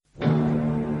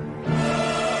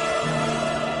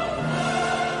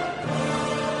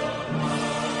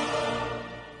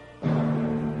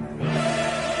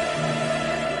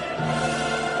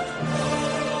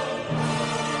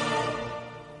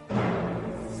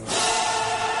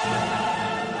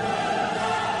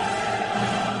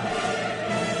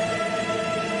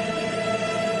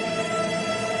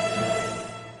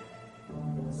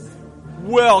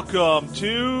Welcome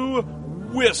to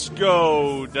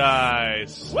WiscoDice.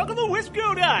 Welcome to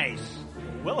WiscoDice.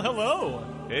 Well, hello.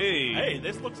 Hey. Hey,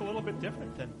 this looks a little bit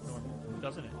different than normal,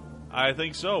 doesn't it? I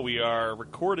think so. We are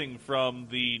recording from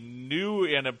the new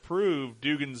and improved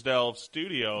Dugansdale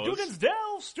Studios.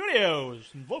 Dugansdale Studios,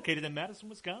 located in Madison,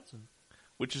 Wisconsin.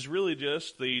 Which is really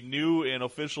just the new and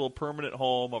official permanent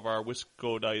home of our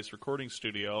WiscoDice recording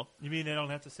studio. You mean I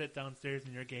don't have to sit downstairs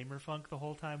in your gamer funk the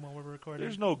whole time while we're recording?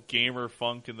 There's no gamer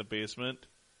funk in the basement.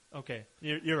 Okay,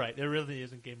 you're right. There really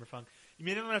isn't gamer funk. You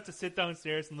mean I don't have to sit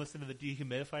downstairs and listen to the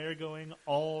dehumidifier going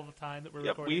all the time that we're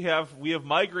recording? We have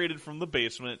migrated from the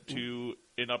basement to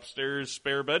an upstairs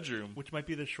spare bedroom. Which might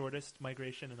be the shortest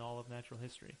migration in all of natural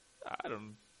history. I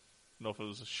don't know if it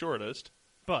was the shortest.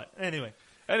 But, anyway.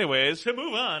 Anyways, to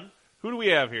move on. Who do we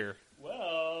have here?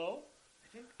 Well,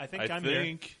 I think I'm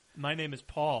here. My name is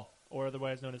Paul, or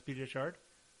otherwise known as BJ Shard,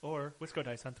 or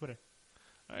WiscoDice on Twitter.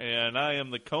 And I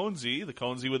am the Conesy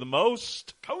with the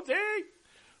most. Conesy!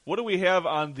 What do we have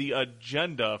on the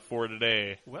agenda for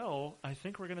today? Well, I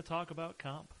think we're going to talk about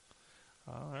comp.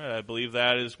 All right, I believe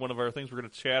that is one of our things we're going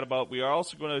to chat about. We are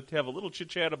also going to have a little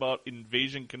chit-chat about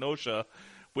Invasion Kenosha,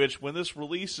 which when this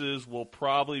releases will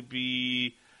probably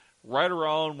be right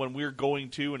around when we're going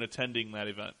to and attending that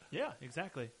event. Yeah,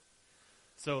 exactly.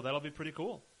 So that'll be pretty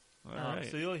cool. All right.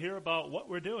 So you'll hear about what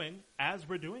we're doing as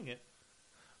we're doing it.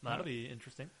 That'll be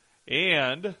interesting.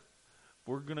 And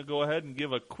we're going to go ahead and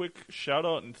give a quick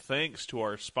shout-out and thanks to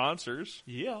our sponsors.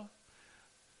 Yeah.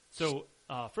 So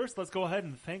first, let's go ahead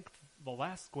and thank The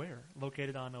Last Square,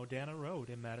 located on Odana Road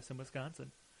in Madison,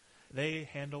 Wisconsin. They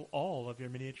handle all of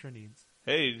your miniature needs.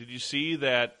 Hey, did you see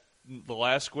that The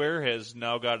Last Square has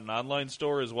now got an online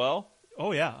store as well?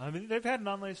 Oh, yeah. I mean, they've had an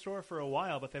online store for a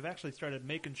while, but they've actually started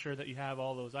making sure that you have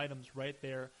all those items right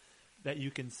there that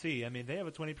you can see. I mean, they have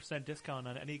a 20% discount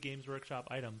on any Games Workshop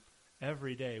item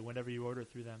every day whenever you order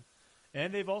through them.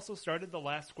 And they've also started the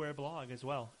Last Square blog as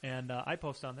well. And I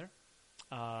post on there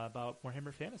about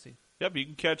Warhammer Fantasy. Yep, you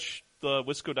can catch the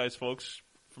WiscoDice folks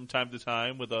from time to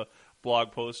time with a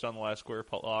blog post on the Last Square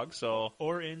blog.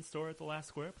 Or in store at the Last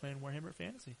Square playing Warhammer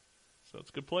Fantasy. So it's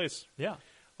a good place. Yeah.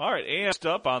 All right, and next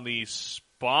up on the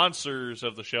sponsors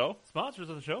of the show. Sponsors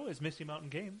of the show is Misty Mountain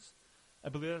Games. I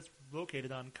believe that's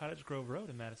located on Cottage Grove Road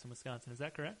in Madison, Wisconsin. Is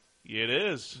that correct? It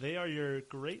is. They are your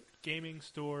great gaming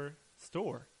store.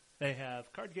 They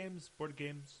have card games, board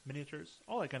games, miniatures,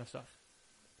 all that kind of stuff.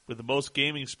 With the most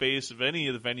gaming space of any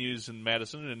of the venues in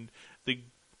Madison, and the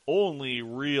only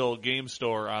real game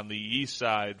store on the east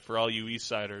side for all you east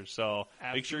siders. So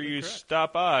Absolutely make sure you correct.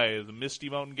 stop by the Misty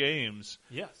Mountain Games.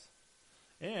 Yes.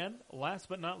 And last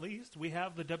but not least, we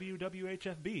have the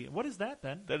WWHFB. What is that,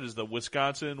 Ben? That is the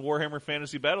Wisconsin Warhammer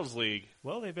Fantasy Battles League.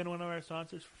 Well, they've been one of our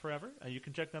sponsors for forever. You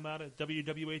can check them out at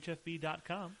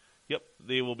wwhfb.com. Yep,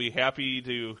 they will be happy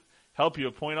to help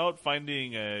you point out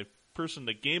finding a person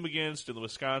to game against in the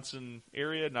Wisconsin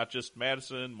area, not just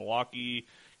Madison, Milwaukee,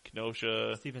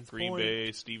 Kenosha, Green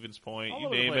Bay, Stevens Point, you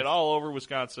name it, all over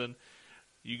Wisconsin.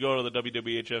 You go to the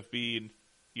WWHFB and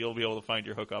you'll be able to find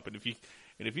your hookup. And if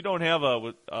you don't have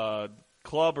a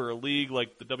club or a league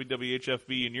like the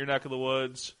WWHFB in your neck of the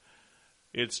woods,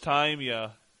 it's time you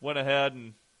went ahead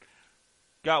and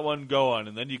got one going,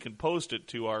 and then you can post it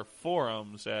to our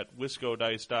forums at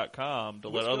WiscoDice.com to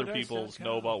let other people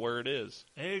know about where it is.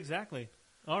 Exactly.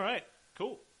 All right.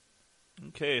 Cool.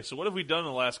 Okay, so what have we done in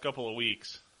the last couple of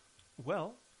weeks?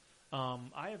 Well,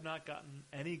 I have not gotten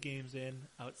any games in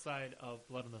outside of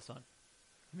Blood in the Sun.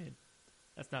 I mean,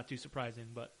 that's not too surprising,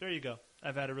 but there you go.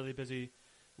 I've had a really busy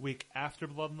week after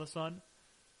Blood in the Sun,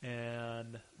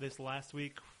 and this last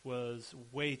week was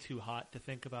way too hot to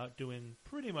think about doing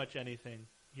pretty much anything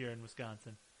here in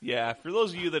Wisconsin. Yeah, for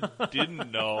those of you that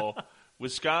didn't know,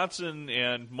 Wisconsin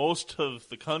and most of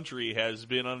the country has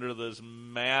been under this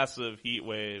massive heat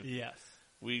wave. Yes.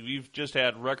 We've just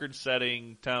had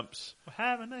record-setting temps for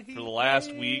the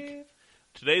last week.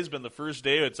 Today's been the first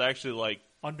day it's actually like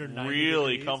under 90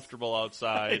 really degrees. Comfortable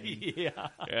outside. Yeah.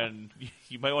 And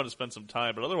you might want to spend some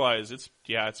time, but otherwise it's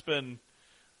been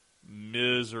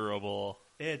miserable.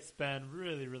 It's been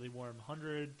really, really warm.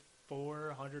 104,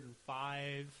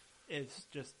 105. It's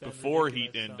just been before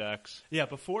ridiculous. heat index. Yeah,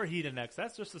 before heat index.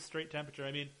 That's just the straight temperature.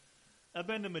 I mean, I've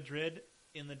been to Madrid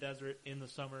in the desert in the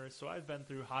summer, so I've been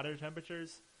through hotter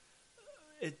temperatures.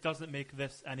 It doesn't make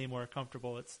this any more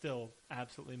comfortable. It's still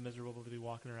absolutely miserable to be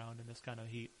walking around in this kind of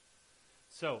heat.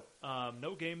 So,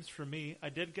 no games for me. I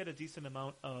did get a decent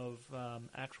amount of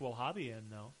actual hobby in,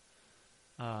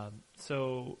 though.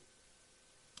 So,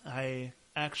 I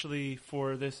actually,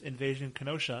 for this Invasion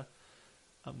Kenosha,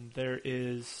 there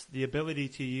is the ability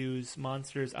to use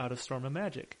monsters out of Storm of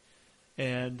Magic.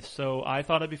 And so I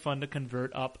thought it'd be fun to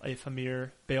convert up a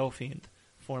Famir Balefiend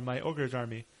for my Ogre's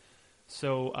army.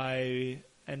 So I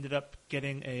ended up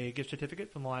getting a gift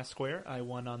certificate from the last square. I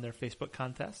won on their Facebook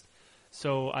contest.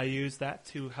 So I used that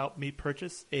to help me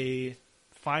purchase a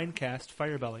fine cast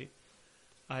Firebelly.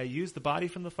 I used the body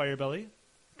from the Firebelly,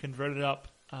 converted up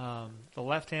the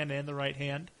left hand and the right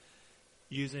hand,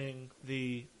 using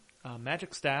the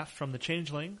magic staff from the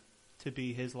Changeling to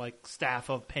be his like staff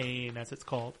of pain, as it's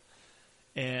called,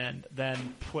 and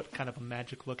then put kind of a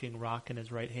magic-looking rock in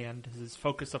his right hand as his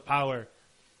focus of power.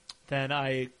 Then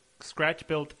I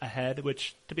scratch-built a head,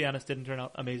 which, to be honest, didn't turn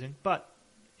out amazing, but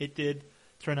it did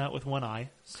turn out with one eye,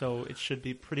 so it should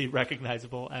be pretty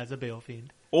recognizable as a Balefiend.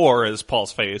 Or as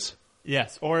Paul's face.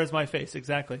 Yes, or as my face,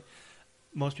 exactly.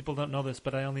 Most people don't know this,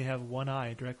 but I only have one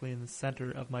eye directly in the center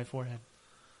of my forehead.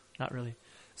 Not really.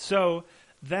 So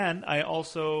then I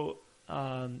also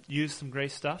used some gray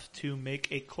stuff to make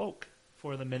a cloak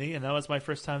for the mini, and that was my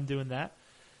first time doing that.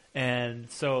 And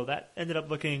so that ended up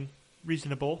looking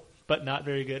reasonable, but not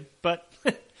very good. But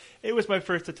it was my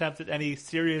first attempt at any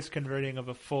serious converting of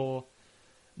a full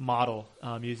model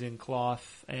using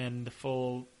cloth and the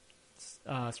full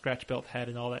scratch-built head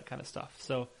and all that kind of stuff.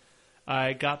 So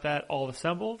I got that all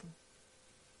assembled.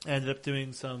 I ended up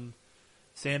doing some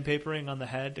sandpapering on the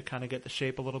head to kind of get the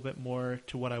shape a little bit more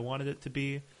to what I wanted it to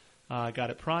be. Got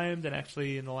it primed, and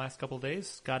actually in the last couple of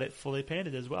days got it fully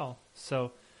painted as well.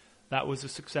 So that was a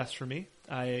success for me.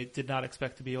 I did not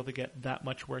expect to be able to get that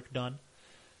much work done.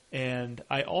 And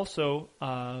I also,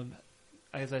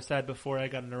 as I said before, I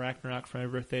got an Arachnarok for my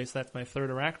birthday, so that's my third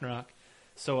Arachnarok.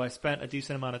 So I spent a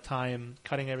decent amount of time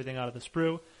cutting everything out of the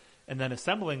sprue and then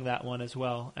assembling that one as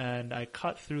well. And I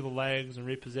cut through the legs and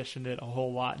repositioned it a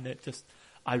whole lot, and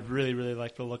I really, really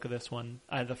like the look of this one.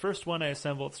 The first one I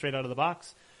assembled straight out of the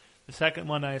box. The second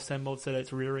one I assembled so that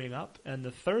it's rearing up. And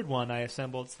the third one I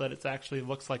assembled so that it actually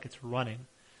looks like it's running.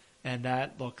 And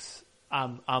that looks,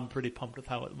 I'm pretty pumped with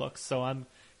how it looks. So I'm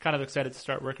kind of excited to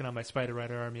start working on my Spider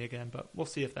Rider army again, but we'll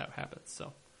see if that happens.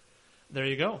 So there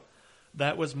you go.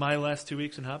 That was my last 2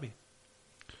 weeks in hobby.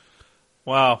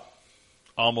 Wow.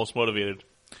 Almost motivated.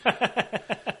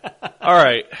 All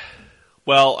right.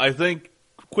 Well, I think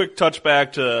quick touch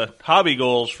back to hobby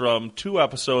goals from 2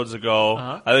 episodes ago.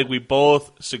 Uh-huh. I think we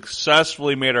both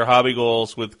successfully made our hobby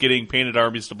goals with getting painted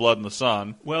armies to Blood in the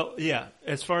Sun. Well, yeah.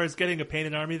 As far as getting a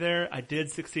painted army there, I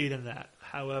did succeed in that.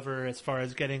 However, as far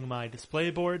as getting my display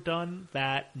board done,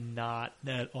 that not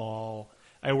at all.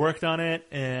 I worked on it,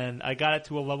 and I got it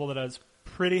to a level that I was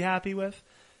pretty happy with.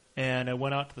 And I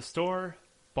went out to the store,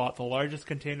 bought the largest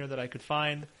container that I could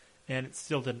find, and it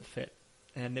still didn't fit.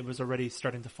 And it was already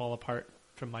starting to fall apart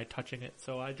from my touching it.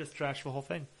 So I just trashed the whole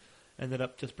thing. Ended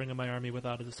up just bringing my army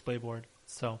without a display board.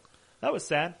 So that was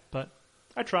sad, but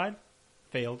I tried.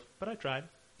 Failed, but I tried.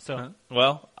 So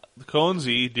well, the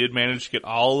Conzi did manage to get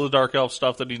all the Dark Elf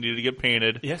stuff that he needed to get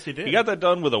painted. Yes, he did. He got that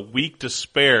done with a week to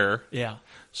spare. Yeah.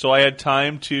 So I had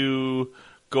time to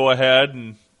go ahead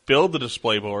and build the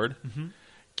display board,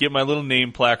 get my little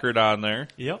name placard on there.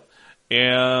 Yep.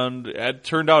 And it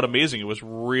turned out amazing. It was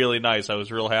really nice. I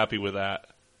was real happy with that.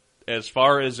 As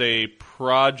far as a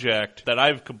project that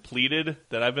I've completed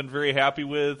that I've been very happy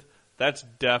with, that's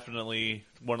definitely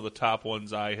one of the top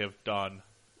ones I have done.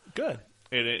 Good.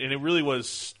 And it really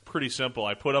was pretty simple.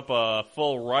 I put up a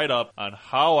full write-up on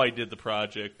how I did the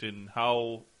project and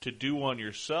how to do one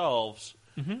yourselves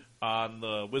on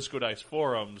the WiscoDice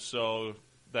forums so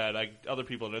that other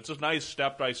people, and it's a nice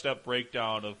step-by-step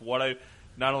breakdown of what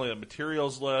not only the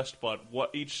materials list, but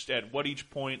at what each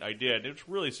point I did. It's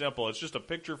really simple. It's just a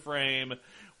picture frame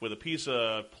with a piece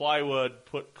of plywood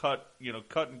cut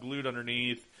and glued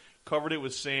underneath, covered it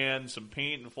with sand, some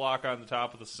paint and flock on the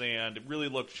top of the sand. It really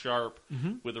looked sharp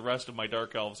with the rest of my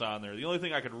Dark Elves on there. The only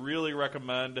thing I could really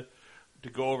recommend to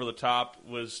go over the top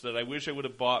was that I wish I would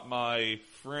have bought my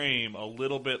frame a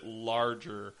little bit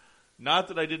larger. Not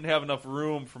that I didn't have enough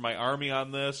room for my army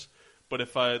on this, but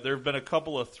there have been a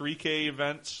couple of 3K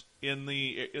events in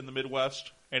the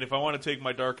Midwest, and if I want to take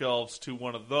my Dark Elves to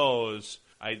one of those,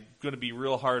 I'm going to be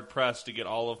real hard pressed to get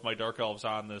all of my Dark Elves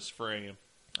on this frame,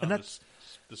 this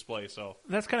display. So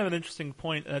that's kind of an interesting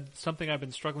point. Something I've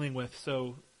been struggling with.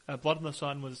 So Blood in the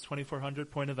Sun was a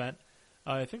 2,400 point event.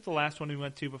 I think the last one we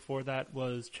went to before that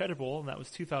was Cheddar Bowl, and that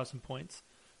was 2,000 points.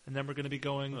 And then we're going to be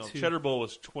going to Cheddar Bowl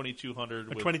was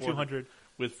 2,200. 2,200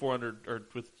 with 400 or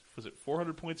was it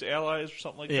 400 points allies or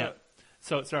something like that?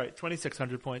 So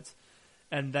 2,600 points.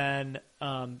 And then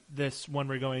this one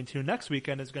we're going to next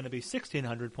weekend is going to be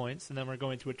 1,600 points, and then we're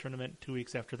going to a tournament 2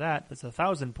 weeks after that. That's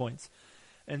 1,000 points.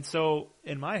 And so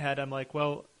in my head, I'm like,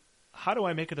 well, how do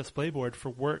I make a display board for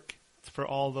work for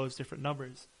all those different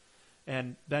numbers.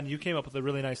 And Ben, you came up with a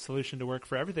really nice solution to work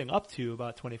for everything up to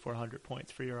about 2,400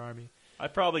 points for your army. I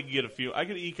probably could get a few. I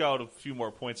could eke out a few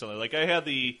more points on there. Like I had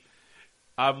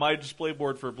on my display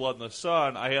board for Blood in the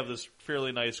Sun, I have this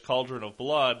fairly nice Cauldron of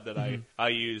Blood that I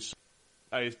use.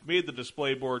 I made the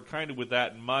display board kind of with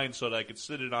that in mind so that I could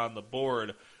sit it on the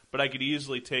board, but I could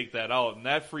easily take that out, and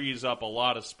that frees up a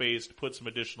lot of space to put some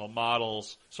additional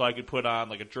models. So I could put on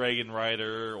like a Dragon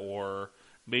Rider or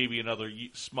maybe another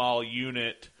small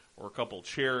unit or a couple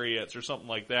chariots or something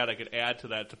like that. I could add to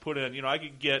that to put in, I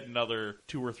could get another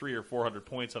 200 or 300 or 400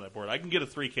 points on that board. I can get a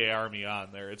 3K army on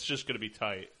there. It's just going to be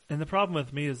tight. And the problem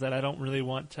with me is that I don't really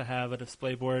want to have a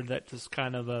display board that's just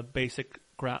kind of a basic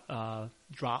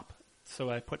drop.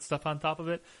 So I put stuff on top of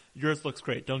it. Yours looks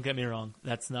great. Don't get me wrong.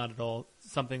 That's not at all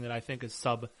something that I think is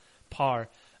subpar.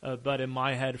 But in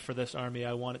my head for this army,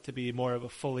 I want it to be more of a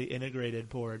fully integrated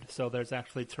board. So there's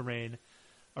actually terrain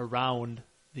around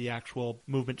the actual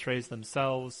movement trays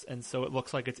themselves, and so it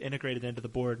looks like it's integrated into the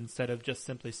board instead of just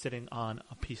simply sitting on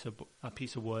a piece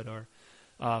of wood or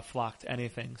flocked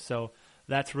anything. So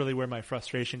that's really where my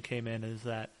frustration came in, is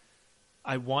that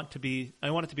I want it to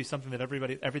be something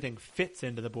that everything fits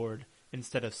into the board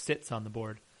instead of sits on the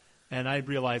board. And I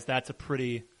realize that's a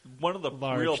pretty one of the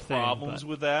real problems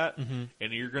with that, mm-hmm.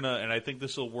 and I think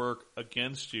this will work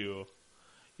against you,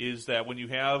 is that when you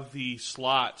have the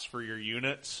slots for your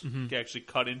units mm-hmm. to actually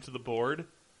cut into the board,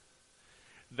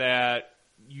 that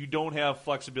you don't have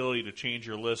flexibility to change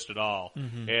your list at all.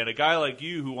 Mm-hmm. And a guy like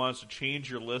you who wants to change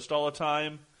your list all the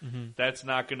time, mm-hmm. that's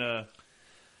not going to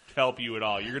help you at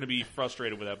all. You're going to be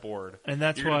frustrated with that board. And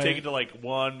that's you're going to take it to like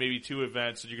 1, maybe 2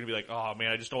 events, and you're going to be like, oh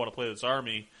man, I just don't want to play this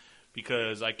army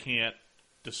because I can't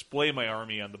display my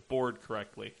army on the board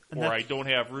correctly. Or I don't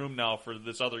have room now for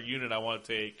this other unit I want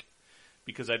to take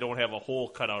because I don't have a hole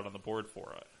cut out on the board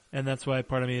for it. And that's why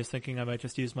part of me is thinking I might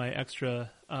just use my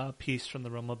extra piece from the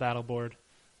Realm of Battle board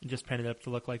and just paint it up to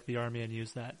look like the army and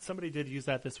use that. Somebody did use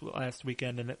that this last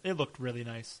weekend, and it looked really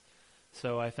nice.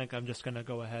 So I think I'm just going to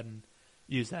go ahead and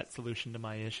use that solution to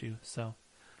my issue. So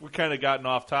we've kind of gotten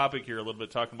off topic here a little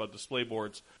bit talking about display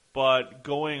boards, but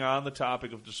going on the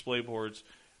topic of display boards,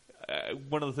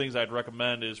 one of the things I'd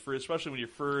recommend is, especially when you're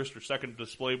first or second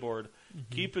display board,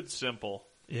 mm-hmm. keep it simple.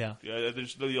 Yeah.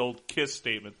 There's the old KISS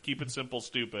statement: keep it simple,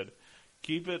 stupid.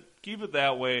 Keep it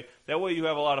that way. That way you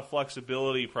have a lot of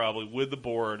flexibility probably with the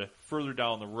board further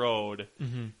down the road.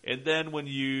 Mm-hmm. And then when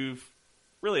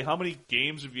how many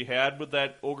games have you had with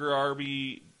that Ogre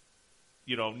army?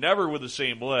 Never with the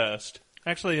same list.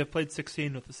 Actually, I've played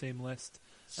 16 with the same list.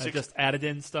 I've just added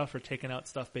in stuff or taken out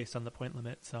stuff based on the point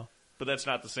limit. So, but that's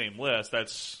not the same list.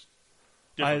 That's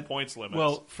different points limits.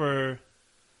 Well,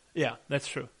 yeah, that's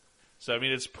true. So, I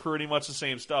mean, it's pretty much the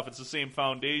same stuff. It's the same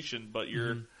foundation, but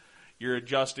you're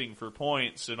adjusting for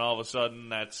points, and all of a sudden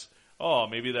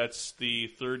maybe that's the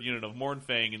third unit of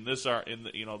Mournfang in this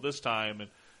time, and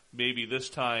maybe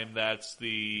this time that's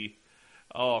the,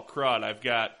 oh crud, I've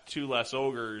got 2 less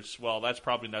ogres. Well, that's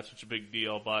probably not such a big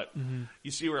deal, but mm-hmm. you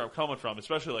see where I'm coming from,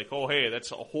 especially like, oh hey,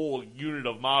 that's a whole unit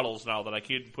of models now that I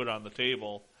can't put on the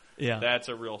table. Yeah. That's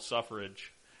a real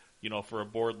suffrage. For a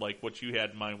board like what you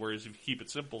had in mind, whereas if you keep it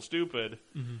simple, stupid,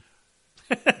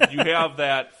 mm-hmm. you have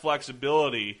that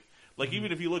flexibility. Like mm-hmm.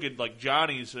 even if you look at like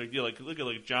Johnny's, look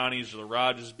at Johnny's or the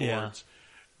Rogers boards,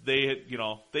 they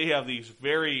have these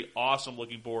very awesome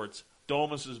looking boards.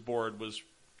 Domus's board was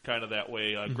kind of that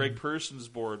way. mm-hmm. Greg Person's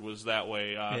board was that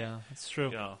way. Yeah, that's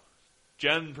true.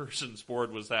 Jen Person's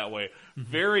board was that way.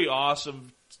 Mm-hmm. Very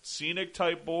awesome scenic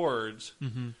type boards.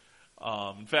 Mm-hmm.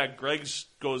 In fact, Greg's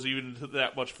goes even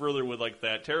that much further with like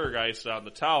that Terrorgeist on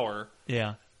the tower.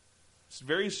 Yeah. It's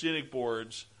very scenic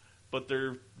boards, but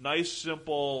they're nice,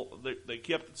 simple. They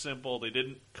kept it simple. They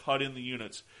didn't cut in the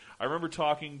units. I remember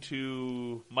talking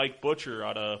to Mike Butcher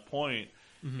at a point,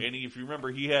 mm-hmm. and if you remember,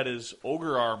 he had his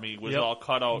Ogre army was all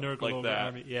cut out Nurgle like that.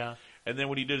 Army, yeah. And then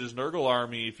when he did his Nurgle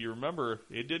army, if you remember,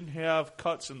 it didn't have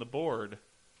cuts in the board.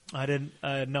 I didn't.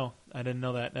 No, I didn't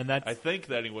know that. And that's. I think,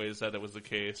 anyways, that was the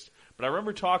case. But I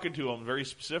remember talking to him very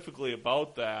specifically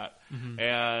about that, mm-hmm.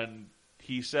 and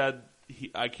he said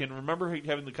I can remember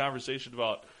having the conversation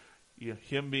about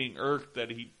him being irked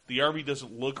that the army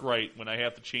doesn't look right when I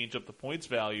have to change up the points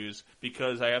values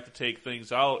because I have to take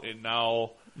things out, and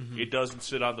now mm-hmm. it doesn't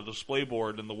sit on the display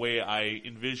board in the way I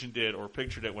envisioned it or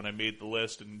pictured it when I made the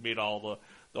list and made all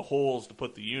the holes to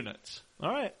put the units.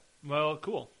 All right. Well,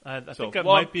 cool. I think that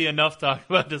might be enough talk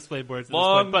about display boards at this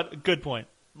point, but good point.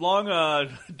 Long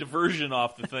diversion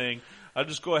off the thing. I'll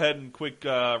just go ahead and quick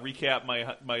recap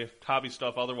my hobby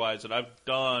stuff otherwise that I've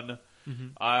done. Mm-hmm.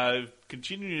 I've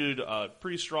continued a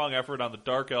pretty strong effort on the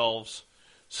Dark Elves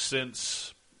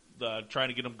since trying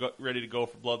to get them ready to go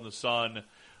for Blood in the Sun.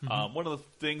 One of the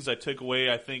things I took away,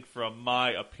 I think, from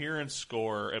my appearance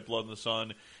score at Blood in the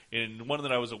Sun, and one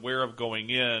that I was aware of going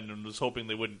in and was hoping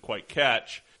they wouldn't quite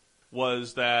catch,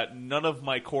 was that none of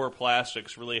my core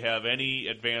plastics really have any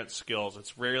advanced skills.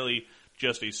 It's rarely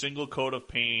just a single coat of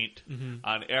paint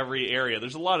on every area.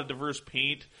 There's a lot of diverse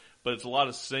paint, but it's a lot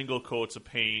of single coats of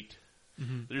paint.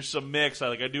 There's some mix.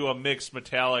 I do a mixed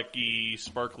metallic-y,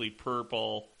 sparkly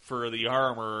purple for the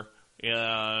armor,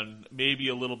 and maybe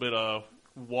a little bit of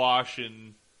wash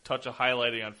and touch of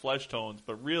highlighting on flesh tones.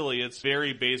 But really, it's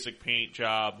very basic paint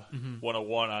job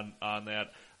 101 on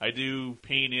that. I do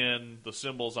paint in the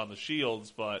symbols on the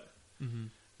shields, but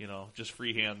just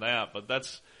freehand that. But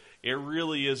it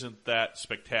really isn't that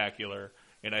spectacular.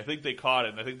 And I think they caught it,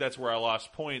 and I think that's where I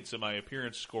lost points in my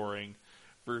appearance scoring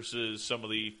versus some of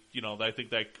the, I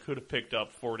think that I could have picked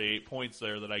up 4 to 8 points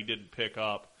there that I didn't pick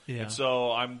up. Yeah. And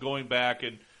so I'm going back,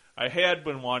 and I had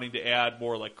been wanting to add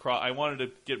more I wanted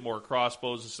to get more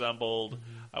crossbows assembled.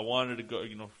 I wanted to go,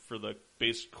 for the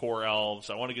base core elves.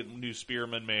 I want to get new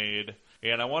spearmen made.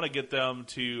 And I want to get them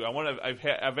to,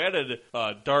 I've added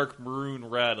a dark maroon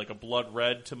red, like a blood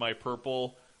red to my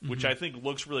purple, which I think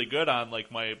looks really good on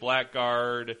my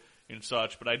Blackguard and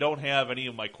such, but I don't have any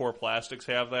of my core plastics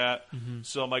have that.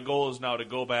 So my goal is now to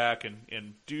go back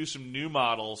and do some new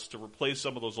models to replace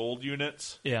some of those old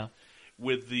units. Yeah.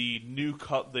 With the new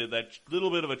that little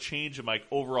bit of a change in my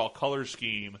overall color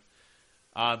scheme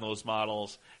on those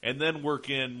models, and then work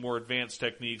in more advanced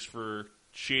techniques for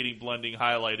shading, blending,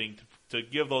 highlighting to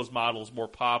give those models more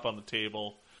pop on the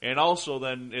table. And also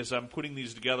then, as I'm putting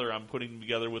these together, I'm putting them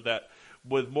together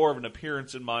with more of an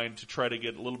appearance in mind to try to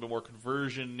get a little bit more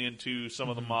conversion into some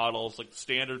of the models. Like the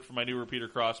standard for my new repeater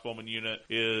crossbowman unit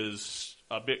is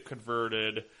a bit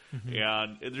converted,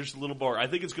 and there's a little more. I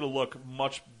think it's going to look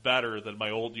much better than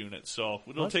my old unit, so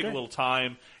it'll take a little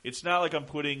time. It's not like I'm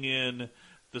putting in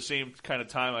the same kind of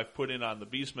time I've put in on the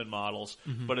Beastman models,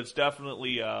 but it's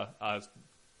definitely a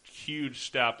huge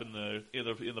step in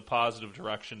the positive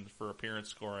direction for appearance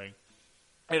scoring.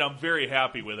 And I'm very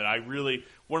happy with it.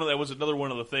 That was another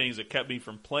one of the things that kept me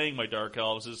from playing my Dark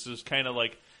Elves. Is just kind of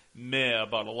meh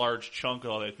about a large chunk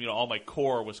of it. All my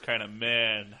core was kind of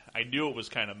meh. And I knew it was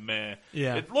kind of meh.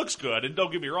 Yeah. It looks good, and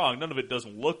don't get me wrong, none of it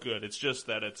doesn't look good. It's just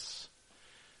that it's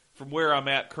from where I'm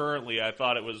at currently. I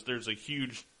thought there's a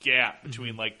huge gap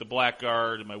between the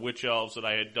Blackguard and my Witch Elves that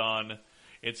I had done,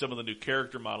 and some of the new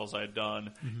character models I had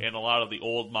done, and a lot of the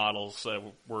old models that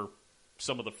were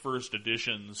some of the first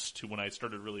additions to when I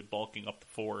started really bulking up the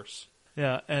force.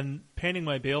 Yeah, and painting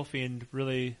my Balefiend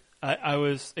really, I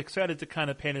was excited to kind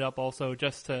of paint it up also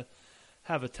just to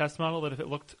have a test model that if it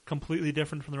looked completely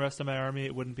different from the rest of my army,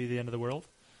 it wouldn't be the end of the world.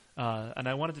 And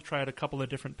I wanted to try out a couple of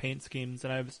different paint schemes,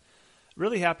 and I was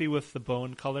really happy with the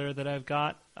bone color that I've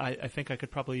got. I think I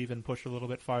could probably even push a little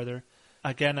bit farther.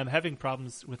 Again, I'm having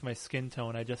problems with my skin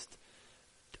tone.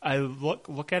 I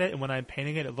look at it, and when I'm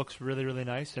painting it, it looks really, really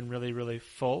nice and really, really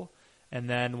full. And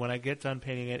then when I get done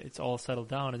painting it, it's all settled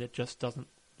down, and it just doesn't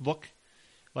look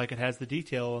like it has the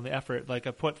detail and the effort. I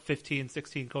put 15,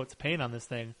 16 coats of paint on this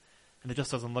thing, and it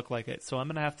just doesn't look like it. So I'm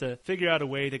going to have to figure out a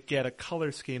way to get a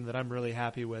color scheme that I'm really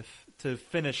happy with to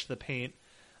finish the paint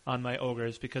on my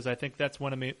ogres, because I think that's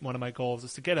one of my goals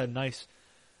is to get a nice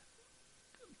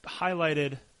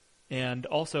highlighted and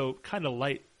also kind of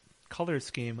light color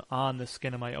scheme on the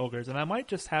skin of my ogres. And I might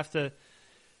just have to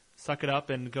suck it up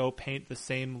and go paint the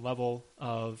same level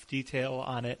of detail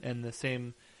on it and the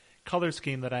same color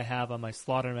scheme that I have on my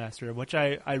Slaughtermaster, which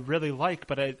I really like,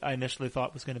 but I initially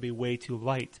thought was going to be way too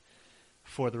light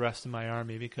for the rest of my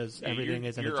army because everything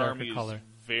is in a darker color. Your army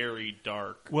is very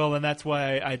dark. Well, and that's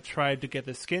why I tried to get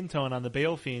the skin tone on the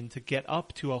Balefiend to get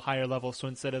up to a higher level. So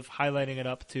instead of highlighting it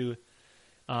up to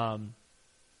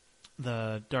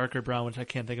the darker brown, which I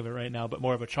can't think of it right now, but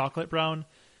more of a chocolate brown,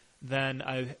 then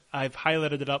I've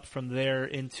highlighted it up from there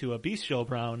into a bestial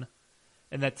brown,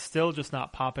 and that's still just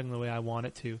not popping the way I want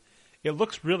it to. It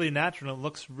looks really natural. It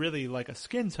looks really like a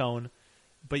skin tone,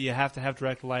 but you have to have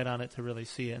direct light on it to really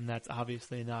see it, and that's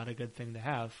obviously not a good thing to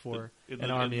have for an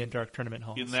army in Dark Tournament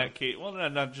Hall. In that case, well,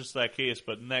 not just that case,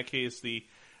 but in that case, the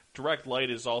direct light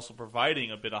is also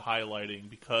providing a bit of highlighting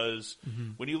because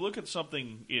when you look at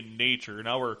something in nature,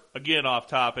 now we're again off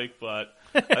topic, but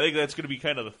I think that's going to be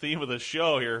kind of the theme of the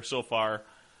show here so far.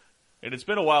 And it's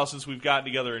been a while since we've gotten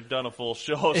together and done a full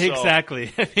show. So.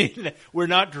 Exactly. I mean, we're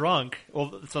not drunk,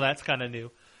 well, so that's kind of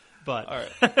new. But all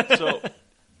right. So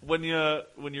when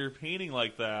you're painting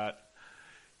like that,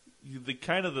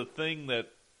 the thing that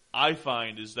I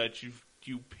find is that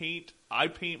I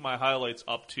paint my highlights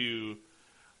up to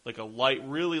like a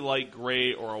really light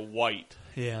gray or a white.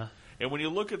 Yeah. And when you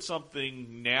look at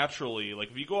something naturally,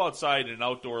 like if you go outside in an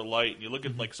outdoor light and you look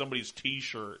at like somebody's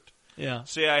T-shirt,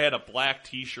 say I had a black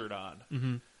T-shirt on,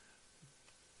 and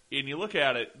you look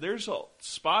at it, there's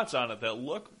spots on it that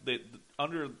look that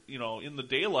under in the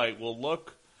daylight will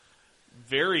look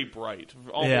very bright,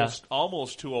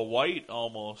 almost to a white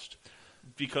almost,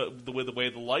 because the way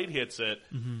the light hits it.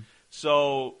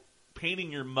 So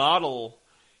painting your model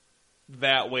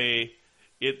that way,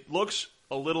 it looks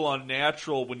a little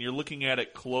unnatural when you're looking at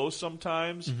it close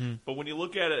sometimes, but when you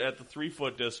look at it at the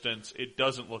 3-foot distance, it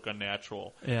doesn't look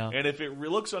unnatural. Yeah. And if it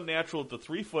looks unnatural at the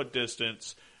 3-foot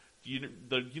distance, you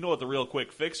know what the real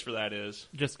quick fix for that is?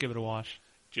 Just give it a wash.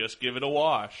 Just give it a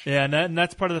wash. Yeah, and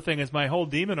that's part of the thing is my whole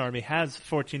demon army has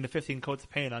 14 to 15 coats of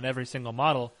paint on every single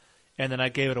model, and then I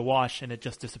gave it a wash and it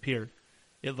just disappeared.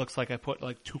 It looks like I put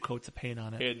like 2 coats of paint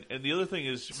on it. And the other thing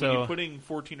is when you're putting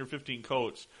 14 or 15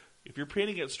 coats, if you're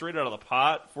painting it straight out of the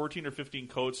pot, 14 or 15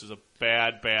 coats is a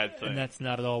bad thing. And that's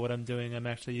not at all what I'm doing. I'm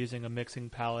actually using a mixing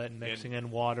palette and mixing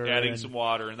in water, adding some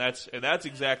water, and that's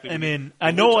exactly. I mean,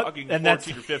 I know we're talking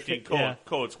 14 or 15 yeah.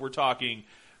 coats. We're talking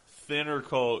thinner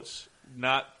coats,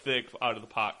 not thick out of the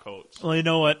pot coats. Well, you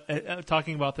know what?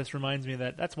 Talking about this reminds me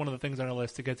that that's one of the things on our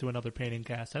list to get to another painting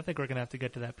cast. I think we're going to have to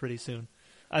get to that pretty soon.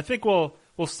 I think we'll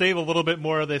save a little bit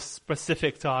more of this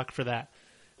specific talk for that.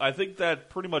 I think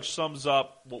that pretty much sums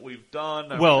up what we've done.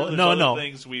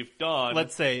 Things we've done.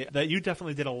 Let's say that you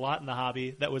definitely did a lot in the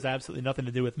hobby that was absolutely nothing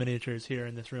to do with miniatures here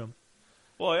in this room.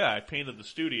 Well, yeah, I painted the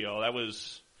studio.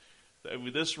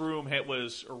 This room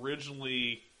was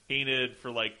originally painted for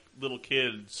like little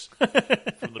kids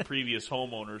from the previous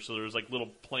homeowner. So there was like little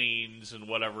planes and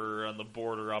whatever on the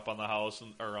border up on the house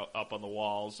or up on the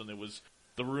walls, and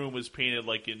the room was painted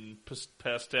like in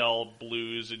pastel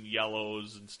blues and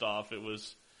yellows and stuff.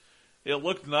 It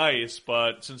looked nice,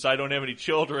 but since I don't have any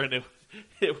children,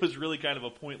 it was really kind of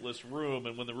a pointless room.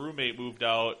 And when the roommate moved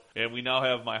out and we now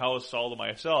have my house all to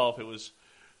myself, it was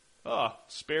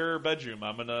spare bedroom.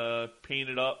 I'm going to paint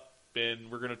it up and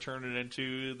we're going to turn it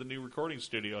into the new recording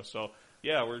studio. So,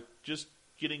 yeah, we're just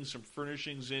getting some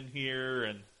furnishings in here,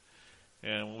 and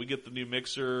when we get the new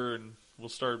mixer, and we'll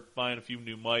start buying a few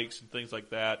new mics and things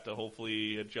like that to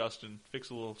hopefully adjust and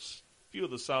fix a few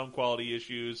of the sound quality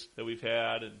issues that we've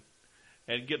had, and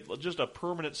get just a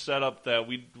permanent setup that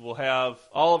we will have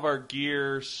all of our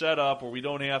gear set up where we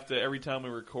don't have to, every time we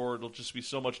record, it'll just be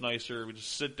so much nicer. We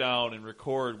just sit down and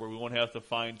record where we won't have to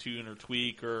fine-tune or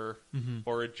tweak or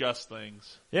adjust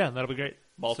things. Yeah, that'll be great.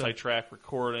 Multi-track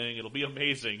recording. It'll be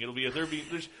amazing.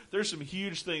 There's some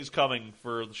huge things coming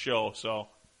for the show. So,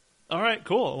 all right,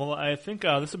 cool. Well, I think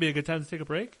this will be a good time to take a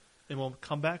break, and we'll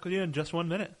come back with you in just 1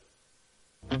 minute.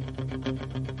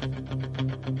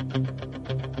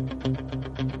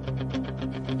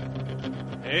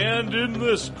 And in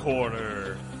this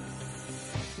corner,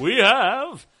 we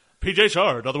have PJ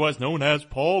Shard, otherwise known as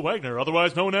Paul Wagner,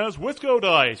 otherwise known as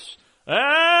WiscoDice.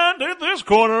 And in this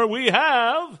corner, we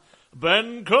have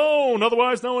Ben Cohn,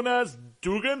 otherwise known as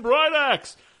Dugan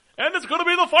Brideaxe. And it's going to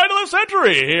be the fight of the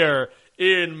century here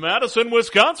in Madison,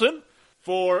 Wisconsin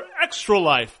for Extra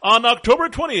Life on October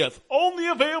 20th. Only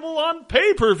available on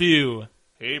pay-per-view.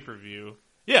 Pay-per-view?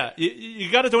 Yeah,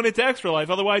 you got to donate to Extra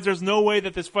Life, otherwise there's no way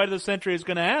that this fight of the century is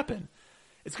going to happen.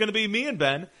 It's going to be me and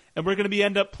Ben, and we're going to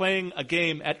end up playing a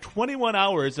game at 21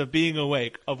 hours of being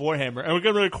awake of Warhammer, and we're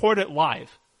going to record it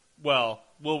live. Well,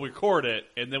 we'll record it,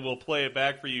 and then we'll play it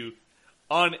back for you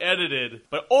unedited,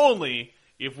 but only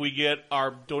if we get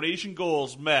our donation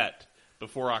goals met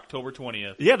before October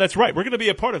 20th. Yeah, that's right. We're going to be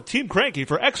a part of Team Cranky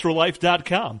for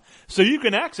ExtraLife.com. So you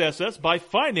can access us by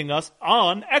finding us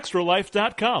on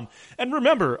ExtraLife.com. And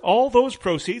remember, all those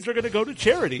proceeds are going to go to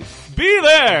charity. Be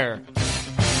there!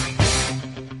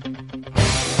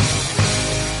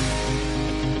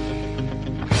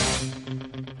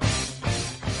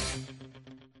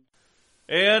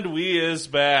 And we is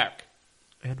back.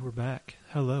 And we're back.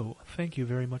 Hello. Thank you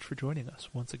very much for joining us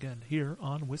once again here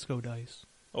on WiscoDice.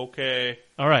 Okay.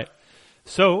 All right.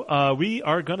 So we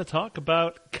are going to talk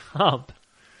about comp,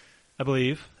 I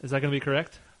believe. Is that going to be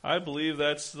correct? I believe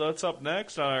that's up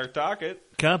next on our docket.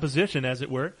 Composition, as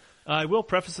it were. I will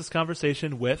preface this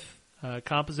conversation with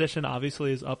composition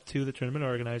obviously is up to the tournament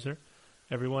organizer.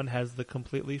 Everyone has the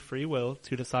completely free will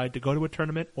to decide to go to a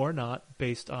tournament or not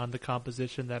based on the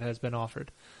composition that has been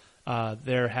offered.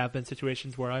 There have been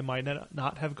situations where I might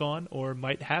not have gone or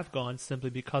might have gone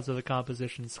simply because of the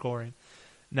composition scoring.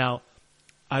 Now,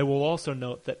 I will also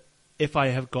note that if I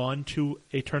have gone to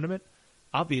a tournament,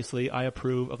 obviously I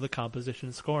approve of the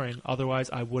composition scoring. Otherwise,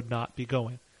 I would not be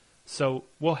going. So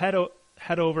we'll head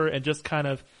over and just kind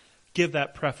of give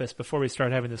that preface before we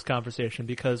start having this conversation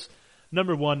because,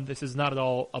 number one, this is not at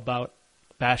all about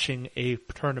bashing a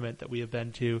tournament that we have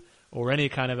been to or any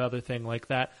kind of other thing like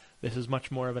that. This is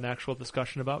much more of an actual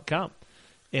discussion about comp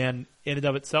and in and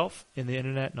of itself, in the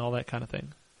internet and all that kind of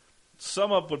thing.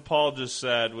 Sum up what Paul just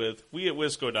said with, we at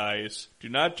WiscoDice do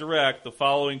not direct the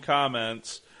following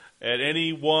comments at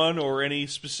any one or any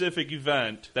specific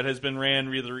event that has been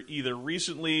ran either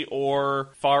recently or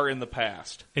far in the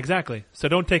past. Exactly. So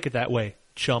don't take it that way,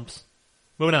 chumps.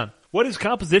 Moving on. What is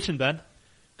composition, Ben?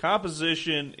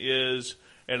 Composition is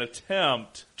an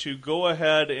attempt to go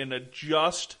ahead and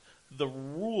adjust the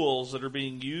rules that are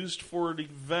being used for an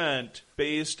event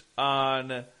based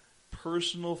on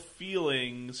personal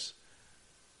feelings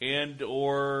and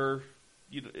or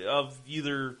of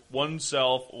either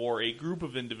oneself or a group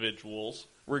of individuals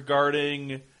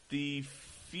regarding the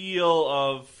feel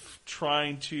of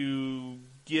trying to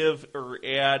give or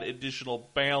add additional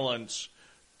balance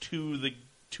to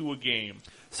a game.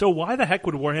 So why the heck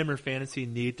would Warhammer Fantasy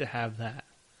need to have that?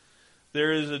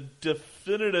 There is a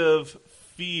definitive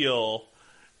feel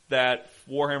that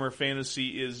Warhammer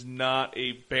Fantasy is not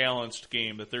a balanced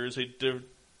game, that there is a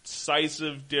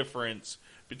decisive difference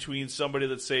between somebody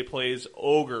that, say, plays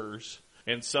ogres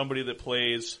and somebody that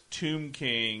plays Tomb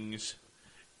Kings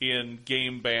in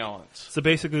game balance. So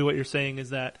basically what you're saying is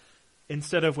that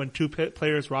instead of when two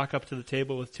players rock up to the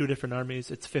table with two different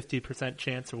armies, it's 50%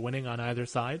 chance of winning on either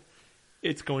side.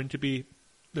 It's going to be,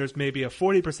 there's maybe a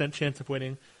 40% chance of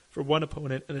winning for one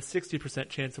opponent and a 60%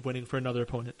 chance of winning for another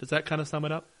opponent. Does that kind of sum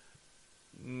it up?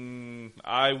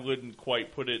 I wouldn't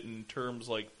quite put it in terms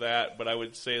like that, but I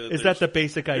would say that is that the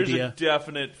basic idea? There's a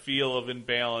definite feel of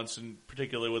imbalance, and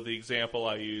particularly with the example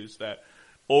I used, that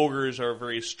ogres are a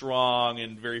very strong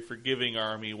and very forgiving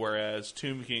army, whereas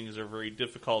Tomb Kings are very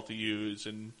difficult to use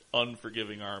and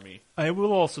unforgiving army. I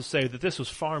will also say that this was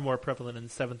far more prevalent in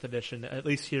 7th edition, at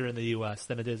least here in the U.S.,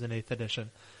 than it is in 8th edition.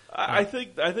 I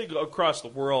think across the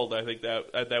world, I think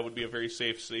that would be a very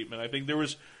safe statement. I think there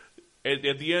was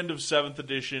at the end of 7th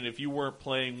edition, if you weren't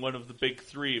playing one of the big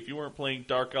three, if you weren't playing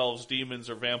Dark Elves, Demons,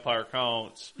 or Vampire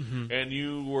Counts, and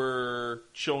you were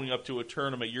showing up to a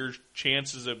tournament, your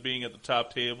chances of being at the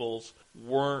top tables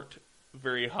weren't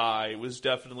very high. It was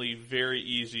definitely very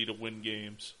easy to win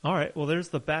games. All right, well, there's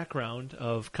the background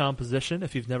of composition,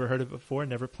 if you've never heard of it before,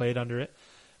 never played under it.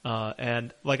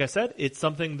 And like I said, it's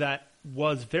something that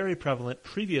was very prevalent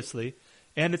previously,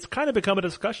 and it's kind of become a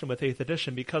discussion with 8th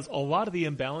edition because a lot of the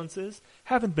imbalances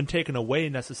haven't been taken away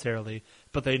necessarily,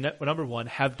 but they, number one,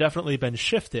 have definitely been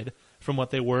shifted from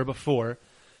what they were before,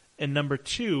 and number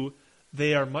two,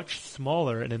 they are much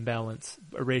smaller in imbalance,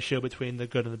 a ratio between the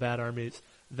good and the bad armies,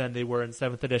 than they were in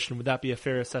 7th edition. Would that be a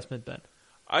fair assessment, Ben?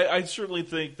 I certainly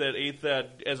think that 8th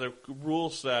Ed, as a rule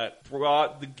set,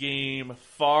 brought the game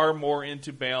far more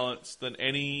into balance than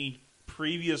any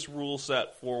previous rule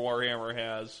set for Warhammer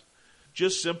has,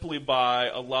 just simply by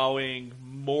allowing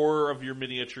more of your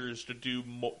miniatures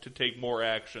to take more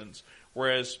actions.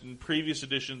 Whereas in previous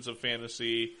editions of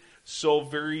Fantasy, so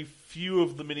very few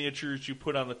of the miniatures you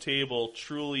put on the table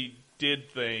truly did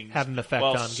things. Had an effect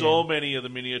while on so game. many of the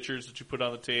miniatures that you put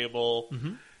on the table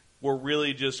were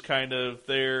really just kind of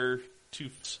there to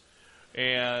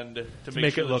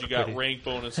make sure that you got pretty. rank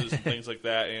bonuses and things like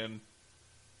that, and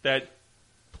that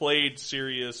played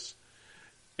serious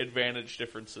advantage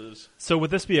differences. So would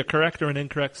this be a correct or an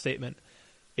incorrect statement?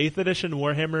 8th edition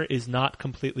Warhammer is not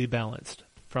completely balanced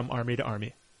from army to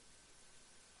army.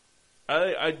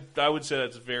 I would say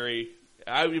that's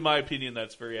in my opinion,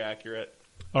 that's very accurate.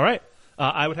 All right.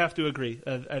 I would have to agree.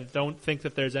 I don't think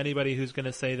that there's anybody who's going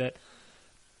to say that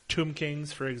Tomb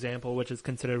Kings, for example, which is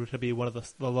considered to be one of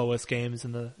the lowest games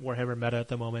in the Warhammer meta at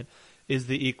the moment, is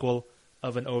the equal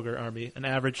of an ogre army. An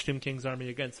average Tomb Kings army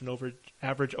against an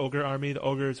average ogre army, the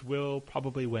ogres will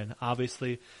probably win.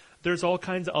 Obviously, there's all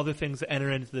kinds of other things that enter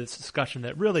into this discussion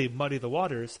that really muddy the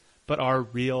waters, but are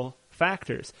real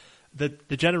factors.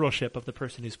 The generalship of the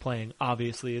person who's playing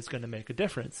obviously is going to make a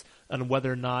difference on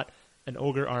whether or not an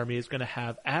ogre army is going to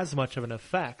have as much of an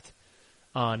effect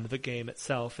on the game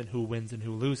itself and who wins and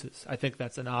who loses. I think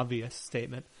that's an obvious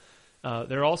statement.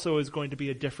 There also is going to be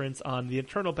a difference on the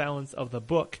internal balance of the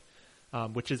book,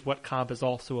 which is what comp is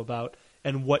also about,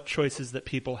 and what choices that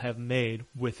people have made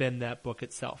within that book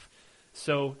itself.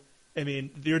 So, I mean,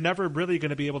 you're never really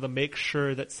going to be able to make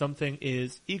sure that something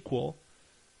is equal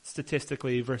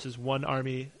statistically versus one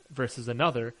army versus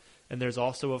another. And there's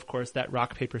also, of course, that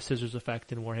rock, paper, scissors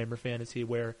effect in Warhammer Fantasy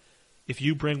where if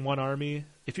you bring one army,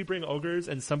 if you bring ogres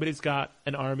and somebody's got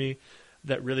an army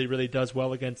that really, really does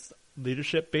well against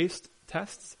leadership-based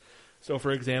tests. So, for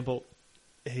example,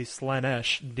 a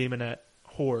Slaanesh Demonette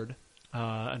Horde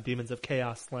on Demons of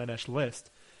Chaos / list,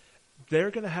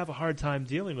 they're going to have a hard time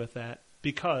dealing with that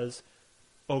because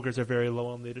ogres are very low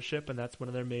on leadership, and that's one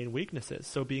of their main weaknesses.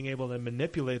 So being able to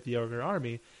manipulate the ogre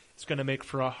army is going to make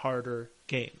for a harder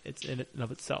game. It's in and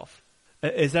of itself.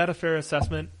 Is that a fair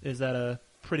assessment? Is that a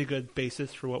pretty good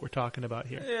basis for what we're talking about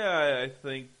here? Yeah, I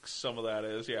think some of that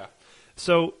is, yeah.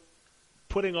 So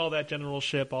putting all that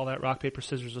generalship, all that rock, paper,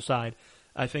 scissors aside,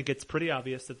 I think it's pretty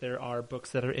obvious that there are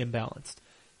books that are imbalanced.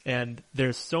 And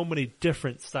there's so many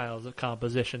different styles of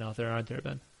composition out there, aren't there,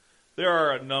 Ben? There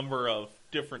are a number of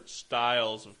different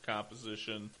styles of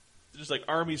composition. There's like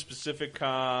army-specific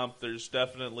comp. There's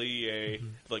definitely a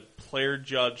like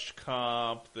player-judged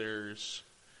comp. There's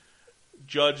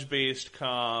judge-based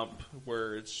comp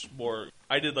where it's more.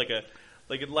 I did like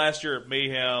last year at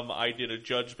Mayhem. I did a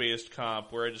judge-based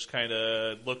comp where I just kind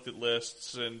of looked at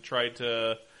lists and tried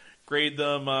to grade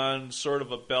them on sort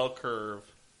of a bell curve.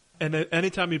 And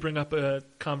anytime you bring up a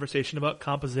conversation about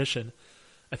composition,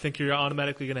 I think you're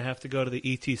automatically going to have to go to the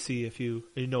ETC if you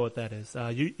know what that is.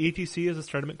 ETC is a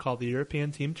tournament called the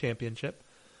European Team Championship,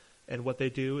 and what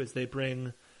they do is they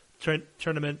bring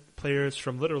tournament players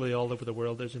from literally all over the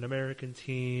world. There's an American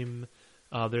team.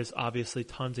 There's obviously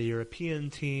tons of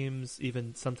European teams,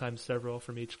 even sometimes several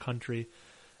from each country.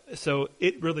 So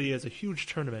it really is a huge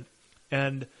tournament.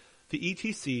 And the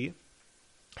ETC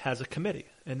has a committee,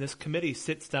 and this committee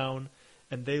sits down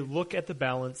and they look at the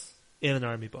balance in an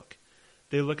army book.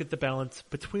 They look at the balance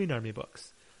between army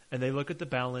books, and they look at the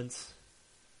balance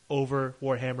over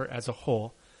Warhammer as a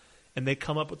whole, and they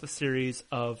come up with a series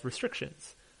of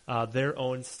restrictions, their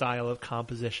own style of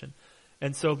composition.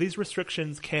 And so these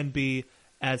restrictions can be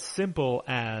as simple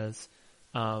as,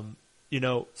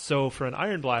 so for an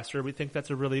Iron Blaster, we think that's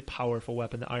a really powerful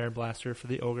weapon, the Iron Blaster for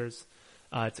the ogres.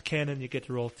 It's a cannon. You get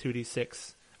to roll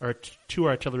 2d6 or 2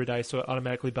 artillery dice, so it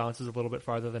automatically bounces a little bit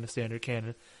farther than a standard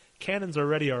cannon. Cannons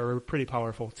already are a pretty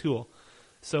powerful tool.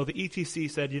 So the ETC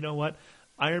said, you know what?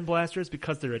 Iron Blasters,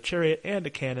 because they're a chariot and a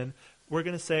cannon, we're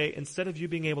going to say instead of you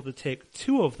being able to take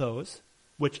 2 of those,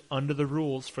 which under the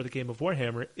rules for the game of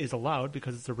Warhammer is allowed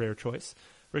because it's a rare choice,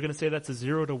 we're going to say that's a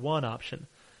 0 to 1 option.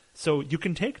 So you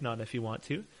can take none if you want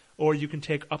to, or you can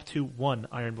take up to 1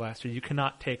 Iron Blaster. You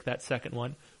cannot take that second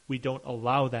one. We don't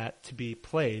allow that to be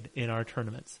played in our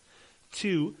tournaments.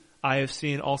 2, I have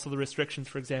seen also the restrictions,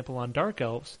 for example, on Dark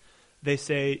Elves. They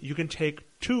say you can take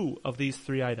 2 of these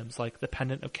 3 items, like the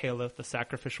Pendant of Caliph, the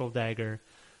Sacrificial Dagger,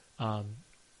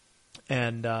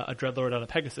 and a Dreadlord on a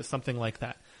Pegasus, something like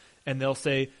that. And they'll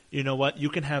say, you know what, you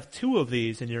can have 2 of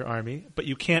these in your army, but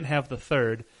you can't have the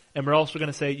third. And we're also going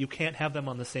to say you can't have them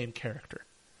on the same character,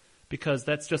 because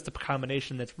that's just a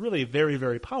combination that's really very,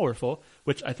 very powerful,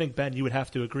 which I think, Ben, you would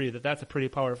have to agree that that's a pretty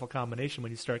powerful combination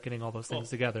when you start getting all those things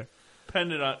together.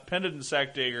 Pendant and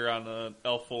Sack Dagger on the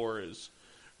L4 is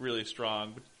really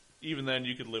strong, but even then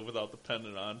you could live without the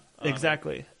pendant on.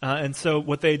 Exactly. And so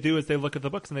what they do is they look at the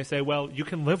books and they say, well, you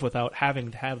can live without having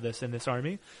to have this in this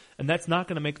army, and that's not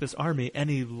going to make this army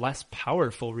any less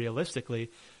powerful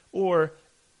realistically, or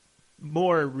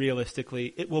more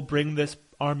realistically, it will bring this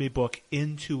army book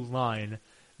into line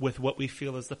with what we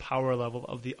feel is the power level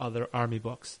of the other army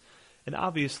books. And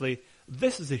obviously,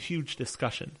 this is a huge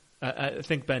discussion. I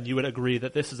think, Ben, you would agree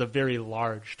that this is a very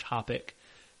large topic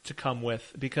to come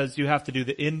with, because you have to do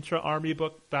the intra-army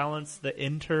book balance, the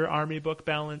inter-army book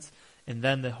balance, and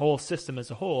then the whole system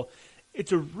as a whole.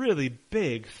 It's a really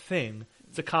big thing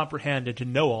to comprehend and to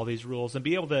know all these rules and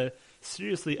be able to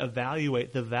seriously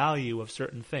evaluate the value of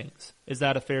certain things. Is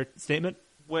that a fair statement?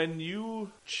 When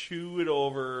you chew it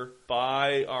over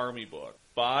by army book,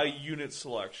 by unit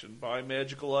selection, by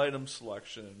magical item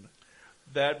selection,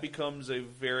 that becomes a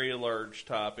very large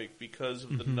topic because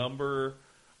of the number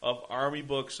of army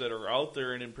books that are out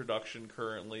there and in production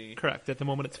currently. Correct. At the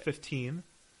moment it's 15.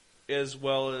 As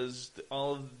well as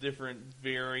all of the different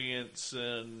variants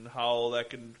and how that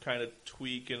can kind of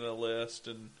tweak in a list.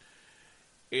 And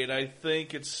I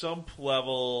think at some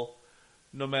level,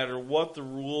 no matter what the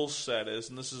rule set is,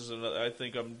 and this is, I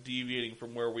think I'm deviating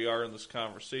from where we are in this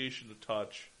conversation a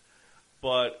touch,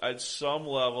 but at some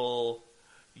level,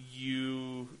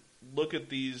 you look at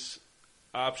these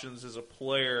options as a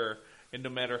player, and no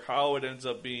matter how it ends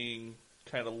up being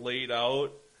kind of laid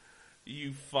out,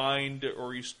 you find,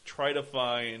 or you try to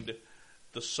find,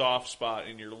 the soft spot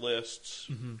in your lists,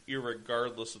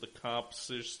 irregardless of the comp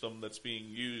system that's being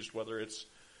used, whether it's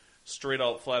straight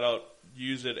out, flat out,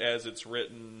 use it as it's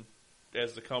written,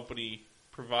 as the company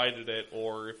provided it,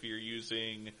 or if you're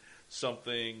using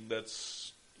something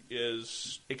that's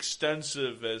as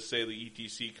extensive as, say, the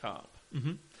ETC comp.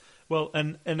 Well,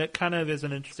 and it kind of is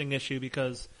an interesting issue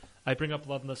because I bring up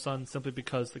Blood in the Sun simply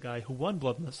because the guy who won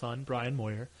Blood in the Sun, Brian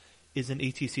Moyer, is an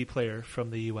ETC player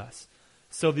from the U.S.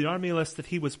 So the army list that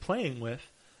he was playing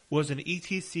with was an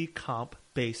ETC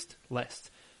comp-based list.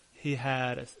 He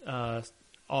had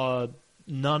none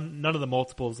of the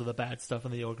multiples of the bad stuff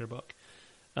in the Ogre book.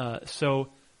 So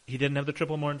he didn't have the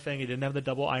triple Mornfang, he didn't have the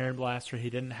double Iron Blaster, he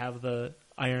didn't have the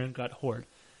Iron Gut Horde.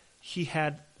 He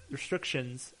had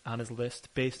restrictions on his list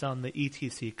based on the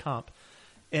ETC comp.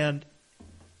 And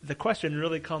the question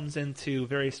really comes into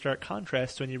very stark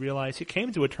contrast when you realize he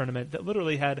came to a tournament that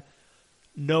literally had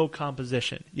no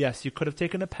composition. Yes, you could have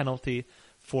taken a penalty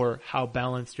for how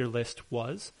balanced your list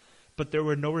was, but there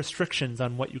were no restrictions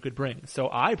on what you could bring. So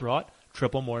I brought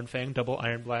triple Mornfang, double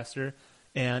Iron Blaster,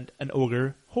 and an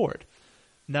Ogre Horde.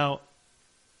 Now,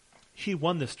 he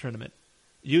won this tournament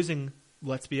using,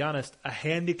 let's be honest, a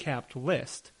handicapped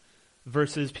list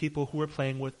versus people who were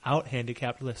playing without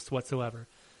handicapped lists whatsoever.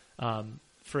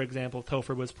 For example,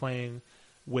 Topher was playing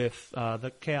with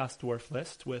the Chaos Dwarf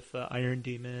list with the Iron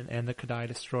Demon and the Kadai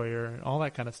Destroyer and all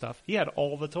that kind of stuff. He had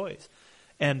all the toys.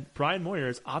 And Brian Moyer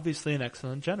is obviously an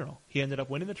excellent general. He ended up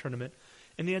winning the tournament,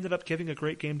 and he ended up giving a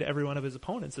great game to every one of his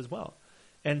opponents as well.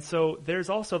 And so there's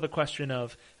also the question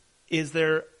of, is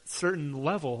there a certain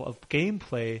level of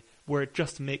gameplay where it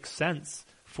just makes sense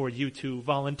for you to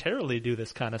voluntarily do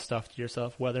this kind of stuff to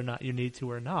yourself, whether or not you need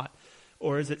to or not?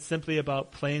 Or is it simply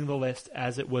about playing the list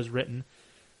as it was written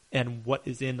and what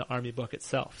is in the Army book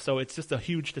itself? So it's just a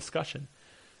huge discussion.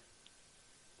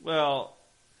 Well,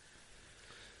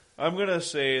 I'm going to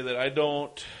say that I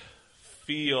don't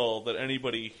feel that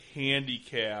anybody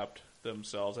handicapped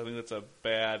themselves. I think that's a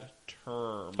bad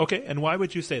term. Okay, and why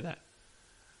would you say that?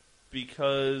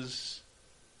 Because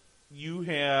he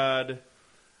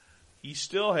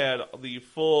still had the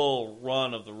full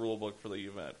run of the rulebook for the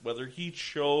event. Whether he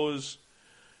chose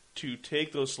to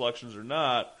take those selections or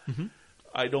not,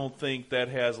 I don't think that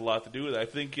has a lot to do with it. I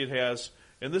think it has,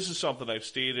 and this is something I've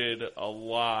stated a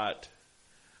lot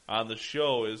on the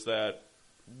show, is that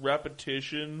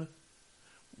repetition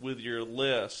with your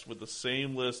list, with the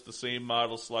same list, the same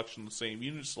model selection, the same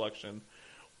unit selection,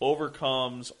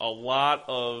 overcomes a lot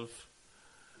of,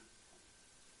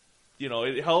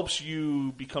 it helps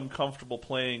you become comfortable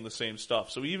playing the same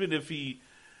stuff. So even if he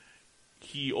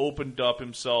opened up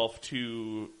himself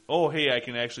to, I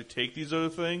can actually take these other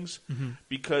things,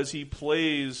 because he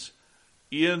plays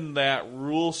in that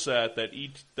rule set, that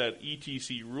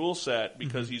ETC rule set,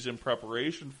 because he's in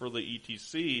preparation for the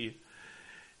ETC,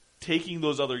 taking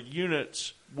those other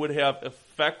units would have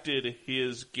affected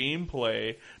his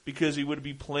gameplay, because he would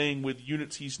be playing with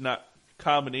units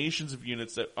combinations of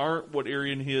units that aren't what are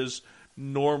in his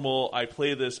normal, I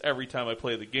play this every time I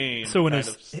play the game. So in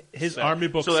his Army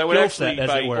book skill set, as it were. So that would actually,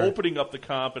 by opening up the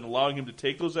comp and allowing him to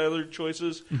take those other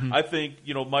choices, I think,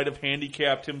 might have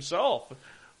handicapped himself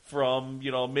from,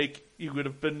 he would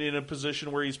have been in a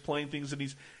position where he's playing things and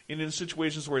he's in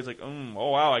situations where he's like, oh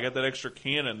wow, I got that extra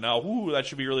cannon. Now, that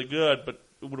should be really good, but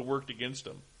it would have worked against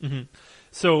him.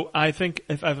 So I think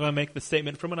if I make the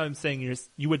statement from what I'm saying,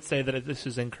 you would say that this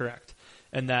is incorrect,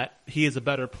 and that he is a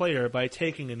better player by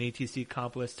taking an ETC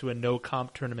comp list to a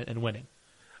no-comp tournament and winning.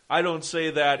 I don't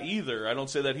say that either. I don't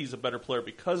say that he's a better player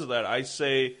because of that. I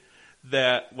say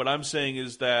that what I'm saying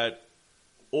is that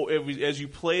as you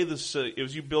play this,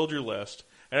 as you build your list,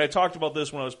 and I talked about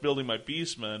this when I was building my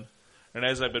Beastmen, and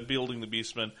as I've been building the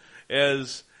Beastmen,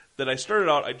 is that I started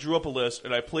out, I drew up a list,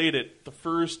 and I played it the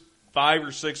first 5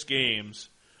 or 6 games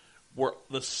were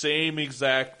the same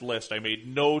exact list. I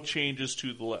made no changes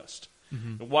to the list.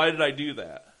 And why did I do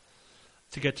that?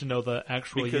 To get to know the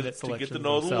actual unit selections to get to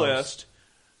know themselves. the list,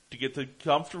 to get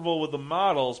comfortable with the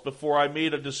models before I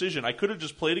made a decision. I could have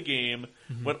just played a game,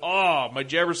 went, my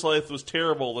Jabberslith was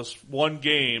terrible this one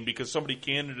game because somebody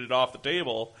canned it off the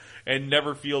table, and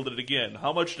never fielded it again.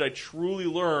 How much did I truly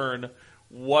learn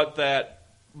what that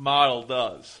model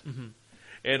does?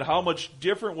 And how much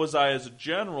different was I as a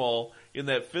general in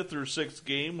that 5th or 6th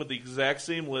game with the exact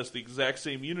same list, the exact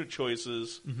same unit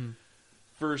choices,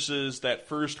 versus that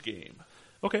first game?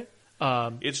 Okay.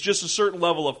 It's just a certain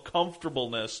level of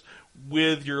comfortableness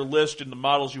with your list and the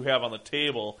models you have on the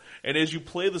table. And as you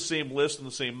play the same list and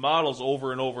the same models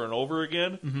over and over and over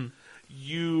again,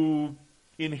 you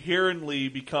inherently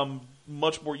become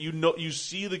much more, you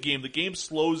see the game. The game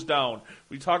slows down.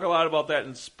 We talk a lot about that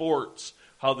in sports,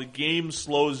 how the game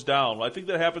slows down. Well, I think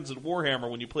that happens in Warhammer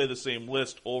when you play the same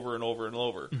list over and over and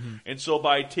over. And so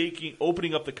by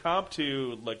opening up the comp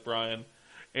to, like Brian,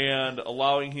 and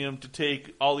allowing him to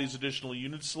take all these additional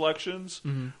unit selections,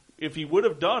 if he would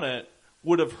have done it,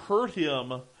 would have hurt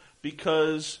him,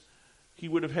 because he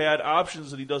would have had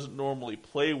options that he doesn't normally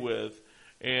play with.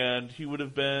 and he would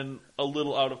have been a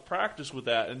little out of practice with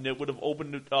that, and it would have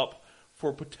opened it up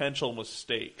for potential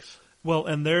mistakes. Well,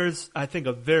 and there's, I think,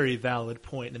 a very valid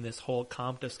point in this whole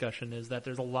comp discussion is that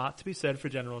there's a lot to be said for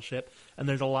generalship, and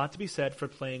there's a lot to be said for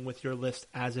playing with your list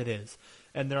as it is.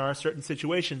 And there are certain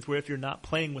situations where if you're not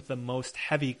playing with the most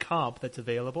heavy comp that's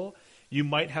available, you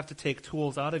might have to take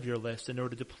tools out of your list in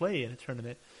order to play in a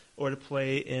tournament or to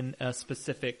play in a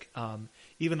specific,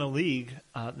 even a league,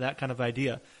 that kind of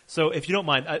idea. So if you don't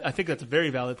mind, I think that's a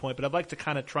very valid point, but I'd like to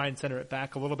kind of try and center it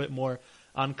back a little bit more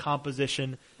on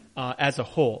composition as a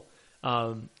whole.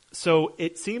 So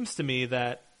it seems to me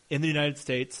that in the United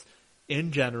States,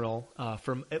 in general,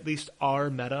 from at least our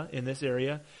meta in this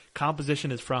area,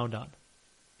 composition is frowned on.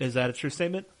 Is that a true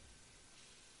statement?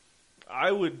 I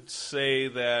would say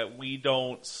that we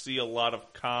don't see a lot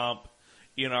of comp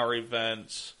in our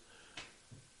events,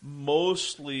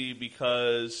 mostly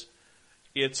because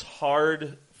it's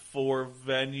hard for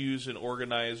venues and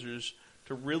organizers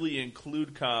to really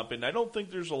include comp, and I don't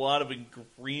think there's a lot of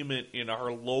agreement in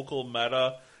our local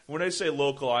meta. When I say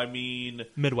local, I mean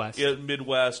Midwest,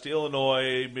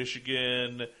 Illinois,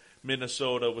 Michigan,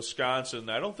 Minnesota, Wisconsin.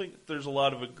 I don't think there's a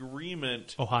lot of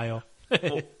agreement. Ohio.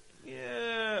 Well,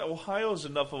 yeah, Ohio's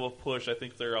enough of a push. I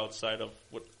think they're outside of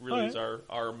what really is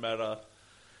our meta.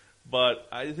 But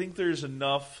I think there's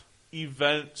enough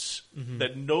events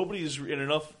that nobody's in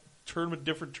enough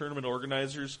different tournament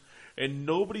organizers, and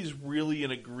nobody's really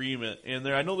in agreement. And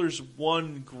I know there's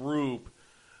one group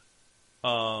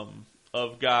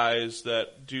of guys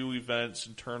that do events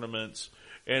and tournaments,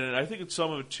 and I think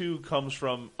some of it too comes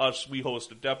from us. We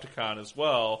host Adepticon as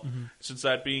well, since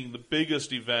that being the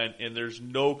biggest event, and there's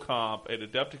no comp at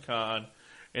Adepticon,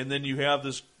 and then you have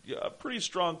this pretty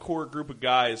strong core group of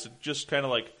guys that just kind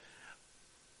of like,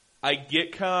 I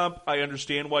get comp, I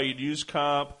understand why you'd use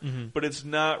comp, but it's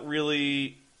not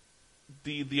really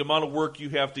the amount of work you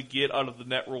have to get out of the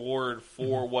net reward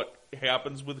for what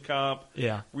happens with comp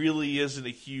really isn't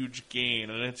a huge gain.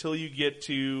 And until you get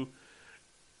to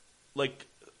like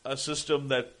a system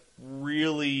that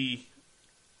really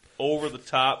over the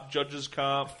top judges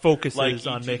comp, focuses like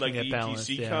on making it ETC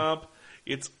balanced, comp,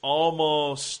 it's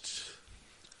almost.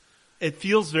 It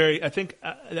feels very. I think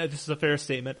this is a fair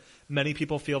statement. Many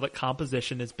people feel that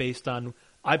composition is based on,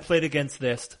 I played against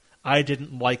this, I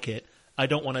didn't like it, I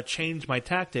don't want to change my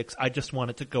tactics, I just want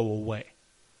it to go away.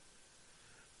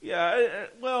 Yeah,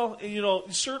 well,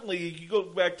 certainly you go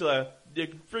back to that, you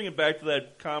can bring it back to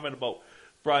that comment about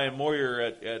Brian Moyer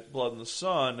at Blood in the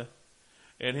Sun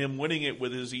and him winning it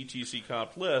with his ETC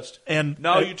comp list. And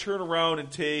now you turn around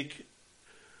and take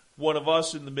one of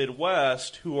us in the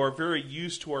Midwest who are very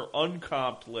used to our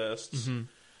uncomped lists.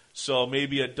 So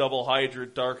maybe a double Hydra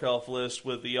Dark Elf list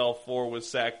with the L4 with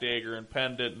Sack Dagger and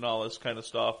Pendant and all this kind of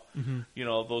stuff,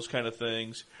 those kind of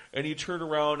things. And you turn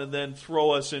around and then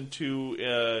throw us into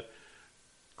a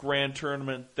grand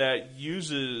tournament that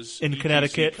uses in ETC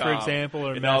Connecticut, comp, for example,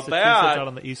 or and Massachusetts out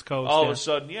on the East Coast. All of a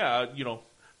sudden,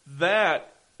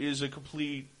 that is a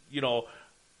complete,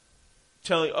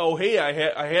 telling, oh, hey,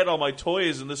 I had all my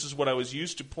toys and this is what I was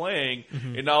used to playing,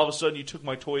 and now all of a sudden you took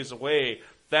my toys away.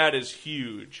 That is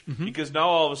huge because now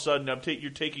all of a sudden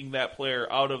you're taking that player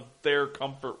out of their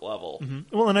comfort level.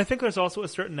 Well, and I think there's also a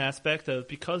certain aspect of,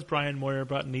 because Brian Moyer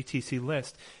brought an ETC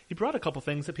list, he brought a couple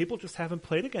things that people just haven't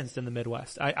played against in the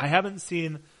Midwest. I haven't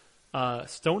seen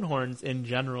Stonehorns in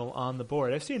general on the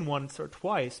board. I've seen once or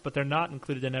twice, but they're not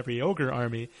included in every Ogre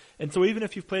army. And so even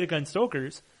if you've played against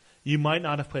Ogres, you might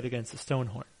not have played against a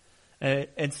Stonehorn.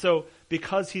 And so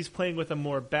because he's playing with a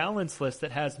more balanced list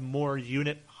that has more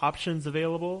unit options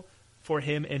available for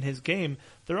him in his game,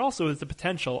 there also is the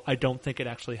potential, I don't think it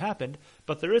actually happened,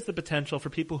 but there is the potential for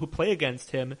people who play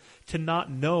against him to not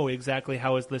know exactly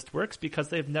how his list works because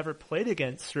they've never played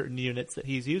against certain units that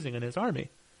he's using in his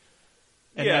army.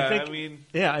 And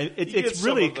it's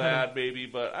really some of that maybe,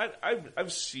 but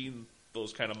I've seen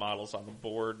those kind of models on the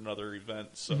board and other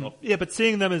events. So. Yeah, but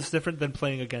seeing them is different than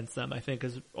playing against them, I think,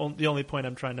 is the only point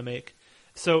I'm trying to make.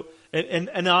 So,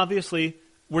 and obviously,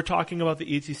 we're talking about the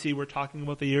ETC, we're talking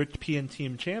about the European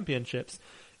Team Championships.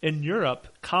 In Europe,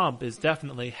 comp is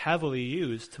definitely heavily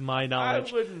used, to my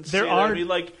knowledge. I wouldn't say that. I mean,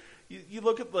 like, you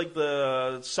look at like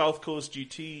the South Coast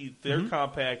GT, their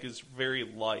comp pack is very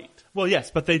light. Well,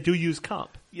 yes, but they do use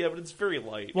comp. Yeah, but it's very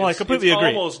light. Well, I completely agree.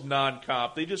 It's almost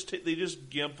non-comp. They just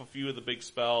gimp a few of the big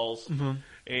spells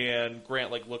and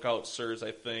grant like lookout sirs.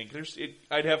 I think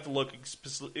I'd have to look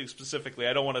specifically.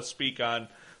 I don't want to speak on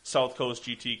South Coast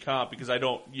GT comp because I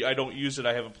don't use it.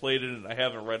 I haven't played it and I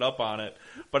haven't read up on it.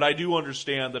 But I do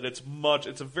understand that it's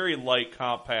a very light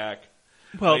comp pack.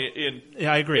 Well,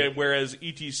 I agree. Whereas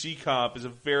ETC comp is a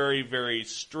very, very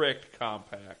strict comp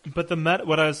pack. But the meta,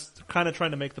 what I was kind of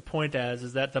trying to make the point as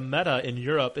is that the meta in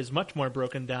Europe is much more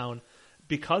broken down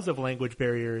because of language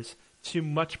barriers to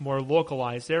much more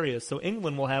localized areas. So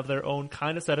England will have their own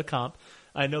kind of set of comp.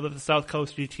 I know that the South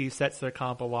Coast GT sets their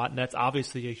comp a lot, and that's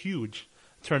obviously a huge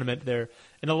tournament there.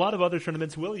 And a lot of other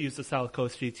tournaments will use the South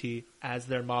Coast GT as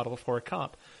their model for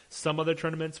comp. Some other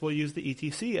tournaments will use the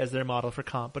ETC as their model for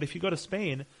comp. But if you go to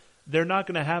Spain, they're not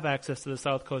going to have access to the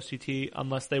South Coast GT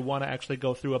unless they want to actually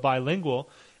go through a bilingual.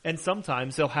 And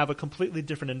sometimes they'll have a completely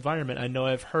different environment. I know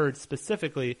I've heard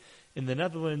specifically in the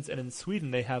Netherlands and in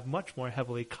Sweden, they have much more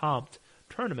heavily comped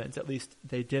tournaments. At least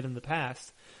they did in the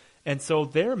past. And so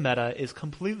their meta is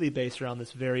completely based around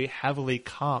this very heavily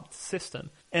comped system.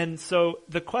 And so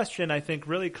the question, I think,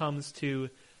 really comes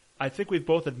to, I think we've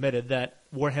both admitted that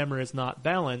Warhammer is not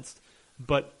balanced,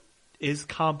 but is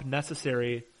comp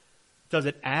necessary? Does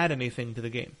it add anything to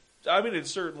the game? I mean, it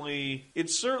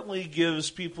certainly gives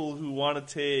people who want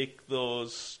to take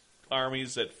those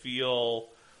armies that feel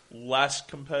less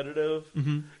competitive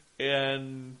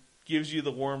and gives you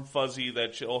the warm fuzzy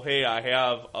that, hey, I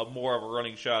have more of a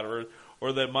running shot,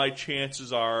 or that my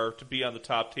chances are to be on the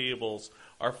top tables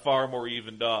are far more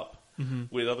evened up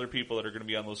with other people that are going to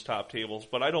be on those top tables.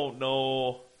 But I don't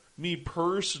know, me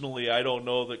personally, I don't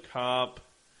know that comp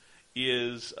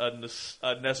is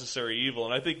a necessary evil.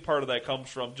 And I think part of that comes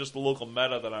from just the local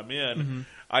meta that I'm in.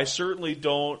 I certainly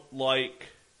don't like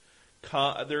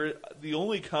the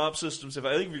only comp systems, I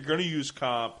think if you're going to use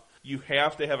comp, you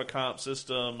have to have a comp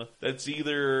system that's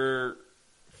either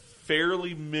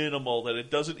fairly minimal, that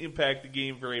it doesn't impact the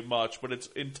game very much, but it's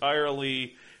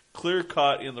entirely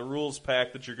clear-cut in the rules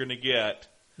pack that you're going to get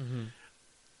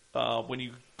when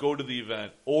you go to the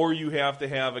event. Or you have to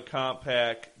have a comp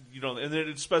pack, and then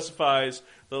it specifies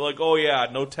that, like, oh yeah,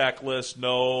 no tech list,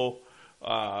 no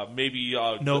maybe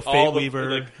no Fate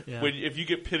Weaver. Like, if you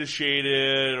get pit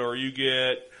shaded or you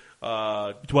get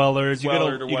Dwellers, you get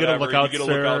a lookout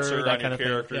sir on your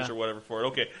characters or whatever for it.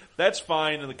 Okay, that's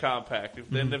fine in the compact.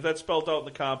 If that's spelled out in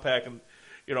the compact and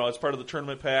as part of the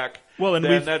tournament pack,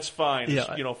 then that's fine.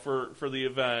 Yeah. For the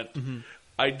event.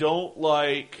 I don't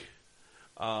like,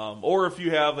 or if you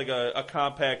have like a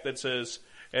compact that says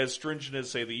as stringent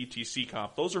as say the ETC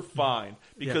comp, those are fine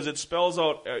because it spells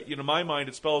out. In my mind,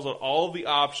 it spells out all of the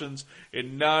options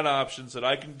and non-options that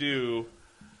I can do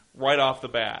right off the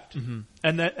bat.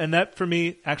 And that for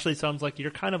me actually sounds like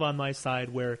you're kind of on my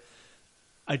side, where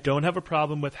I don't have a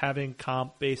problem with having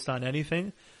comp based on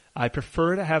anything. I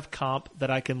prefer to have comp that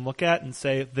I can look at and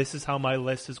say, this is how my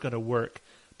list is going to work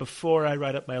before I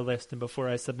write up my list and before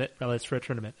I submit my list for a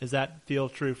tournament. Does that feel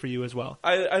true for you as well?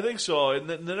 I think so. And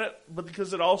but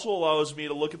because it also allows me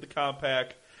to look at the comp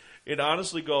pack and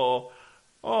honestly go,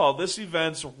 oh, this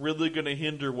event's really going to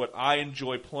hinder what I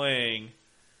enjoy playing.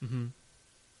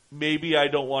 Maybe I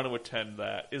don't want to attend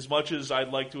that. As much as I'd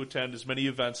like to attend as many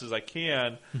events as I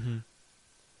can,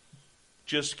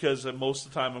 just because most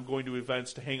of the time I'm going to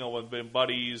events to hang out with my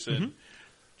buddies and,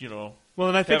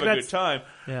 and I think have a good time.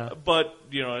 Yeah. But,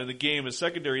 in the game is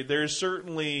secondary. There's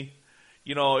certainly,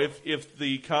 if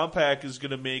the compact is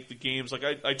going to make the games, like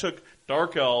I took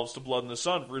Dark Elves to Blood in the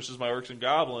Sun versus my Orcs and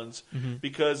Goblins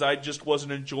because I just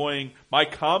wasn't enjoying, my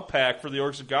compact for the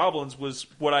Orcs and Goblins was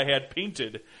what I had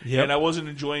painted. And I wasn't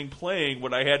enjoying playing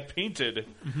what I had painted.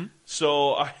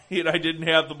 So I didn't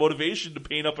have the motivation to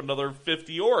paint up another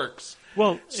 50 Orcs.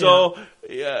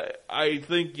 I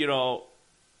think,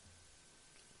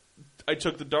 I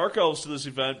took the Dark Elves to this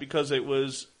event because it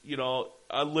was,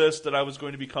 a list that I was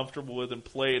going to be comfortable with and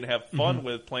play and have fun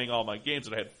with playing all my games.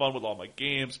 And I had fun with all my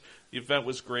games. The event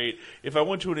was great. If I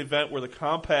went to an event where the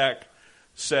compact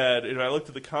said, and I looked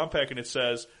at the compact and it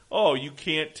says, oh, you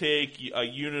can't take a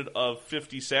unit of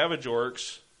 50 Savage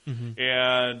Orcs,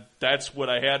 and that's what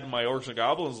I had in my Orcs and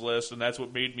Goblins list, and that's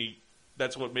what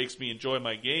makes me enjoy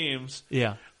my games.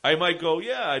 Yeah. I might go,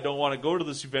 I don't want to go to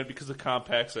this event because the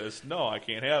compact says, no, I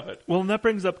can't have it. Well, and that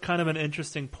brings up kind of an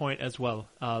interesting point as well.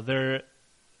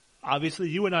 Obviously,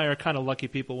 you and I are kind of lucky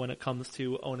people when it comes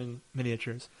to owning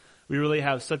miniatures. We really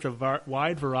have such a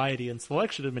wide variety and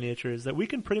selection of miniatures that we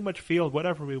can pretty much field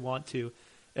whatever we want to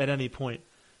at any point.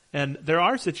 And there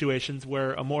are situations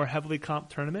where a more heavily comped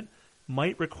tournament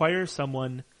might require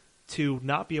someone to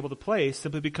not be able to play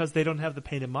simply because they don't have the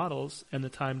painted models and the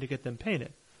time to get them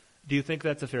painted. Do you think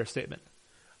that's a fair statement?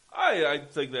 I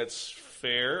think that's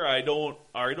fair. I don't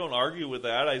argue with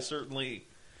that. I certainly,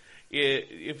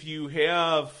 if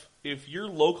your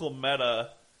local meta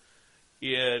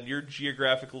and your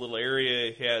geographical little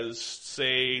area has,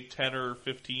 say, 10 or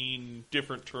 15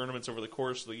 different tournaments over the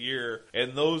course of the year,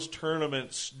 and those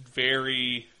tournaments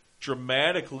vary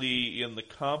dramatically in the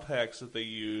compacts that they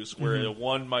use, where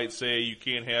one might say you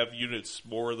can't have units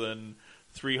more than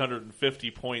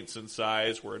 350 points in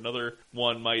size, where another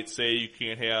one might say you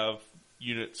can't have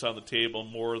units on the table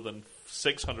more than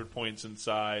 600 points in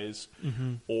size,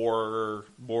 or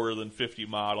more than 50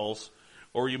 models.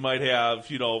 Or you might have,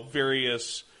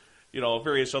 various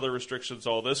other restrictions.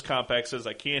 Oh, this compact says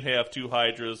I can't have 2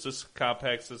 Hydras. This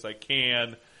compact says I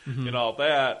can, and all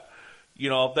that.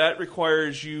 That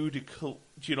requires you to,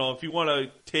 if you want to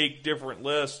take different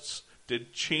lists, to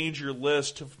change your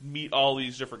list to meet all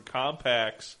these different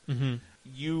compacts,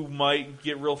 you might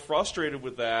get real frustrated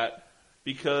with that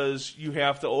because you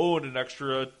have to own an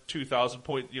extra 2,000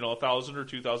 point, 1,000 or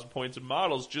 2,000 points in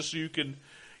models just so you can.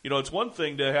 It's one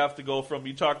thing to have to go from,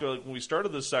 you talked about when we started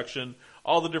this section,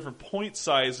 all the different point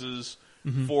sizes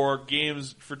for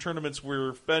games, for tournaments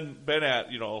we've been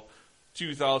at,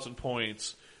 2,000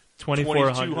 points,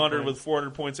 2,200 with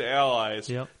 400 points of allies,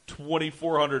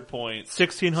 2,400 points,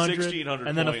 1,600,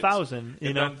 and then 1,000,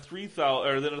 and then 3,000,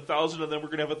 or then 1,000, and then we're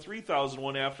going to have a 3,000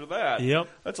 one after that.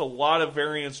 That's a lot of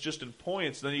variance just in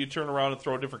points. And then you turn around and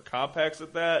throw different compacts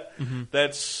at that.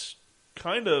 That's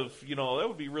kind of, that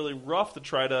would be really rough to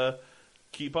try to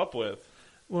keep up with.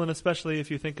 Well, and especially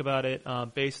if you think about it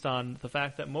based on the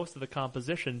fact that most of the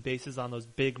composition bases on those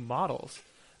big models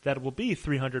that will be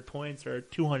 300 points or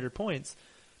 200 points.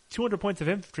 200 points of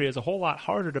infantry is a whole lot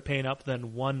harder to paint up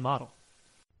than one model.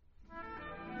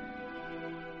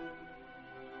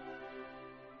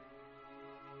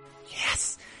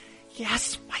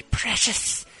 Yes, my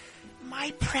precious.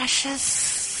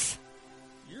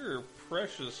 Your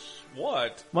precious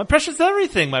what? My precious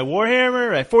everything. My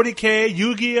Warhammer, my 40K,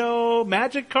 Yu-Gi-Oh,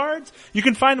 Magic cards. You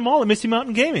can find them all at Misty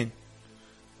Mountain Gaming.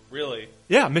 Really?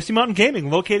 Yeah, Misty Mountain Gaming,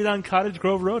 located on Cottage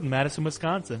Grove Road in Madison,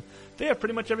 Wisconsin. They have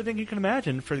pretty much everything you can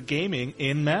imagine for gaming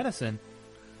in Madison.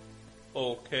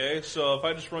 Okay, so if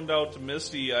I just run down to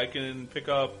Misty, I can pick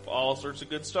up all sorts of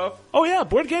good stuff? Oh yeah,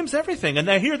 board games, everything. And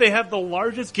here they have the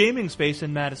largest gaming space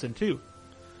in Madison, too.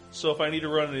 So if I need to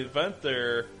run an event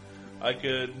there, I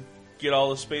could get all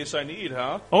the space I need,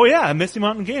 huh? Oh yeah, Misty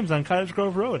Mountain Games on Cottage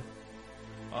Grove Road.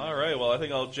 All right, well, I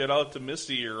think I'll jet out to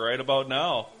Misty right about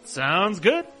now. Sounds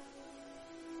good.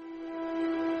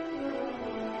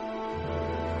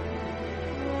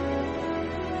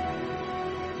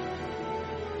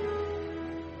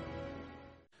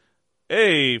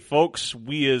 Hey, folks,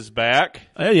 we is back.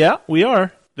 Yeah, we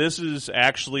are. This is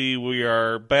actually, we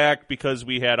are back because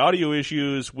we had audio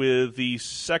issues with the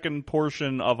second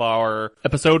portion of our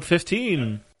Episode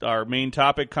 15. Our main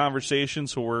topic conversation,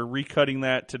 so we're recutting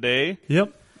that today.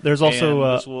 Yep. There's also...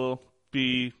 And this will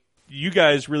be... You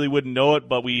guys really wouldn't know it,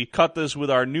 but we cut this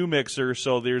with our new mixer,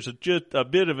 so there's just a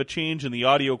bit of a change in the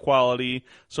audio quality.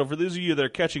 So for those of you that are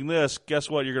catching this, guess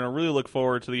what? You're going to really look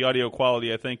forward to the audio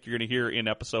quality I think you're going to hear in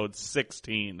episode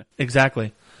 16.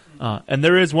 Exactly. And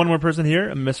there is one more person here.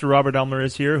 Mr. Robert Elmer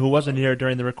is here, who wasn't here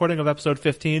during the recording of episode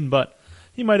 15, but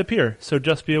he might appear. So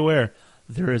just be aware,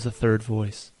 there is a third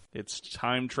voice. It's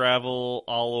time travel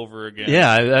all over again.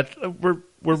 Yeah, we're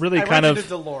really kind of...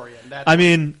 DeLorean. I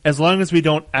mean, as long as we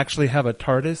don't actually have a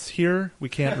TARDIS here, we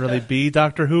can't really be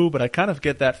Doctor Who, but I kind of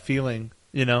get that feeling,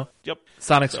 Yep.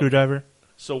 Sonic Screwdriver.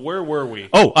 So where were we?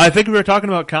 Oh, I think we were talking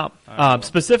about comp.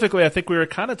 Specifically, I think we were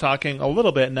kind of talking a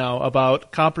little bit now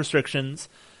about comp restrictions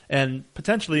and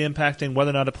potentially impacting whether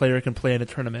or not a player can play in a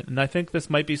tournament. And I think this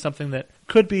might be something that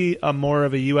could be a more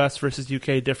of a U.S. versus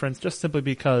UK difference, just simply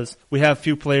because we have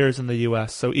few players in the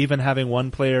U.S. So even having one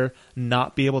player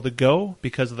not be able to go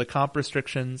because of the comp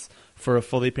restrictions for a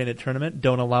fully painted tournament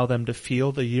don't allow them to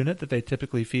field the unit that they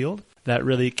typically field, that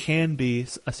really can be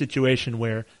a situation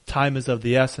where time is of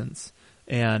the essence.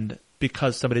 And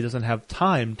because somebody doesn't have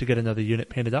time to get another unit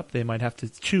painted up, they might have to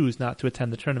choose not to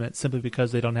attend the tournament simply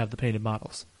because they don't have the painted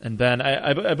models. And Ben,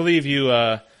 I believe you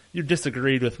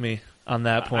disagreed with me on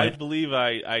that point. I believe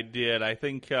I did. I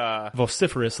think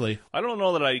vociferously. I don't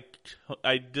know that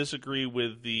I disagree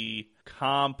with the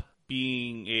comp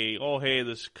being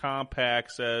this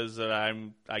compact says that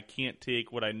I can't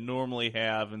take what I normally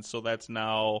have, and so that's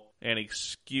now an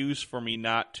excuse for me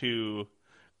not to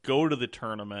go to the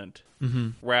tournament.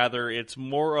 Rather, it's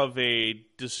more of a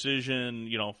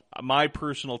decision. My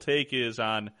personal take is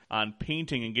on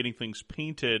painting and getting things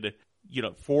painted.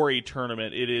 for a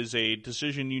tournament. It is a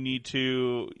decision you need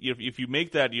to, if you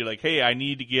make that, you're like, hey, I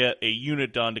need to get a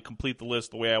unit done to complete the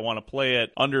list the way I want to play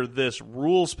it under this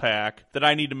rules pack, that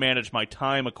I need to manage my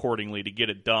time accordingly to get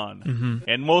it done. Mm-hmm.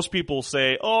 And most people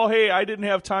say, oh, hey, I didn't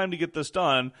have time to get this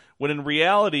done, when in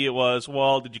reality it was,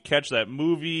 well, did you catch that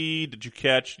movie? Did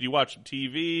you watch the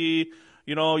TV?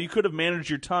 You could have managed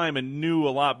your time and knew a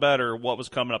lot better what was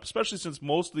coming up, especially since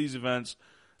most of these events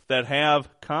that have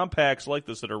compacts like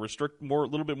this that are a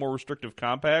little bit more restrictive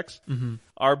compacts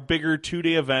are bigger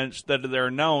 2-day events that they're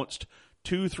announced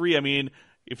 2-3. I mean,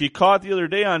 if you caught the other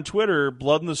day on Twitter,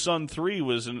 Blood in the Sun 3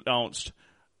 was announced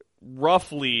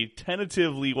roughly,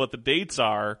 tentatively what the dates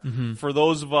are for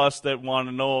those of us that want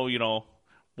to know,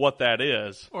 what that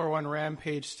is. Or when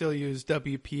Rampage still used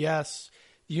WPS,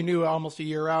 you knew almost a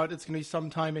year out it's going to be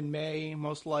sometime in May,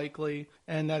 most likely,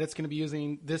 and that it's going to be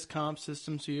using this comp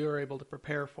system, so you were able to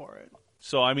prepare for it.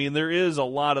 So, I mean, there is a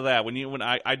lot of that.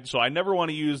 So I never want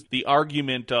to use the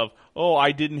argument of, oh,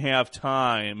 I didn't have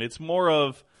time. It's more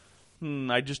of,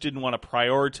 I just didn't want to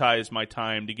prioritize my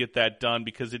time to get that done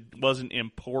because it wasn't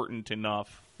important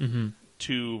enough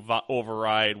to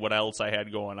override what else I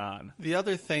had going on. The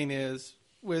other thing is,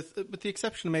 with the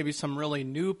exception of maybe some really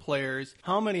new players,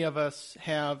 how many of us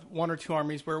have one or two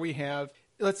armies where we have,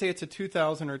 let's say it's a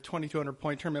 2,000 or 2,200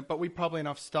 point tournament, but we probably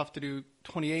enough stuff to do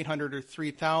 2,800 or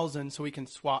 3,000 so we can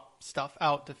swap stuff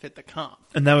out to fit the comp.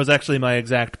 And that was actually my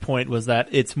exact point, was that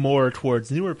it's more towards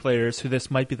newer players who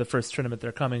this might be the first tournament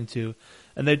they're coming to.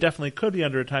 And they definitely could be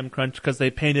under a time crunch because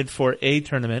they painted for a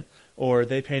tournament or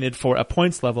they painted for a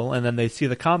points level, and then they see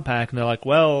the compact and they're like,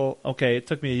 well, okay, it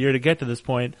took me a year to get to this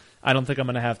point. I don't think I'm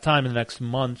going to have time in the next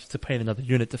month to paint another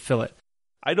unit to fill it.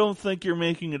 I don't think you're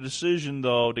making a decision,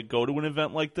 though, to go to an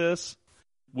event like this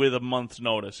with a month's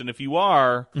notice. And if you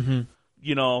are,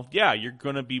 you're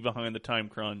going to be behind the time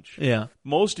crunch. Yeah.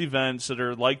 Most events that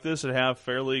are like this that have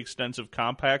fairly extensive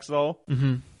compacts, though,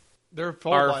 they're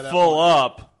full are full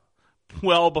up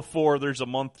well before there's a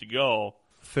month to go.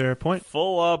 Fair point.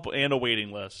 Full up and a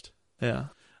waiting list. Yeah.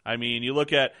 I mean, you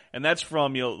look at, and that's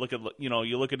from, you look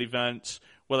at events,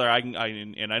 whether and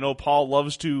I know Paul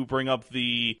loves to bring up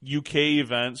the UK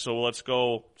event, so let's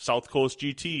go South Coast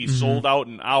GT, sold out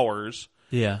in hours.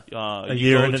 Yeah. A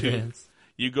year in advance.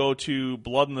 You go to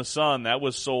Blood in the Sun, that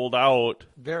was sold out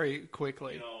very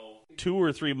quickly. 2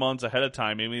 or 3 months ahead of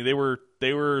time. I mean,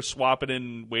 they were swapping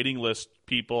in waiting list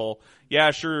people.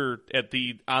 Yeah, sure,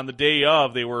 on the day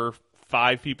of, they were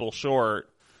 5 people short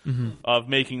of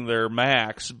making their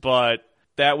max, but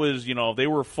that was, they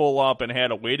were full up and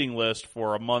had a waiting list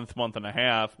for a month and a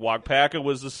half. Wagpaka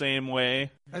was the same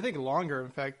way. I think longer. In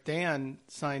fact, Dan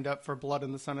signed up for Blood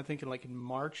in the Sun, I think in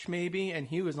March maybe, and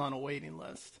he was on a waiting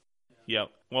list. Yep.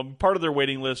 Well, part of their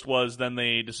waiting list was then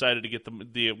they decided to get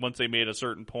once they made a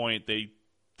certain point, they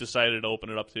decided to open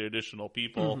it up to additional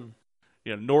people.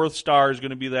 North Star is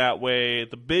going to be that way.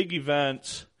 The big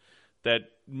events that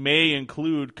may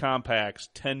include compacts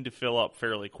tend to fill up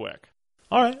fairly quick.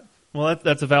 All right. Well,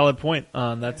 that's a valid point.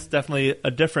 That's definitely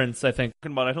a difference, I think.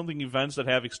 But I don't think events that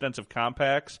have extensive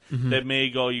compacts that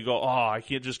may I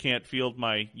just can't field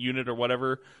my unit or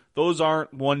whatever. Those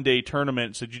aren't one-day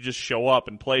tournaments that you just show up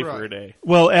and play for a day.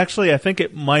 Well, actually, I think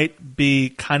it might be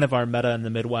kind of our meta in the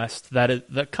Midwest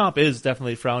that the comp is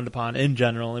definitely frowned upon in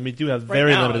general, and we do have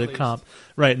very limited comp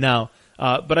right now.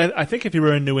 But I think if you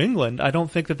were in New England, I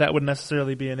don't think that would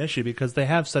necessarily be an issue because they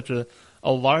have such a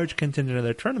large contingent of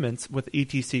their tournaments with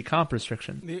ETC comp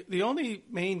restriction. The only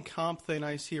main comp thing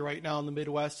I see right now in the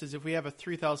Midwest is if we have a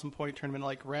 3,000 point tournament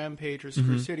like Rampage or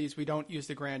Screw Cities, we don't use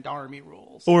the Grand Army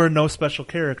rules. Or no special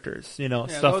characters,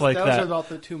 stuff like that. Those are about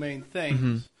the two main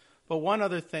things. But one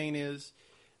other thing is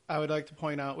I would like to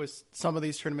point out with some of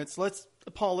these tournaments,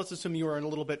 Paul, let's assume you were a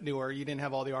little bit newer. You didn't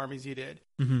have all the armies you did.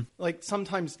 Like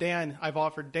sometimes I've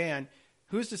offered Dan,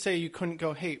 who's to say you couldn't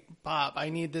go, hey, Bob, I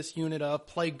need this unit of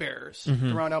Plague Bearers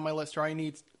to round out my list, or I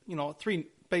need 3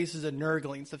 bases of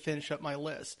Nurglings to finish up my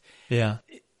list. Yeah.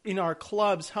 In our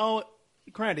clubs,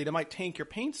 granted, it might tank your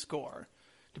paint score,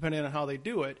 depending on how they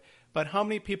do it, but how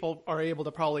many people are able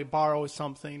to probably borrow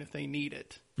something if they need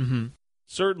it?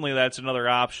 Certainly that's another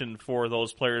option for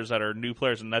those players that are new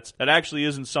players, and that actually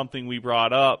isn't something we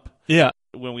brought up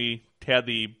when we had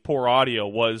the poor audio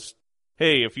was,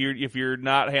 hey, if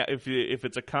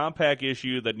it's a compact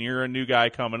issue that you're a new guy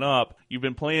coming up, you've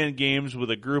been playing games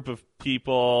with a group of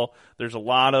people, there's a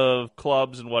lot of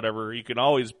clubs and whatever, you can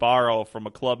always borrow from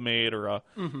a clubmate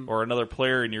or another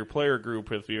player in your player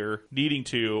group if you're needing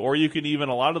to, or you can even,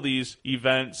 a lot of these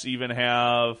events even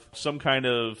have some kind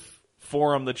of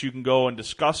forum that you can go and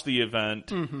discuss the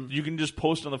event. You can just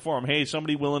post on the forum, hey,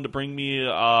 somebody willing to bring me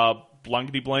a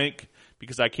blankety blank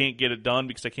because I can't get it done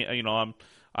because I can't,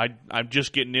 I'm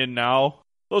just getting in now.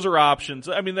 Those are options.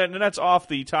 I mean, and that's off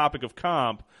the topic of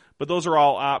comp, but those are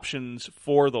all options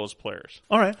for those players.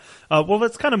 All right. Well,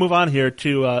 let's kind of move on here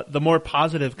to the more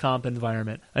positive comp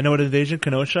environment. I know at Invasion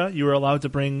Kenosha, you were allowed to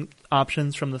bring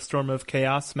options from the Storm of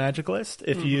Chaos Magic list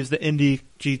if you use the Indie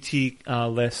GT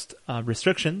list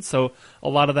restrictions. So a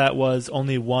lot of that was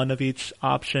only one of each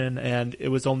option, and it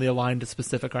was only aligned to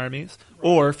specific armies. Right.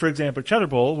 Or, for example, Cheddar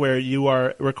Bowl, where you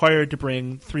are required to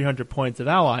bring 300 points of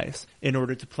allies in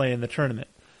order to play in the tournament.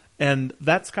 And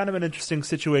that's kind of an interesting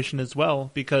situation as well,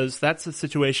 because that's a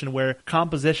situation where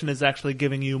composition is actually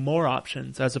giving you more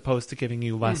options as opposed to giving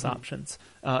you less options.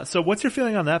 So what's your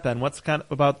feeling on that, Ben? What's kind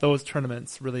of about those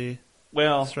tournaments really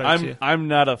strikes you? I'm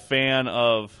not a fan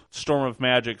of Storm of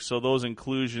Magic, so those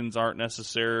inclusions aren't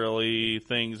necessarily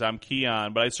things I'm key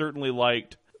on, but I certainly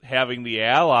liked having the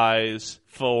allies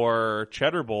for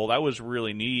Cheddar Bowl. That was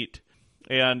really neat.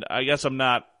 And I guess I'm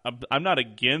not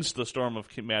against the Storm of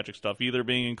Magic stuff either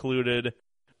being included.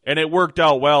 And it worked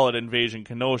out well at Invasion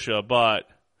Kenosha, but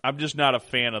I'm just not a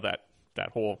fan of that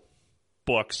whole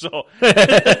book. So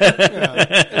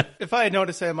yeah. If I had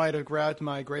noticed, I might have grabbed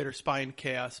my Greater Spine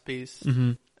Chaos piece.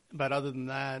 Mm-hmm. But other than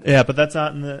that... Yeah, but that's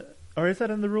not in the... Or is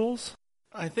that in the rules?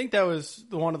 I think that was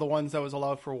one of the ones that was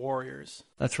allowed for Warriors.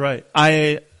 That's right.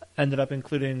 I ended up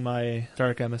including my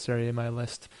Dark Emissary in my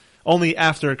list. Only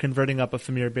after converting up a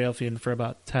Famir Balefiend for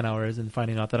about 10 hours and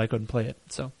finding out that I couldn't play it.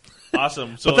 So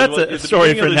awesome. So but that's a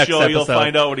story for next episode. You'll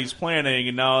find out what he's planning,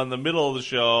 and now in the middle of the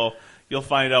show, you'll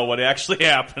find out what actually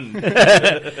happened.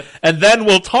 And then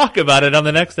we'll talk about it on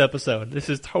the next episode. This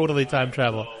is totally time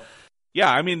travel.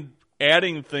 Yeah, I mean,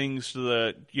 adding things to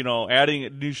the, adding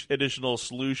additional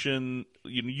solution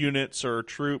units or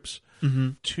troops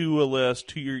to a list,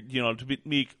 to your, to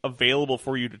be available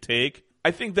for you to take. I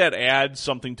think that adds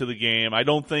something to the game. I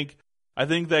think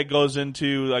that goes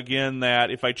into, again,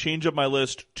 that if I change up my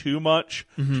list too much,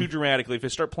 too dramatically, if I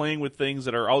start playing with things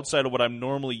that are outside of what I'm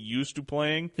normally used to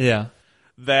playing,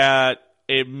 that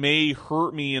it may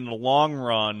hurt me in the long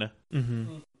run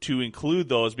to include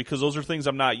those, because those are things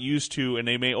I'm not used to, and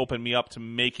they may open me up to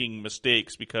making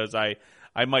mistakes, because I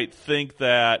might think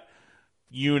that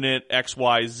unit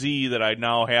XYZ that I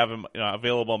now have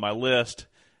available on my list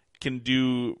can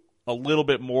do a little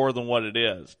bit more than what it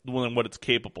is, than what it's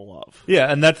capable of.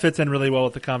 Yeah, and that fits in really well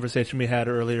with the conversation we had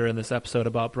earlier in this episode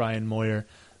about Brian Moyer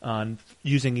on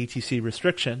using ETC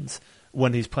restrictions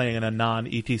when he's playing in a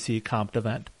non-ETC comped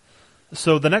event.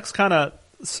 So the next kind of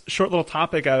short little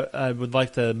topic I would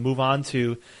like to move on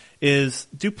to is,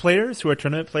 do players who are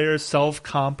tournament players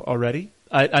self-comp already?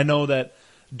 I know that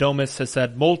Domus has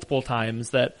said multiple times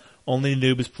that only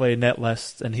noobs play net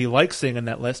lists, and he likes seeing a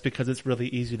net list because it's really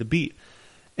easy to beat.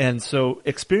 And so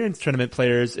experienced tournament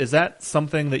players, is that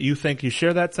something that you think you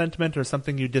share that sentiment, or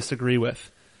something you disagree with?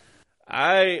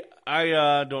 I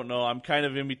don't know. I'm kind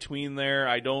of in between there.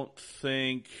 I don't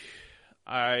think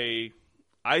I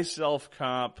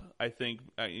self-comp. I think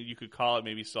you could call it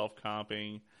maybe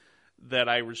self-comping, that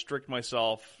I restrict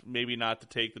myself maybe not to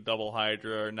take the double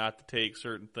Hydra or not to take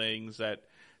certain things that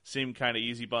seem kind of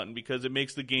easy button, because it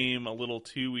makes the game a little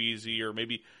too easy, or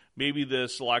maybe the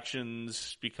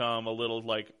selections become a little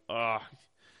like,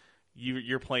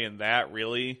 you're playing that,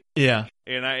 really? Yeah.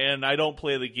 And I don't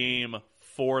play the game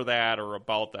for that or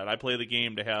about that. I play the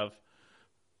game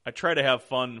I try to have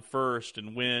fun first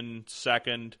and win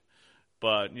second,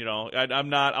 but I'm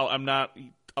not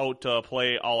out to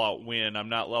play all out win. I'm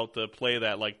not out to play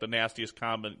that like the nastiest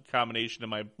combination in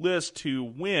my list to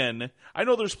win. I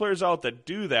know there's players out that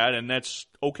do that, and that's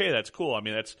okay. That's cool. I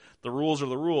mean, that's the rules are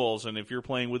the rules, and if you're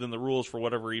playing within the rules for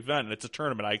whatever event, and it's a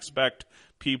tournament, I expect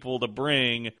people to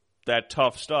bring that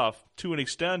tough stuff. To an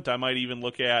extent, I might even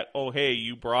look at, oh, hey,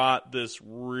 you brought this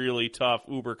really tough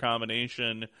Uber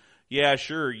combination. Yeah,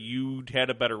 sure, you had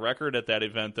a better record at that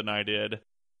event than I did,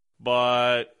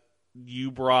 but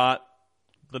you brought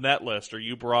the net list, or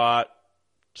you brought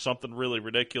something really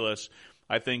ridiculous.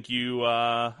 I think you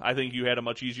had a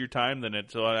much easier time than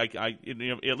it. So I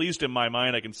at least in my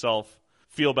mind, I can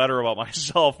feel better about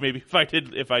myself. Maybe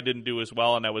if I didn't do as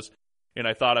well, and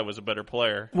I thought I was a better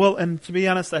player. Well, and to be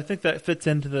honest, I think that fits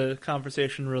into the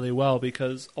conversation really well,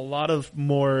 because a lot of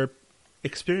more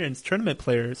experienced tournament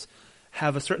players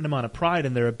have a certain amount of pride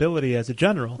in their ability as a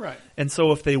general. Right. And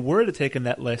so if they were to take a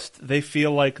net list, they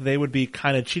feel like they would be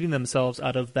kind of cheating themselves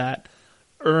out of that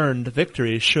earned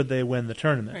victory should they win the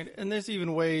tournament. Right. And there's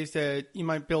even ways that you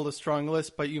might build a strong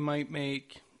list, but you might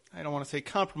make, I don't want to say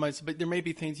compromise, but there may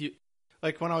be things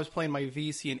Like when I was playing my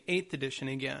VC in 8th edition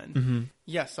again,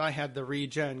 yes, I had the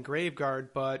regen Graveguard,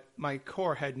 but my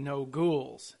core had no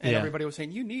ghouls. And everybody was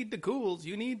saying, you need the ghouls,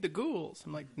 you need the ghouls.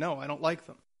 I'm like, no, I don't like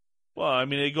them. Well, I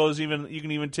mean, it goes even. You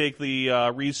can even take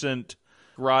the recent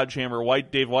Garage Hammer,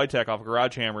 Dave Whiteack off of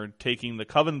Garage Hammer, taking the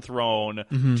Coven Throne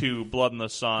to Blood in the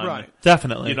Sun. Right.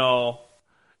 Definitely. You know,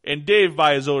 and Dave,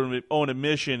 by his own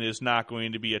admission, is not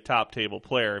going to be a top table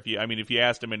player. If you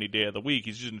asked him any day of the week,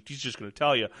 he's just going to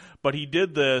tell you. But he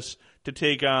did this to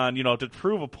take on, to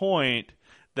prove a point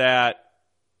that,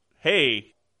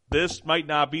 hey, this might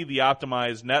not be the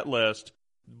optimized net list,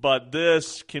 but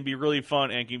this can be really fun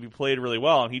and can be played really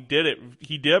well. And he did it.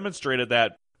 He demonstrated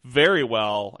that very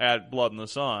well at Blood in the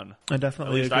Sun. I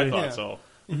definitely At least agree. I thought so.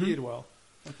 He did well,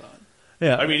 I thought.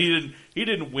 Yeah. I mean, he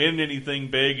didn't win anything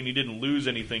big and he didn't lose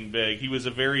anything big. He was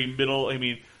a very middle. I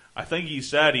mean, I think he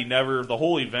said the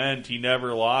whole event, he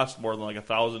never lost more than like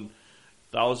 1,000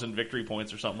 victory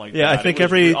points or something like that. Yeah, I think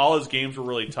all his games were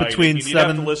really tight. Between you'd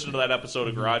have to listen to that episode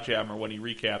of Garage Hammer when he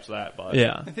recaps that. But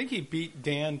yeah, I think he beat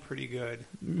Dan pretty good.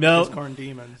 No, his Corn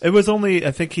Demons. It was only,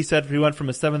 I think he said he went from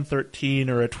a 7-13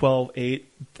 or a 12-8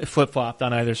 flip-flopped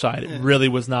on either side. It really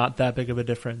was not that big of a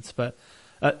difference. But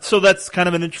so that's kind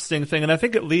of an interesting thing. And I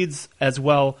think it leads as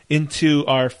well into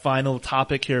our final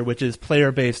topic here, which is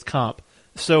player-based comp.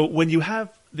 So when you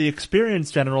have the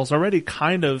experienced generals already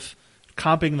kind of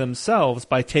comping themselves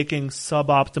by taking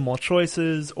suboptimal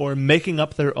choices or making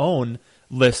up their own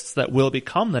lists that will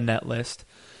become the net list,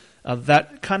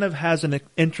 that kind of has an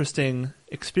interesting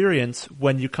experience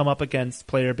when you come up against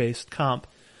player-based comp,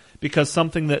 because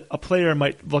something that a player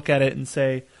might look at it and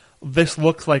say, this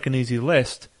looks like an easy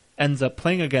list, ends up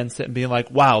playing against it and being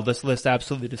like, wow, this list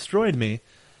absolutely destroyed me.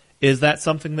 Is that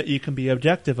something that you can be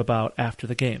objective about after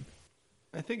the game?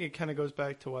 I think it kind of goes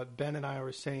back to what Ben and I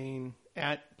were saying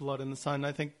at Blood in the Sun.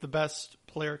 I think the best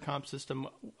player comp system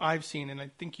I've seen, and I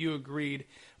think you agreed,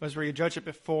 was where you judge it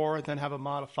before, then have a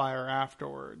modifier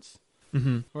afterwards.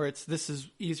 Mm-hmm. Where this is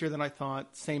easier than I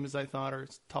thought, same as I thought, or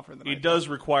it's tougher than I thought. It does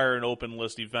require an open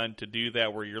list event to do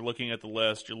that, where you're looking at the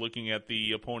list, you're looking at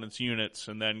the opponent's units,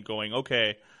 and then going,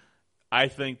 okay, I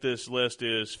think this list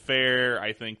is fair,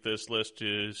 I think this list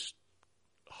is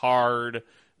hard,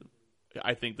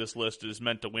 I think this list is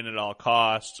meant to win at all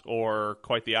costs, or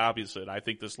quite the opposite. I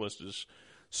think this list is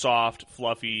soft,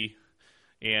 fluffy,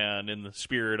 and in the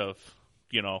spirit of,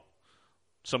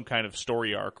 some kind of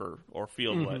story arc or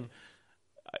feel to it.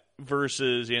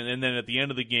 Versus, and then at the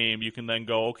end of the game, you can then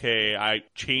go, okay, I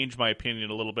changed my opinion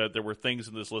a little bit. There were things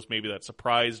in this list maybe that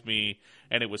surprised me,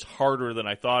 and it was harder than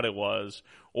I thought it was.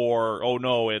 Or, oh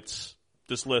no,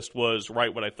 this list was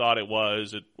right what I thought it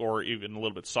was, or even a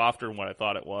little bit softer than what I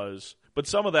thought it was. But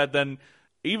some of that then,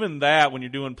 even that, when you're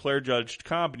doing player-judged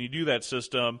comp and you do that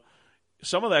system,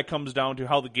 some of that comes down to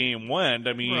how the game went.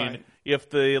 I mean, right. If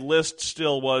the list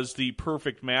still was the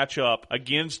perfect matchup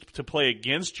to play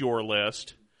against your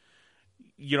list,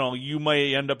 you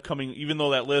may end up coming, even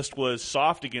though that list was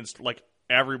soft against like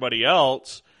everybody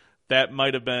else, that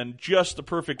might have been just the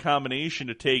perfect combination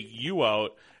to take you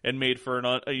out and made for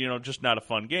just not a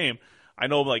fun game. I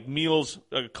know, like, Meal's,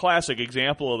 a classic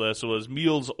example of this was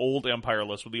Meal's old Empire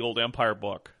list with the old Empire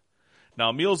book.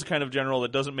 Now, Meal's the kind of general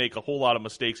that doesn't make a whole lot of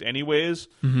mistakes anyways,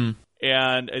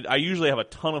 and I usually have a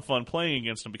ton of fun playing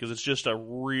against him because it's just a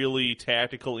really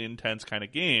tactical, intense kind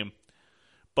of game.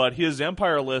 But his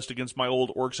Empire list against my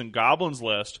old Orcs and Goblins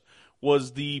list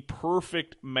was the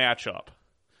perfect matchup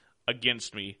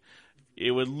against me.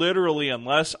 It would literally,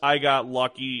 unless I got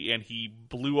lucky and he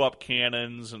blew up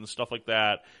cannons and stuff like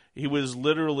that, it was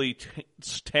literally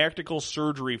tactical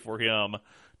surgery for him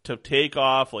to take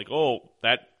off, like, oh,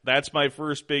 that's my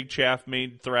first big chaff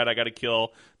main threat I got to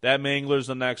kill. That Mangler's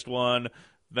the next one.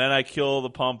 Then I kill the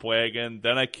pump wagon.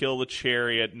 Then I kill the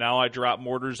chariot. Now I drop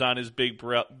mortars on his big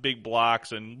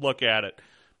blocks, and look at it.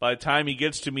 By the time he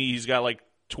gets to me, he's got like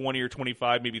 20 or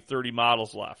 25, maybe 30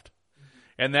 models left.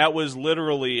 And that was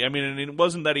literally, I mean, and it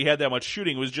wasn't that he had that much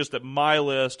shooting. It was just that my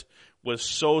list was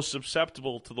so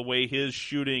susceptible to the way his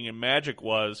shooting and magic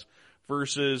was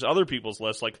versus other people's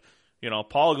lists. Like,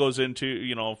 Paul goes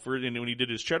into, when he did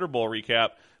his Cheddar Bowl recap,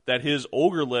 that his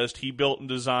ogre list he built and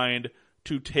designed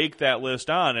to take that list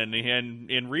on. And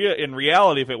in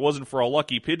reality, if it wasn't for a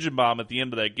lucky pigeon bomb at the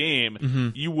end of that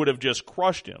game, you would have just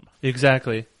crushed him.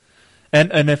 Exactly.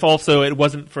 And if also it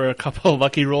wasn't for a couple of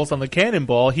lucky rolls on the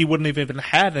cannonball, he wouldn't have even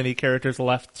had any characters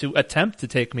left to attempt to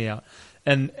take me out.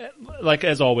 And like,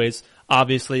 as always,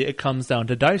 obviously it comes down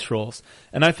to dice rolls.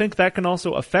 And I think that can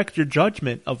also affect your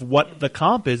judgment of what the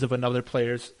comp is of another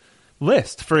player's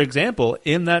list. For example,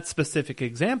 in that specific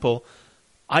example,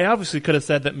 I obviously could have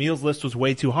said that Meal's list was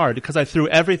way too hard because I threw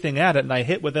everything at it and I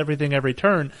hit with everything every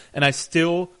turn, and I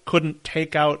still couldn't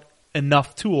take out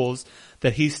enough tools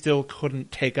that he still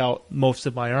couldn't take out most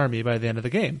of my army by the end of the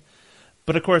game.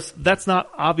 But of course, that's not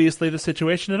obviously the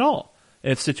situation at all.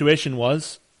 Its situation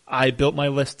was, I built my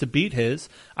list to beat his.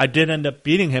 I did end up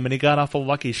beating him, and he got off a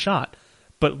lucky shot.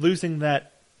 But losing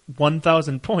that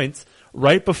 1,000 points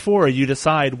right before you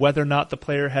decide whether or not the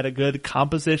player had a good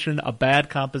composition, a bad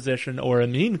composition, or a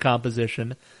mean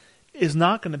composition is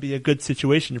not going to be a good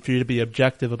situation for you to be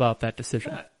objective about that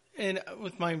decision. Yeah. And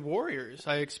with my warriors,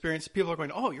 I experienced people are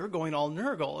going, oh, you're going all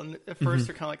Nurgle. And at first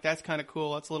they're kind of like, that's kind of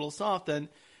cool. That's a little soft. And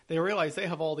they realize they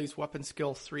have all these weapon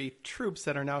skill 3 troops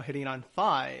that are now hitting on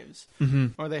 5s.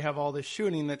 Or they have all this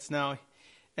shooting that's now,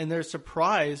 and they're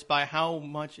surprised by how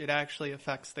much it actually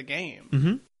affects the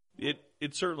game.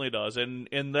 It certainly does.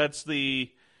 And that's the,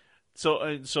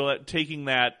 so taking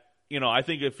that, I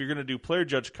think if you're going to do player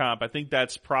judge comp, I think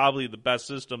that's probably the best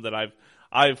system that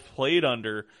I've played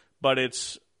under, but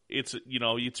it's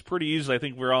pretty easy. I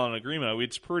think we're all in agreement.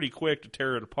 It's pretty quick to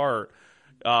tear it apart.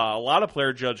 A lot of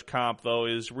player judge comp, though,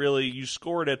 is really you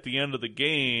score it at the end of the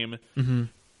game,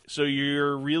 so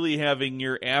you're really having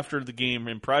your after the game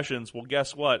impressions. Well,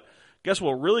 guess what? Guess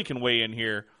what really can weigh in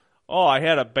here? Oh, I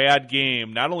had a bad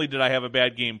game. Not only did I have a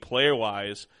bad game player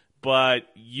wise, but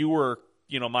you were,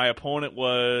 my opponent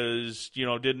was,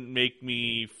 didn't make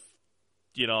me,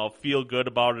 feel good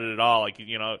about it at all.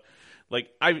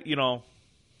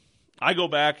 I go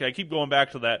back. I keep going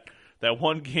back to that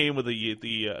one game with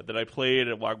the that I played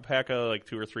at Wagpaka like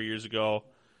 2 or 3 years ago.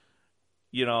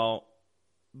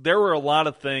 There were a lot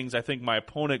of things I think my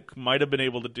opponent might have been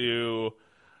able to do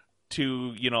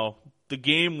to, the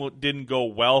game didn't go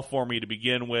well for me to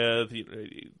begin with.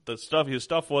 His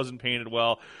stuff wasn't painted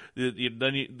well. Then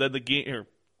the game,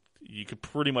 you could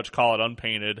pretty much call it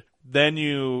unpainted. Then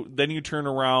you turn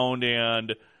around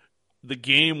and the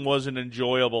game wasn't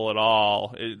enjoyable at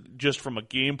all, just from a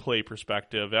gameplay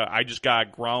perspective. I just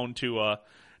got ground to a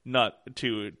nut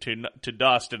to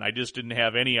dust, and I just didn't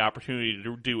have any opportunity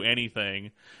to do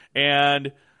anything.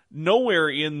 And nowhere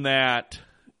in that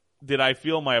did I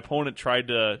feel my opponent tried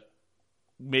to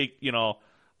make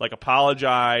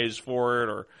apologize for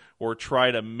it or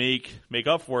try to make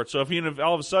up for it. So if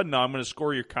all of a sudden now I'm going to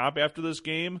score your comp after this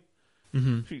game,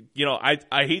 I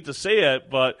hate to say it,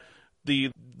 but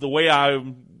the way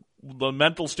the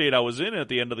mental state I was in at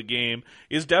the end of the game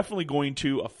is definitely going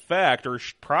to affect, or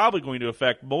probably going to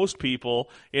affect most people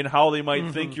in how they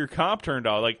might think your comp turned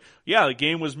out. Like, yeah, the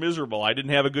game was miserable. I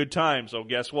didn't have a good time. So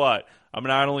guess what? I'm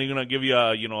not only going to give you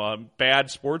a bad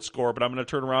sports score, but I'm going to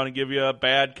turn around and give you a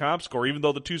bad comp score, even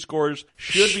though the two scores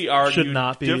should be argued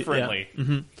differently.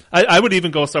 Yeah. I would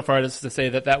even go so far as to say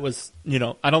that was,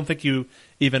 I don't think you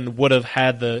even would have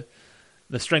had the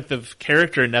strength of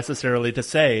character necessarily to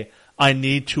say, I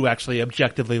need to actually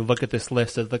objectively look at this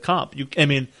list as the comp.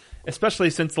 Especially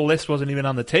since the list wasn't even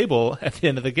on the table at the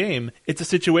end of the game, it's a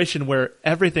situation where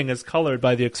everything is colored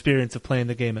by the experience of playing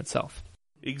the game itself.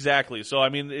 Exactly. So,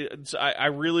 I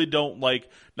really don't like...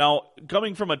 Now,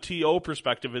 coming from a TO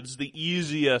perspective, it's the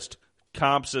easiest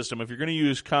comp system. If you're going to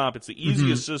use comp, it's the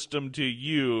easiest system to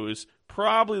use.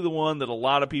 Probably the one that a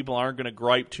lot of people aren't going to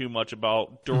gripe too much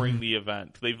about during the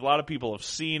event. A lot of people have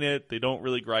seen it. They don't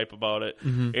really gripe about it.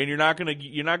 And you're not going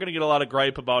to get a lot of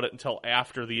gripe about it until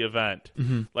after the event.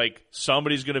 Like,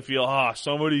 somebody's going to feel, I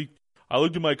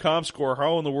looked at my comp score.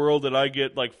 How in the world did I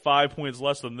get like 5 points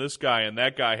less than this guy? And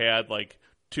that guy had like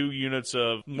 2 units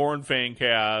of Mornfang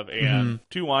Cav and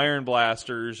 2 Iron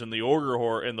Blasters and the Ogre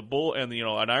Horde and the Bull and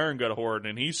an Iron Gut Horde,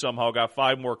 and he somehow got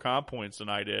 5 more comp points than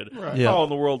I did. Right. Yeah. How in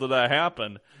the world did that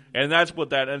happen? And that's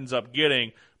what that ends up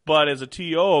getting. But as a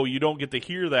TO, you don't get to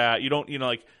hear that. You don't,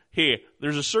 hey,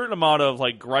 there's a certain amount of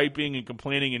like griping and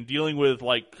complaining and dealing with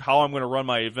like how I'm going to run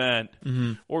my event,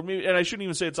 or maybe, and I shouldn't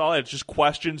even say it's all that. It's just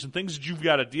questions and things that you've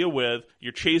got to deal with.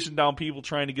 You're chasing down people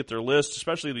trying to get their lists,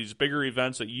 especially these bigger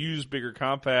events that use bigger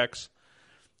compacts.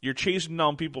 You're chasing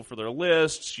down people for their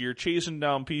lists. You're chasing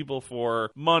down people for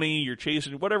money. You're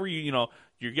chasing whatever you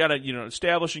got to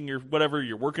establishing your whatever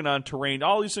you're working on terrain.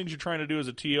 All these things you're trying to do as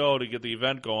a TO to get the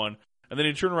event going, and then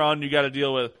you turn around and you got to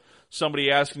deal with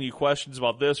somebody asking you questions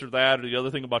about this or that or the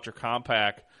other thing about your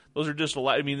compact. Those are just a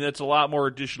lot. That's a lot more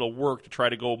additional work to try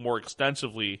to go more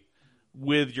extensively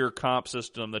with your comp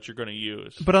system that you're going to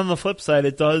use. But on the flip side,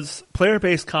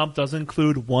 player-based comp does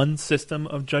include one system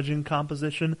of judging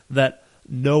composition that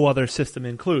no other system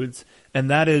includes, and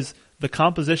that is the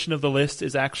composition of the list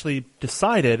is actually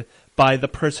decided by the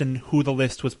person who the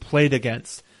list was played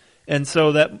against. And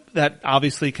so that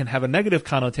obviously can have a negative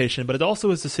connotation, but it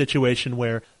also is a situation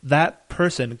where that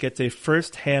person gets a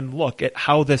first-hand look at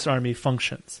how this army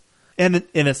functions. And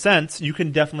in a sense, you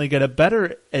can definitely get a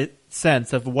better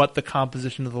sense of what the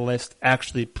composition of the list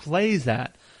actually plays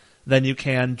at than you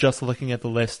can just looking at the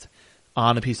list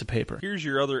on a piece of paper. Here's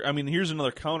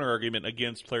another counter argument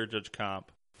against player judge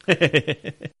comp.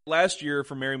 Last year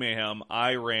for Merry Mayhem,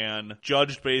 I ran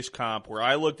judged-based comp where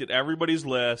I looked at everybody's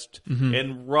list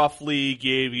and roughly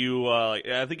gave you,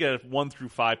 I think I had 1 through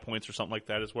 5 points or something like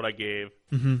that is what I gave.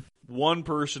 One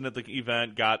person at the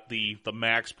event got the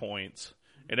max points,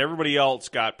 and everybody else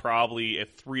got probably a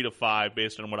 3 to 5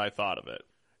 based on what I thought of it.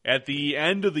 At the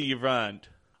end of the event,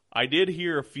 I did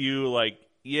hear a few like,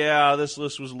 yeah, this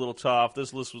list was a little tough.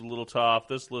 This list was a little tough.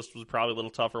 This list was probably a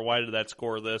little tougher. Why did that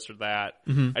score this or that?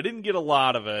 I didn't get a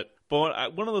lot of it.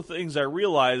 But one of the things I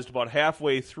realized about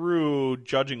halfway through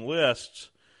judging lists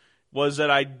was that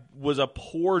I was a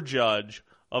poor judge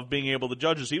of being able to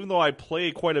judge this. Even though I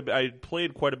played quite a bit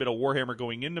of Warhammer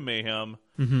going into Mayhem,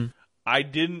 I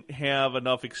didn't have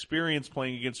enough experience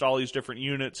playing against all these different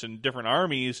units and different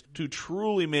armies to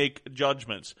truly make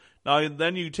judgments. Now,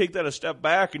 then you take that a step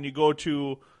back and you go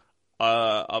to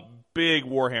a big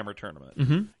Warhammer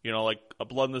tournament. Like a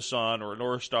Blood in the Sun or a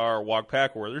North Star or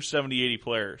Wagpack, where there's 70, 80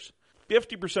 players.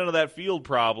 50% of that field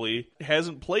probably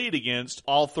hasn't played against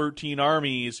all 13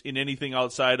 armies in anything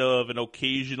outside of an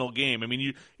occasional game. I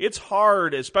mean, it's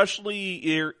hard,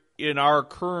 especially in our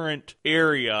current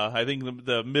area, I think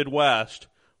the Midwest,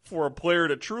 for a player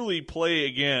to truly play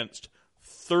against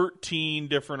 13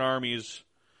 different armies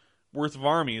worth of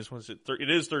armies. Was it? It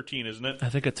is 13, isn't it? I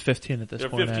think it's 15 at this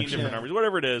point. 15 different armies,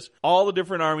 whatever it is. All the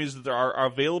different armies that are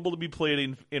available to be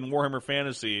played in Warhammer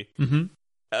Fantasy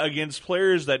against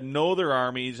players that know their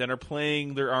armies and are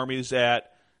playing their armies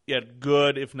at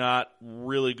good, if not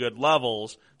really good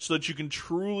levels, so that you can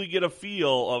truly get a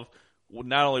feel of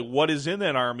not only what is in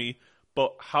that army,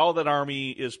 but how that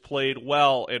army is played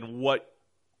well and what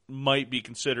might be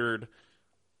considered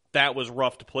that was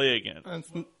rough to play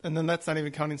against. And then that's not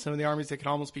even counting some of the armies that could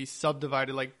almost be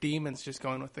subdivided, like demons just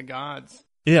going with the gods.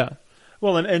 Yeah.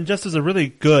 Well, and just as a really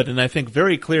good and I think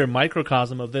very clear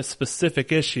microcosm of this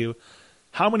specific issue,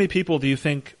 how many people do you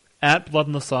think at Blood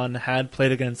in the Sun had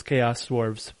played against Chaos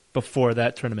Dwarves before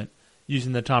that tournament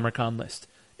using the Tomarcon list?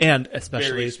 And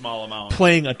especially very small amount.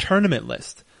 Playing a tournament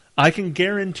list. I can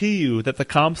guarantee you that the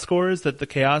comp scores that the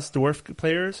Chaos Dwarf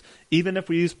players, even if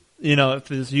we use, if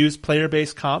there's used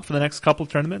player-based comp for the next couple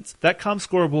of tournaments, that comp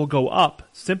score will go up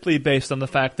simply based on the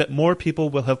fact that more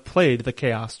people will have played the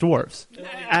Chaos Dwarves.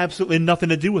 Absolutely nothing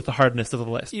to do with the hardness of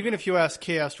the list. Even if you ask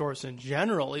Chaos Dwarves in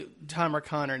general,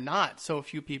 Tomarcon or not, so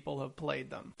few people have played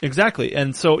them. Exactly.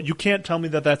 And so you can't tell me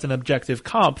that that's an objective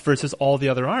comp versus all the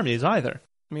other armies either.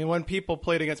 I mean, when people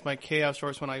played against my Chaos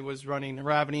Dwarves when I was running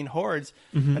Ravening Hordes,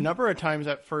 a number of times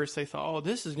at first they thought, oh,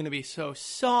 this is going to be so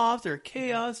soft. They're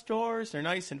Chaos Dwarves. They're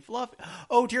nice and fluffy.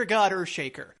 Oh, dear God,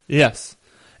 Earthshaker. Yes,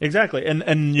 exactly. And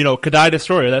Kadai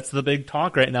Destroyer, that's the big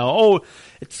talk right now. Oh,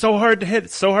 it's so hard to hit.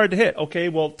 It's so hard to hit. Okay,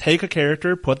 well, take a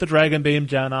character, put the Dragonbane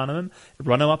gem on him,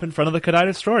 run him up in front of the Kadai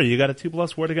Destroyer. You got a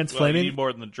 2+ ward against Flaming. You need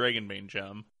more than the Dragonbane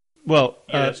gem. Well,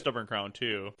 Stubborn Crown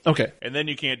too. Okay. And then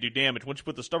you can't do damage. Once you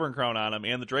put the Stubborn Crown on him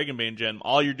and the Dragonbane gem,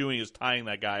 all you're doing is tying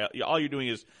that guy up. All you're doing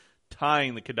is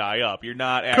tying the Kadai up. You're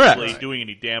not actually doing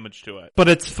any damage to it. But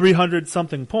it's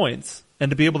 300-something points.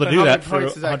 And to be able to do that for 100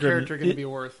 points is that character going to be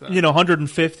worth?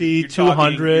 150,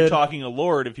 200. You're talking a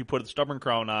Lord if you put the Stubborn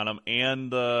Crown on him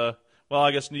and the... Well,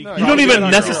 I guess... you don't even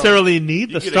necessarily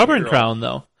need the Stubborn Crown,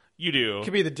 though. You do. It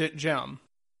could be the gem.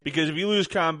 Because if you lose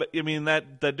combat, I mean,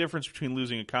 that difference between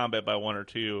losing a combat by 1 or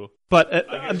 2. But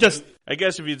I guess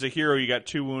if it's a hero, you got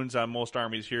 2 wounds on most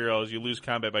armies' heroes. You lose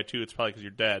combat by 2, it's probably because you're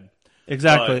dead.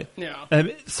 Exactly. But, yeah.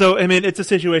 So, I mean, it's a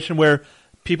situation where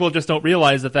people just don't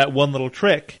realize that one little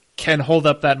trick can hold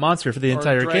up that monster for the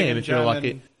entire game if you're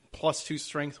lucky. +2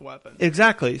 strength weapon.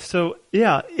 Exactly. So,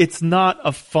 yeah, it's not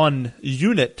a fun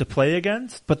unit to play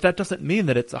against, but that doesn't mean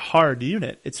that it's a hard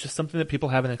unit. It's just something that people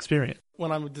haven't experienced.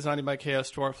 When I'm designing my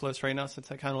Chaos Dwarf list right now,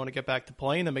 since I kind of want to get back to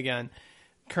playing them again,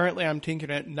 currently I'm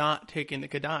tinkering at not taking the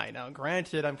Kadai. Now,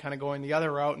 granted, I'm kind of going the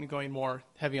other route and going more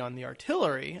heavy on the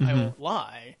artillery. I won't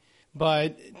lie.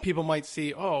 But people might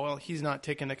see, oh, well, he's not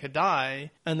taking the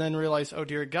Kadai, and then realize, oh,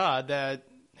 dear God, that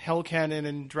Hell Cannon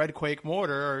and Dreadquake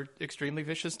Mortar are extremely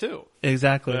vicious too.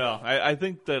 Exactly. Yeah, I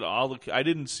think that I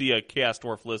didn't see a Chaos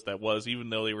Dwarf list that was, even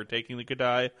though they were taking the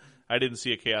Kadai, I didn't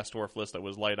see a Chaos Dwarf list that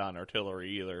was light on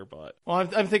artillery either. But Well,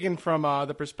 I'm thinking from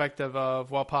the perspective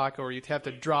of Wapaka, where you'd have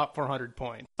to drop 400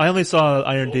 points. I only saw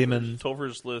Iron Demon.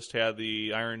 Topher's list had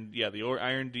the Iron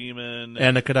Demon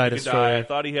And the Kadai I Destroyer.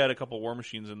 thought he had a couple War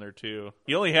Machines in there too.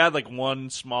 He only had like one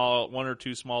or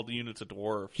two small units of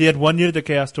dwarves. He had one unit of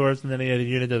Chaos Dwarves, and then he had a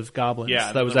unit of Goblins.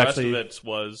 Yeah, that was the actually. rest of it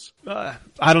was.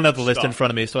 I don't have the list in stuff.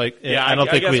 front of me, so I I don't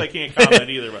think guess we. I can't comment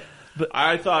either. But, But-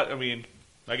 I thought. I mean,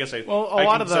 I guess I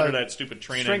lot of consider the that stupid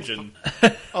train strength- engine.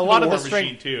 A lot of War the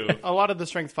Machine strength, too. a lot of the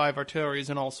Strength 5 artillery is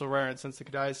also rare, and since the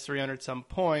Kadai is 300 some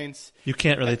points, You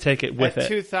can't really take it with at it.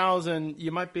 2,000,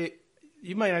 you might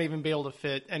not even be able to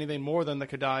fit anything more than the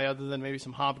Kadai, other than maybe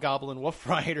some Hobgoblin Wolf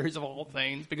Riders of all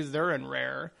things, because they're in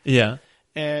rare. Yeah.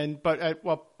 But at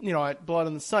Blood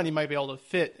in the Sun, you might be able to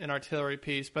fit an artillery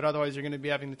piece, but otherwise you're going to be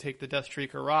having to take the Death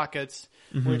Streaker rockets,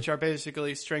 which are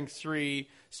basically Strength 3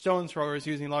 stone throwers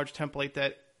using large template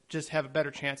that just have a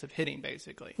better chance of hitting,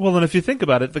 basically. Well, and if you think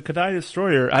about it, the Kadai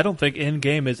Destroyer, I don't think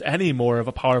in-game is any more of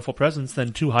a powerful presence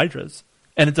than 2 Hydras.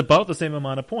 And it's about the same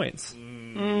amount of points.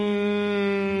 I'm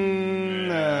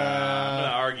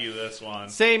gonna argue this one.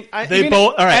 Same. They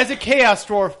both- all right. As a Chaos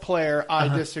Dwarf player, I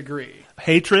disagree.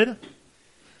 Hatred,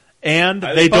 and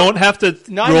I they think- don't have to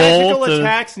Non-magical roll to...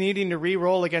 attacks needing to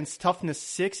re-roll against Toughness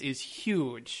 6 is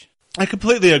huge. I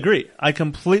completely agree.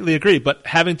 But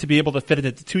having to be able to fit it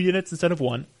into 2 units instead of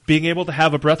 1, being able to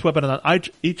have a breath weapon on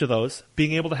each of those,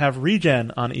 being able to have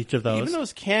regen on each of those. Even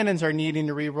those cannons are needing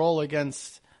to re-roll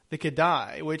against the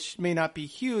Kadai, which may not be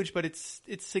huge, but it's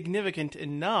significant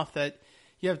enough that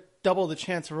you have double the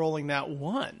chance of rolling that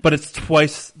one. But it's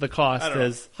twice the cost I don't know.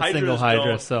 as a single Hydra,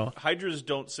 don't- so... Hydras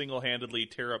don't single-handedly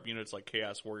tear up units like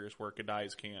Chaos Warriors, where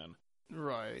Kadais can.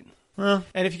 Right. Well,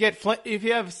 And if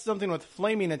you have something with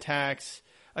flaming attacks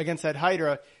against that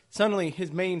Hydra, suddenly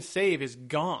his main save is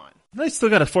gone. they still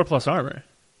got a 4+ armor.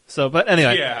 So, but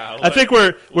anyway, Yeah, I think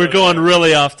we're let going it-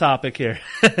 really off topic here.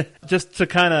 Just to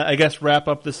kind of, I guess, wrap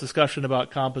up this discussion about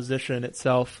composition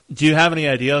itself. Do you have any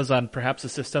ideas on perhaps a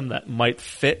system that might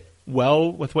fit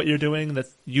well with what you're doing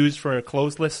that's used for a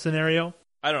closed list scenario?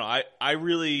 I don't know. I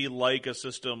really like a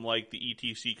system like the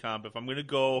ETC comp. If I'm going to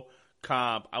go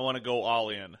comp, I want to go all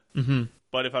in. Mm-hmm.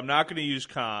 But if I'm not going to use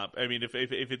comp, I mean, if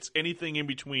it's anything in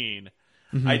between,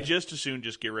 I just as soon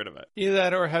just get rid of it. Either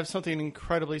that or have something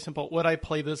incredibly simple. Would I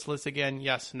play this list again?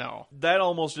 Yes, no. That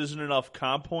almost isn't enough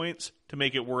comp points to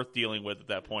make it worth dealing with at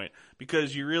that point.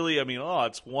 Because you really, I mean,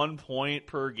 it's 1 point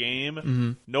per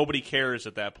game. Nobody cares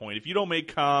at that point. If you don't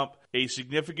make comp a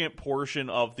significant portion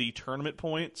of the tournament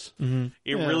points,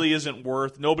 it really isn't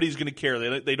worth, nobody's going to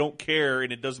care. They don't care,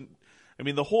 and it doesn't, I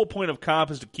mean, the whole point of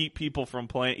comp is to keep people from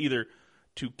playing, either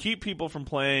to keep people from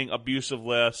playing abusive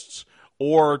lists,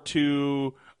 or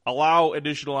to allow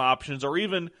additional options, or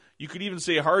even, you could even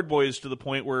say hard boys to the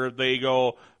point where they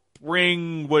go,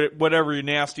 bring whatever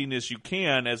nastiness you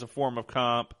can as a form of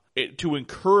comp to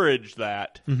encourage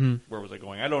that. Where was I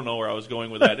going? I don't know where I was going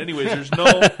with that. Anyways, there's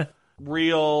no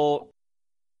real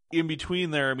in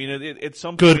between there. I mean, it's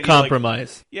some Good point,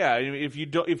 compromise. if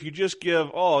you just give,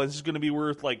 this is going to be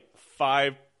worth like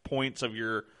 5 points of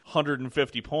your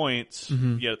 150 points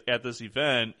at this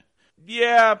event.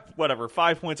 Yeah, whatever.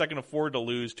 5 points, I can afford to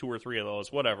lose 2 or 3 of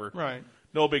those. Whatever. Right.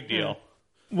 No big deal.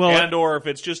 Well, And or if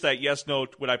it's just that yes, no,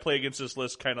 would I play against this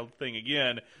list kind of thing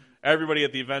again, everybody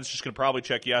at the event's just going to probably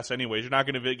check yes anyways. You're not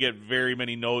going to get very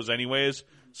many no's anyways,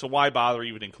 so why bother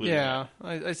even including Yeah,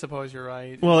 I suppose you're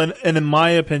right. well, and in my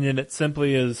opinion, it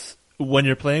simply is when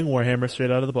you're playing Warhammer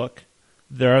straight out of the book,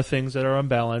 there are things that are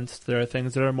unbalanced. There are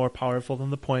things that are more powerful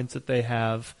than the points that they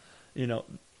have.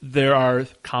 There are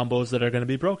combos that are going to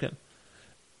be broken.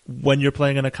 When you're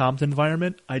playing in a comped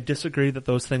environment, I disagree that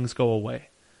those things go away.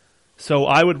 So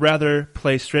I would rather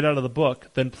play straight out of the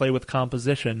book than play with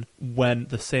composition when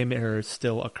the same errors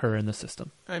still occur in the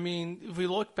system. I mean, if we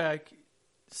look back,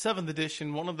 7th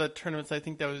edition, one of the tournaments I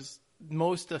think that was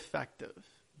most effective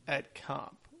at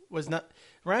comp was not...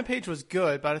 Rampage was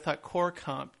good, but I thought core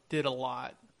comp did a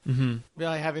lot.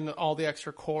 By having all the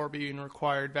extra core being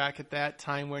required back at that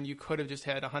time when you could have just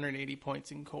had 180 points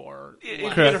in core.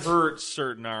 it hurts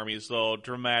certain armies, though,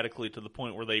 dramatically to the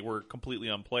point where they were completely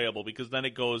unplayable, because then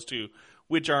it goes to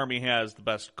which army has the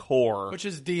best core. Which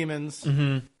is demons.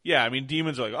 Yeah, I mean,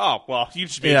 demons are like, you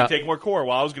should maybe take more core.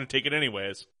 Well, I was going to take it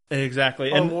anyways.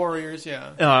 Exactly. Or And warriors, yeah.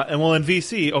 in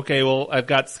VC, okay, well, I've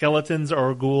got skeletons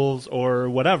or ghouls or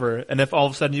whatever, and if all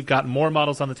of a sudden you've got more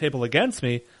models on the table against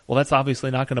me, well, that's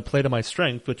obviously not going to play to my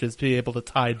strength, which is be able to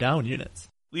tie down units.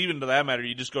 even to that matter,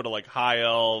 you just go to like high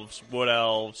elves, wood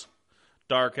elves,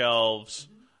 dark elves.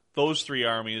 Those 3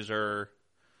 armies are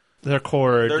their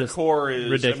core. Their core is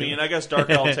ridiculous. I mean, I guess dark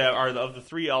elves of the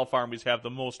 3 elf armies have the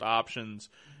most options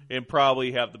and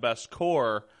probably have the best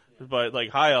core. But like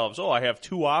high elves, I have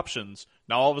 2 options.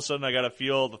 Now all of a sudden I got to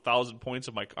field 1,000 points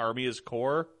of my army as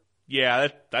core. Yeah,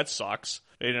 that sucks.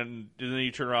 And then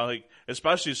you turn around, like,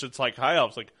 especially since like high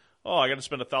elves, like, I got to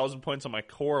spend 1,000 points on my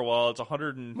core. Well, it's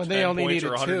 110 When they only points needed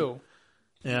or 100.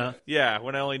 2. Yeah,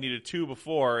 when I only needed 2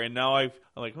 before, and now I'm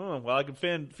like, I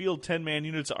can field 10-man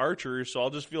units of archers, so I'll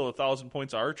just field 1,000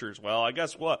 points of archers. Well, I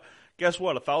guess what?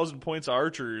 1,000 points of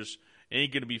archers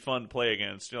ain't going to be fun to play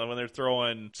against. When they're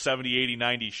throwing 70, 80,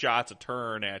 90 shots a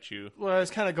turn at you. Well, I was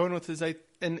kind of going with this,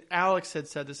 and Alex had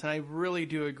said this, and I really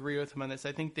do agree with him on this.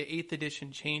 I think the 8th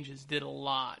edition changes did a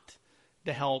lot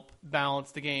to help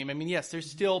balance the game. I mean, yes, there's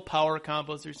still power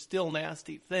combos, there's still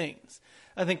nasty things.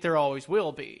 I think there always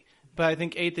will be. But I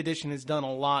think 8th edition has done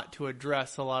a lot to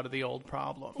address a lot of the old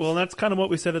problems. Well, that's kind of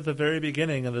what we said at the very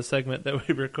beginning of the segment that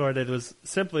we recorded, was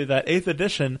simply that 8th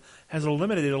edition has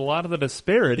eliminated a lot of the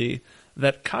disparity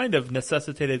that kind of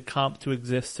necessitated comp to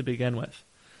exist to begin with.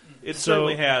 It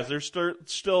certainly has. There's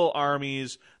still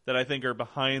armies that I think are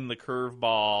behind the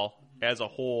curveball as a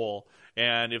whole,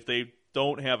 and if they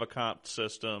don't have a comp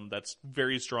system that's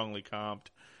very strongly comped,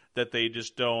 that they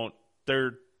just don't,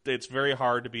 it's very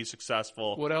hard to be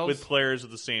successful with players of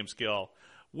the same skill.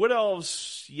 Wood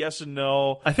elves, yes and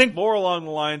no. I think more along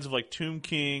the lines of like Tomb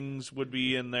Kings would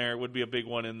be in there, would be a big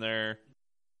one in there.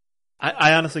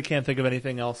 I honestly can't think of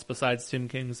anything else besides Tomb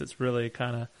Kings that's really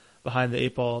kind of behind the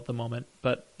 8 ball at the moment.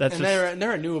 But that's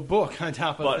they're a new book on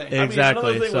top of things. Exactly. I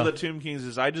mean, another thing with the Tomb Kings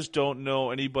is I just don't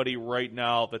know anybody right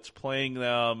now that's playing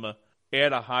them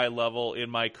at a high level in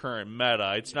my current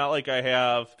meta. It's not like I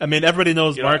have... I mean, everybody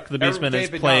knows Mark the Beastman is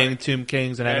playing Tomb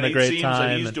Kings and having a great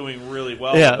time. And he's doing really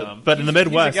well with them. But in the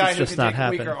Midwest, it's just not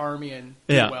happening. He's a guy who can take a weaker army and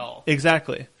do well.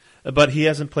 Exactly. But he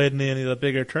hasn't played in any of the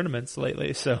bigger tournaments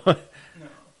lately, so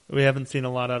we haven't seen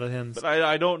a lot out of him. But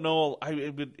I don't know...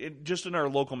 just in our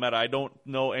local meta, I don't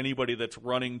know anybody that's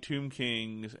running Tomb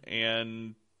Kings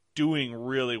and doing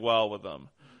really well with them.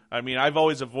 I mean, I've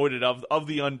always avoided of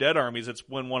the undead armies. It's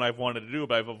one I've wanted to do,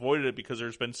 but I've avoided it because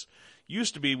there's been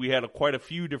used to be we had quite a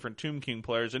few different Tomb King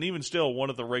players, and even still, one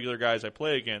of the regular guys I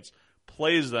play against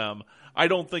plays them. I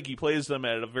don't think he plays them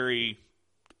at a very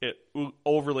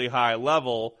overly high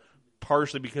level,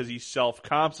 partially because he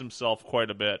self-comps himself quite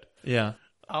a bit. Yeah.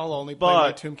 I'll only play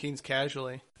my Tomb Kings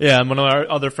casually. Yeah, and one of our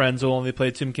other friends will only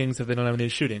play Tomb Kings if they don't have any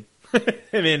shooting.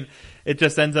 I mean, it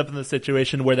just ends up in the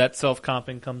situation where that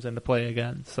self-comping comes into play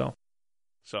again. So,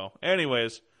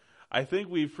 anyways, I think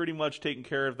we've pretty much taken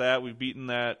care of that. We've beaten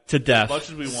that to death as much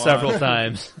as we want. Several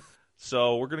times.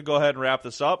 So we're going to go ahead and wrap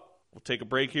this up. We'll take a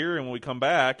break here, and when we come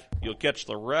back, you'll catch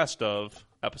the rest of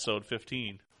episode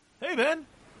 15. Hey, Ben.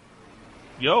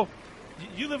 Yo.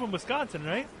 You live in Wisconsin,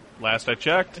 right? Last I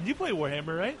checked. And you play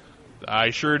Warhammer, right?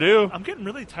 I sure do. I'm getting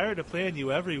really tired of playing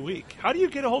you every week. How do you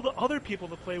get a hold of other people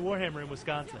to play Warhammer in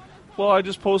Wisconsin? Well, I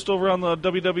just post over on the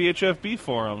WWHFB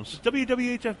forums.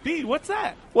 WWHFB? What's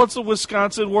that? What's the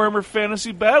Wisconsin Warhammer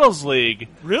Fantasy Battles League?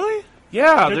 Really?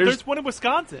 Yeah. There's one in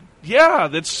Wisconsin. Yeah,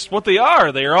 that's what they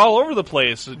are. They are all over the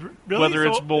place. Really? Whether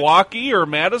it's Milwaukee or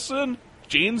Madison,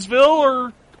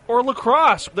 Janesville or La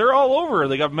Crosse. They're all over.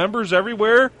 They got members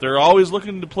everywhere. They're always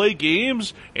looking to play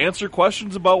games, answer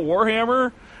questions about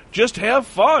Warhammer. Just have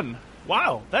fun.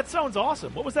 Wow, that sounds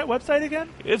awesome. What was that website again?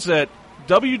 It's at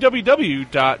www.wwhfb.com.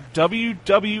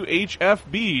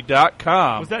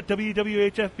 Was that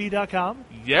wwhfb.com?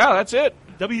 Yeah, that's it.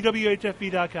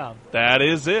 wwhfb.com. That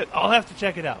is it. I'll have to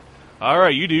check it out. All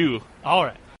right, you do. All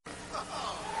right.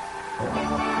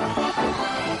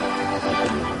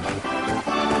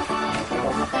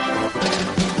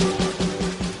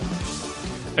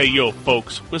 Hey, yo,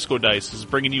 folks. WiscoDice is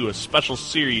bringing you a special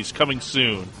series coming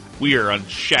soon. We are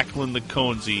unshackling the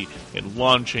Conzi and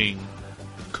launching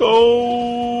Conzi's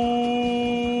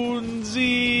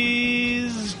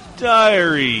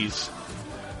Diaries.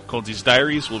 Conzi's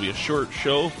Diaries will be a short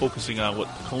show focusing on what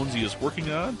the Conzi is working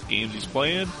on, the games he's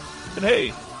playing, and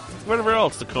hey, whatever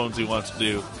else the Conzi wants to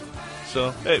do.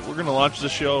 So, hey, we're going to launch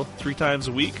this show 3 times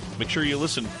a week. Make sure you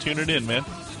listen. Tune it in, man.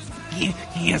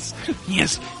 Yes,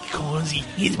 Conzi,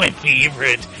 he's my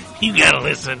favorite. You gotta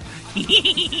listen.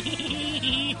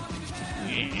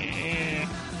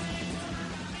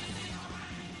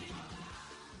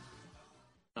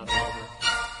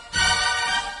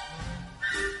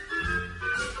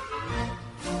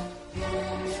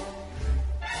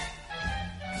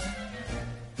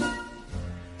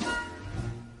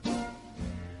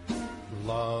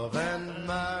 Love and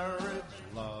marriage,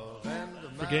 love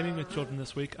Gaming with Children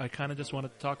this week, I kind of just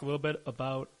wanted to talk a little bit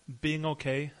about being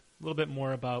okay, a little bit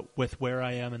more about with where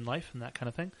I am in life and that kind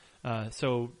of thing.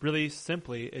 So really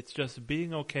simply, it's just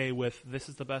being okay with this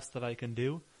is the best that I can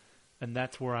do, and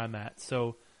that's where I'm at.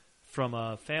 So from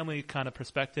a family kind of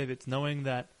perspective, it's knowing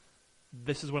that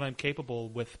this is what I'm capable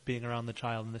with being around the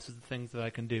child, and this is the things that I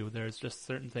can do. There's just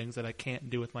certain things that I can't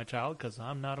do with my child because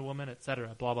I'm not a woman,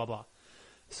 etc., blah, blah, blah.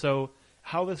 So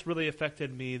how this really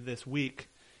affected me this week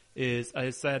is,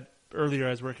 I said earlier, I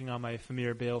was working on my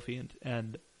Famir Battlefield,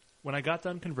 and when I got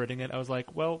done converting it, I was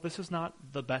like, well, this is not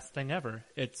the best thing ever.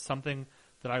 It's something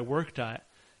that I worked at.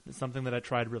 It's something that I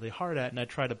tried really hard at, and I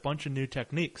tried a bunch of new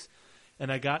techniques.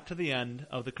 And I got to the end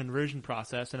of the conversion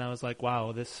process, and I was like,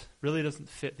 wow, this really doesn't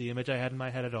fit the image I had in my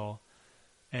head at all.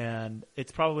 And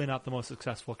it's probably not the most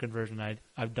successful conversion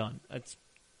I've done. It's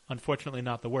unfortunately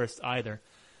not the worst either.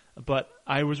 But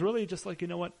I was really just like, you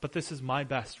know what, but this is my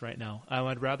best right now. I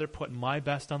would rather put my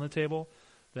best on the table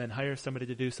than hire somebody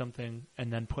to do something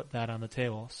and then put that on the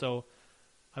table. So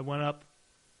I went up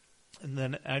and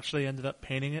then actually ended up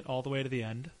painting it all the way to the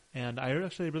end. And I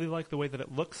actually really like the way that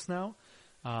it looks now.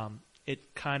 I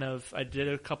did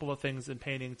a couple of things in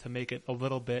painting to make it a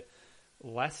little bit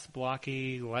less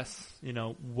blocky, less,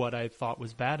 what I thought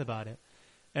was bad about it.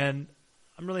 And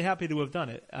I'm really happy to have done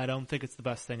it. I don't think it's the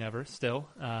best thing ever still.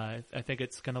 I think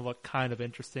it's going to look kind of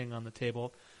interesting on the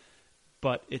table.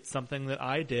 But it's something that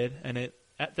I did, and it,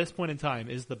 at this point in time,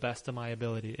 is the best of my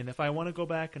ability. And if I want to go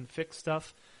back and fix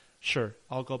stuff, sure,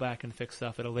 I'll go back and fix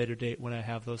stuff at a later date when I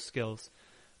have those skills.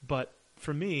 But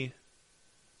for me,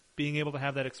 being able to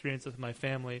have that experience with my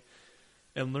family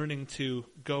and learning to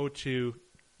go to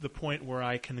the point where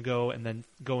I can go and then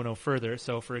go no further.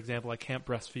 So, for example, I can't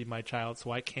breastfeed my child,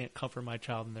 so I can't comfort my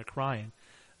child when they're crying.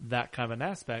 That kind of an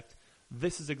aspect.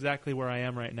 This is exactly where I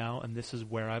am right now, and this is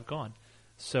where I've gone.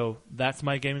 So that's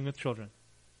my gaming with children.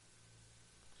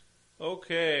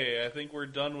 Okay, I think we're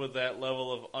done with that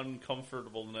level of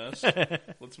uncomfortableness.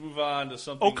 Let's move on to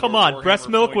something. Oh, come on. Breast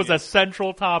milk was a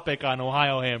central topic on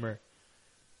Ohio Hammer.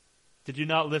 Did you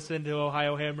not listen to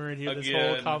Ohio Hammer and hear this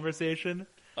whole conversation?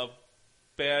 A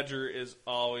Badger is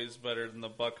always better than the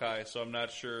Buckeye, so I'm not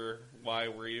sure why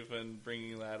we're even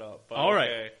bringing that up. But all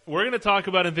right. We're going to talk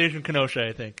about Invasion Kenosha,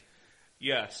 I think.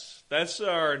 Yes. That's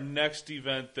our next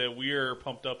event that we are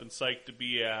pumped up and psyched to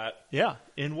be at. Yeah,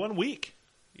 in 1 week.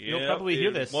 You'll probably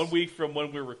hear this 1 week from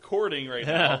when we're recording right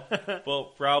now. Well,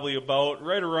 probably about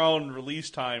right around release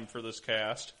time for this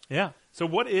cast. Yeah. So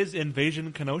what is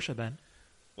Invasion Kenosha then?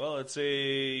 Well, it's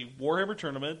a Warhammer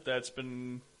tournament that's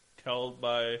been held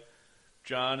by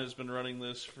John. Has been running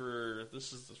this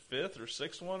is the 5th or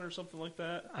 6th one or something like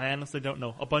that. I honestly don't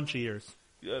know. A bunch of years.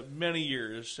 Many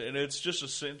years, and it's just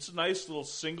it's a nice little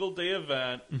single-day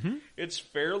event. Mm-hmm. It's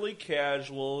fairly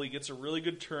casual. He gets a really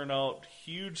good turnout,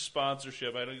 huge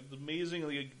sponsorship. It's amazing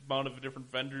the amount of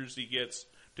different vendors he gets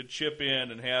to chip in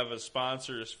and have as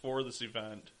sponsors for this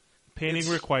event. Painting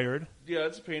required. Yeah,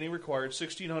 it's painting required.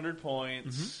 1,600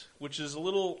 points, which is a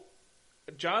little...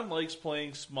 John likes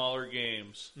playing smaller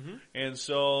games, and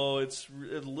so it's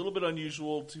a little bit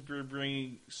unusual to be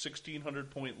bringing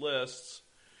 1,600-point lists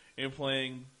and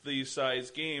playing these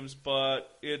size games, but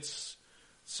it's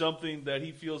something that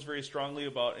he feels very strongly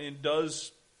about and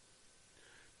does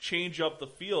change up the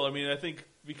feel. I mean, I think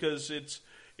because it's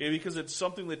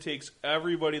something that takes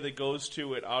everybody that goes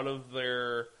to it out of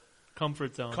their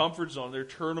comfort zone, their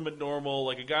tournament normal.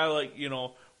 Like a guy like,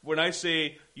 when I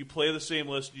say you play the same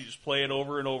list, you just play it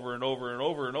over and over and over and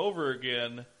over and over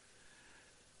again.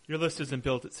 Your list isn't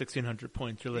built at 1,600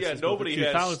 points. Your list is built nobody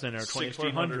at 2,000 or has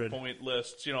 2,400 point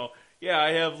lists. I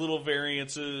have little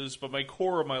variances, but my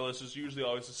core of my list is usually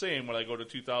always the same. When I go to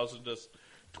 2,000 to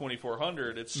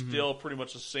 2,400, it's still pretty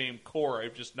much the same core. I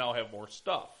just now have more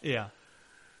stuff. Yeah.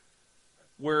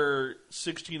 Where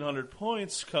 1,600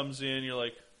 points comes in, you're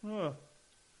like,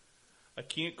 I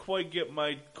can't quite get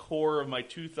my core of my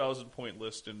 2,000 point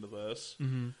list into this.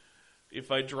 Mm-hmm. If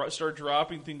I start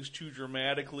dropping things too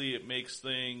dramatically, it makes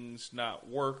things not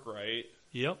work right.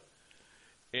 Yep.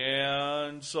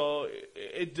 And so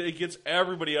it gets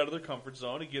everybody out of their comfort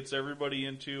zone. It gets everybody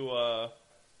into,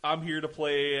 I'm here to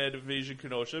play at Invasion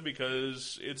Kenosha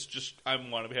because it's just, I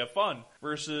want to have fun.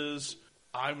 Versus,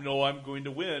 I know I'm going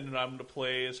to win and I'm going to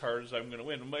play as hard as I'm going to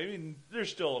win. I mean, there's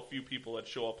still a few people that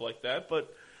show up like that,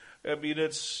 but I mean,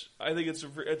 I think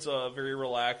it's a very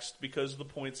relaxed, because of the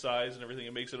point size and everything.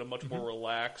 It makes it a much more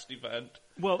relaxed event.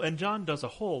 Well, and John does a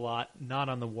whole lot, not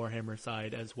on the Warhammer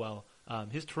side as well.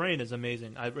 His terrain is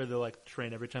amazing. I really like the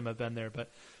terrain every time I've been there.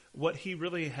 But what he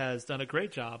really has done a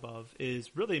great job of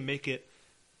is really make it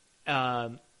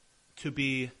to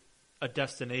be a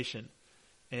destination.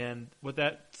 And what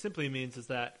that simply means is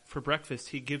that for breakfast,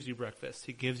 he gives you breakfast.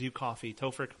 He gives you coffee.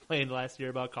 Topher complained last year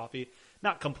about coffee.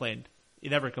 Not complained. He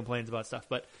never complains about stuff.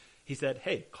 But he said,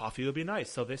 hey, coffee would be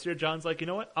nice. So this year, John's like, you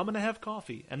know what? I'm going to have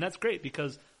coffee. And that's great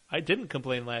because I didn't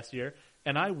complain last year.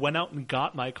 And I went out and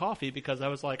got my coffee because I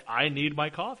was like, I need my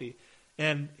coffee.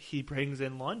 And he brings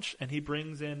in lunch, and he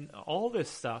brings in all this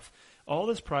stuff, all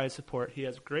this prize support. He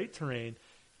has great terrain,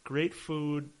 great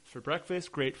food for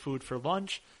breakfast, great food for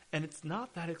lunch, and it's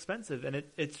not that expensive. And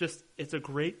it's a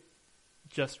great,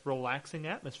 just relaxing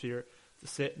atmosphere to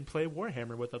sit and play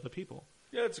Warhammer with other people.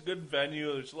 Yeah, it's a good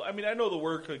venue. I know the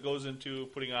work that goes into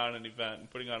putting on an event and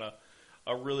putting on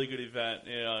a really good event.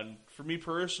 And for me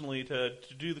personally, to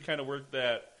do the kind of work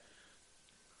that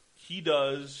he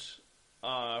does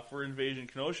for Invasion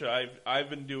Kenosha, I've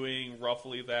been doing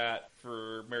roughly that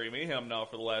for Merry Mayhem now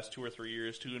for the last 2 or 3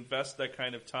 years, to invest that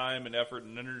kind of time and effort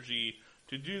and energy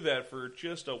to do that for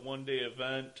just a one-day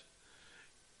event.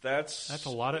 That's a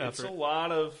lot of effort. It's a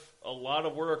lot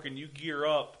of work, and you gear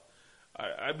up.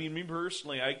 Me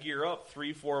personally, I gear up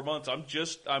 3-4 months. I'm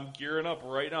gearing up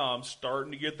right now. I'm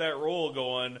starting to get that roll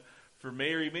going for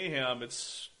Merry Mayhem.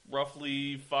 It's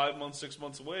roughly 5 months, 6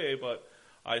 months away, but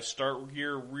I start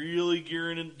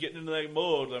gearing and getting into that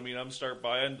mode.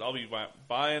 I'll be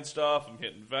buying stuff. I'm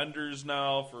hitting vendors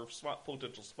now for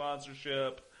potential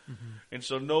sponsorship. Mm-hmm. And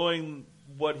so knowing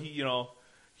what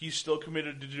he's still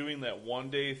committed to doing that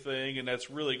one-day thing, and that's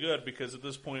really good because at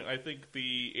this point I think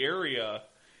the area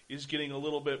is getting a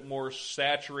little bit more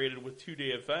saturated with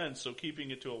 2-day events, so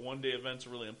keeping it to a one-day event is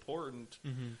really important.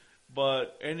 Mm-hmm.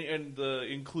 But and the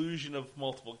inclusion of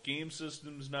multiple game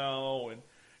systems now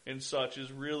and such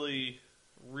is really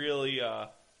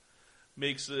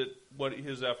makes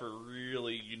his effort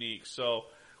really unique. So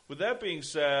with that being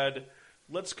said,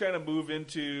 let's kind of move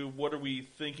into what are we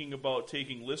thinking about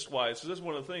taking list-wise. So this is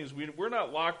one of the things. We're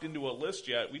not locked into a list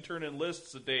yet. We turn in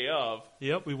lists the day of.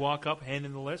 Yep, we walk up, hand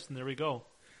in the list, and there we go.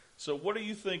 So what are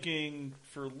you thinking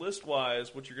for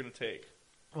list-wise, what you're going to take?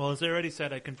 Well, as I already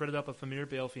said, I converted up a Famir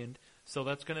Balefiend, so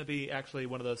that's going to be actually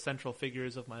one of the central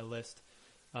figures of my list.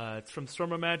 It's from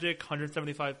Stormer Magic,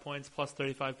 175 points plus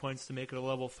 35 points to make it a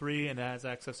level 3, and it has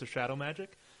access to Shadow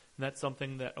Magic. And that's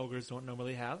something that Ogres don't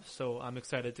normally have, so I'm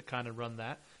excited to kind of run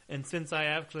that. And since I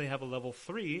actually have a level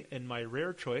 3 in my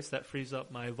rare choice, that frees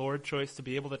up my Lord choice to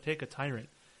be able to take a Tyrant,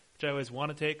 which I always want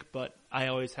to take, but I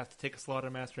always have to take a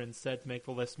Slaughtermaster instead to make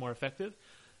the list more effective.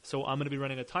 So I'm going to be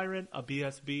running a Tyrant, a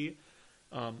BSB.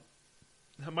 I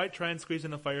might try and squeeze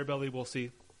in a Firebelly, we'll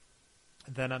see.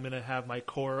 Then I'm going to have my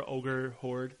core Ogre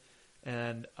Horde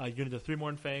and a unit of 3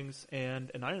 Morn Fangs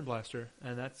and an Iron Blaster,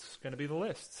 and that's going to be the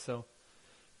list. So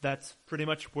that's pretty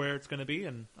much where it's going to be,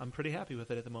 and I'm pretty happy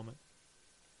with it at the moment.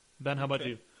 Ben, how about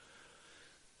you?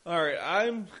 All right,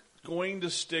 I'm going to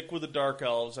stick with the Dark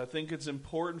Elves. I think it's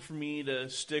important for me to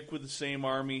stick with the same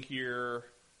army here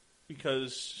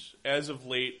because as of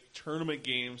late, tournament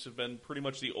games have been pretty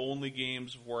much the only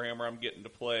games of Warhammer I'm getting to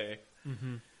play.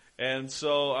 Mm-hmm. And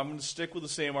so I'm going to stick with the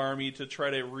same army to try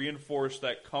to reinforce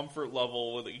that comfort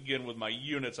level with my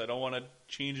units. I don't want to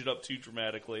change it up too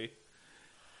dramatically.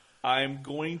 I'm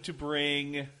going to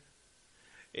bring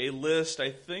a list, I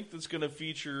think, that's going to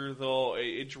feature, though,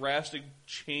 a drastic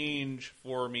change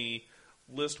for me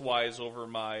list-wise over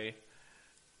my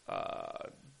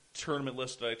tournament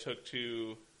list that I took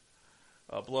to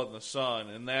Blood in the Sun.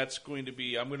 And that's going to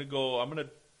be, I'm going to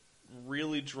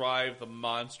really drive the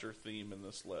monster theme in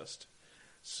this list.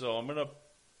 So I'm going to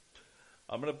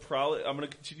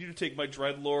continue to take my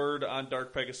Dreadlord on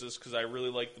Dark Pegasus because I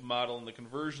really like the model and the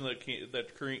conversion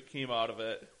that came out of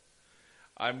it.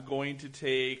 I'm going to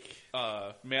take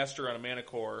Master on a Mana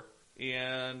Core,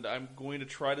 and I'm going to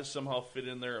try to somehow fit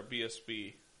in there a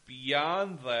BSB.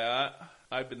 Beyond that,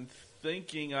 I've been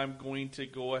thinking I'm going to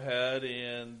go ahead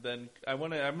and then I'm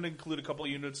going to include a couple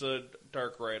of units of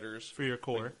Dark Riders for your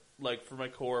core. Like for my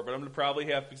core, but I'm going to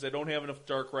probably have, because I don't have enough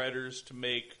Dark Riders to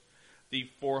make the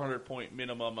 400-point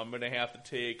minimum, I'm going to have to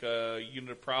take a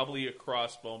unit, probably a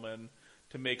Crossbowman,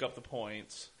 to make up the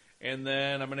points. And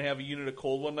then I'm going to have a unit of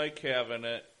Cold One Night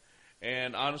Cabinet.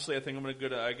 And honestly, I think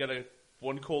I got a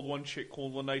one Cold One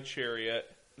Night Chariot.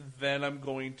 Then I'm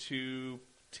going to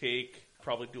take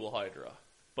probably Dual Hydra.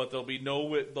 But there'll be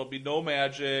no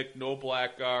magic, no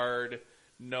Blackguard,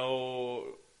 none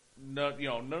of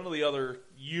the other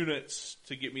units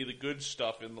to get me the good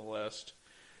stuff in the list.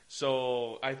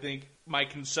 So I think my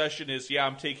concession is,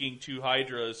 I'm taking 2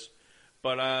 Hydras,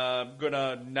 but I'm going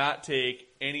to not take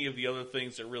any of the other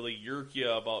things that really yerk you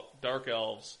about Dark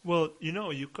Elves. Well,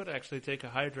 you could actually take a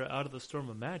Hydra out of the Storm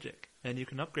of Magic, and you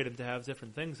can upgrade them to have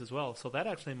different things as well. So that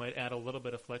actually might add a little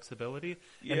bit of flexibility.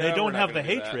 Yeah, and they don't have the do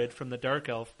hatred that. from the Dark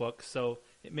Elf book, so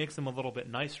it makes them a little bit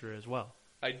nicer as well.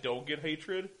 I don't get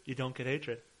hatred? You don't get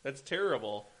hatred. That's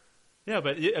terrible. Yeah,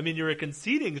 but you were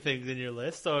conceding things in your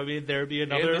list, so there'd be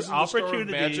another and doesn't opportunity. The Storm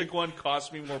of Magic one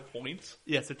cost me more points?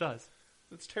 Yes, it does.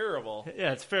 That's terrible.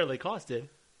 Yeah, it's fairly costed.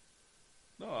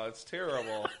 No, it's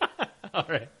terrible. All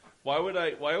right. Why would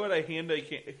I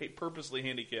purposely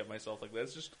handicap myself like that?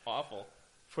 It's just awful.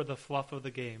 For the fluff of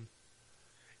the game.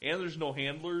 And there's no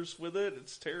handlers with it.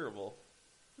 It's terrible.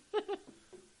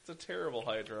 It's a terrible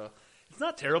Hydra. It's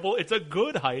not terrible. It's a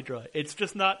good Hydra. It's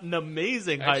just not an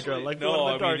amazing Hydra like the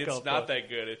one in the Dark Elf it's not book. that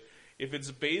good. If it's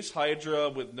base Hydra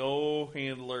with no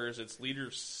handlers, it's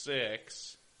leader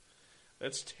 6.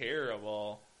 That's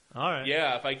terrible. All right.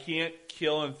 Yeah, if I can't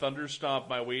kill and thunderstomp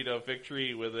my way to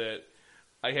victory with it,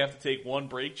 I have to take one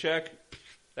break check.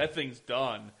 That thing's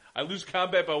done. I lose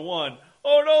combat by 1.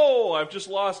 Oh no! I've just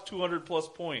lost 200 plus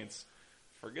points.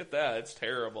 Forget that. It's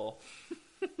terrible.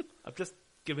 I'm just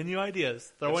giving you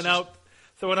ideas. Throwing That's out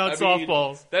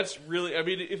softballs. That's really.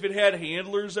 If it had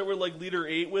handlers that were like leader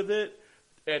 8 with it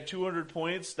at 200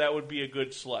 points, that would be a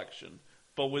good selection.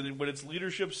 But when it's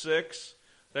leadership 6,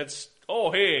 that's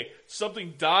hey,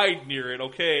 something died near it.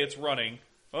 Okay, it's running.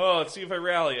 Oh, let's see if I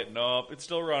rally it. Nope, it's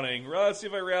still running. Let's see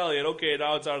if I rally it. Okay,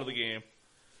 now it's out of the game.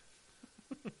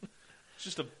 It's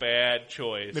just a bad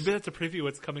choice. Maybe that's a preview of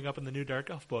what's coming up in the new Dark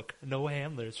Elf book. No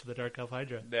handlers for the Dark Elf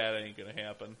Hydra. That ain't gonna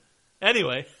happen.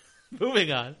 Anyway,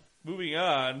 moving on. Moving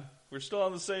on. We're still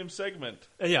on the same segment.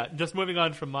 Yeah, just moving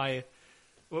on from my...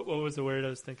 What was the word I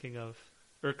was thinking of?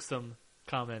 Irksome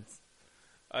comments.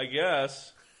 I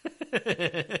guess.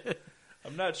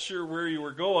 I'm not sure where you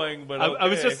were going, but okay. I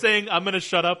was just saying I'm going to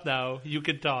shut up now. You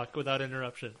can talk without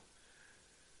interruption.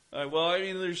 Well, I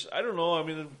don't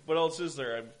know. What else is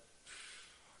there?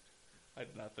 I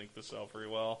did not think this out very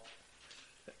well.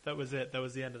 That was it. That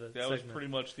was the end of the segment. That was pretty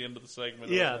much the end of the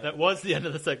segment. Yeah, that was the end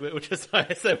of the segment, which is why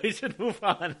I said we should move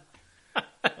on. All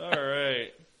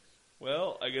right.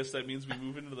 Well, I guess that means we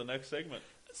move into the next segment.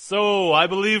 So, I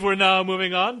believe we're now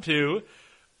moving on to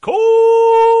Conesy's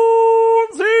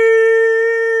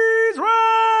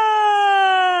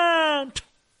Rant!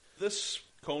 This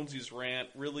Conesy's Rant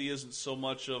really isn't so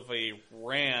much of a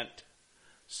rant,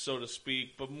 so to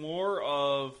speak, but more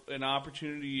of an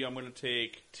opportunity I'm going to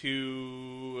take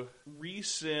to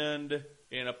rescind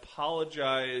and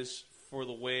apologize for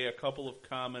the way a couple of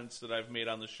comments that I've made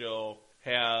on the show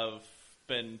have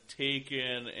been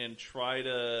taken, and try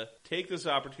to take this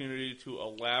opportunity to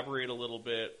elaborate a little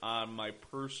bit on my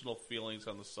personal feelings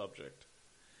on the subject.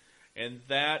 And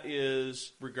that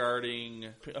is regarding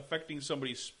affecting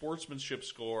somebody's sportsmanship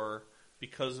score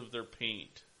because of their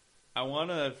paint. I want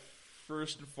to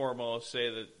first and foremost say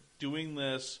that doing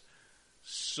this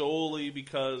solely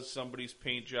because somebody's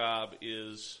paint job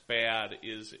is bad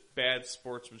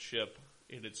sportsmanship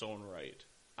in its own right.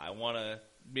 I want to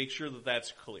make sure that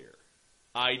that's clear.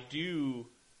 I do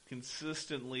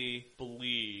consistently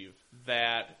believe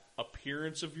that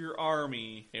appearance of your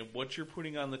army and what you're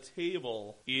putting on the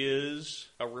table is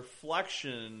a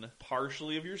reflection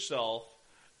partially of yourself,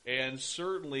 and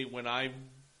certainly when I'm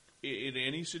in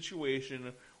any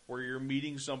situation where you're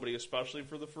meeting somebody, especially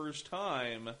for the first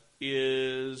time,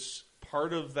 is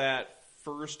part of that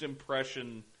first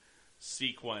impression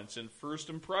sequence. And first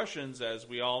impressions, as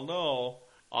we all know,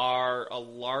 are a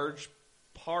large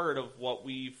part of what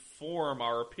we form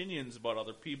our opinions about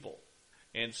other people.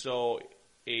 And so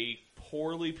a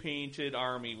poorly painted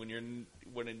army, when you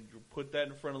put that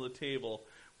in front of the table,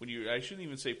 I shouldn't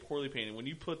even say poorly painted, when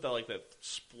you put that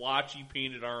splotchy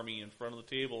painted army in front of the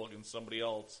table against somebody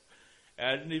else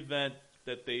at an event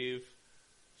that they've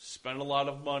spent a lot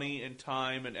of money and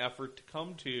time and effort to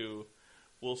come to,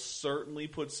 will certainly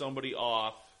put somebody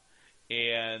off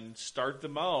and start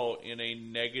them out in a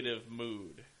negative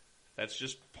mood. That's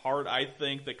just part, I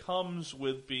think, that comes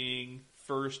with being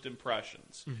first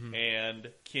impressions, and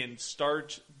can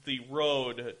start the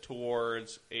road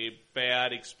towards a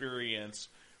bad experience,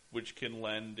 which can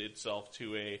lend itself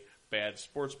to a bad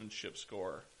sportsmanship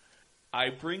score. I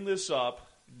bring this up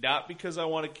not because I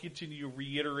want to continue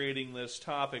reiterating this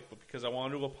topic, but because I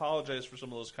want to apologize for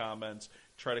some of those comments,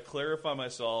 try to clarify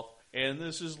myself, and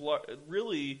this is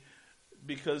really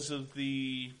because of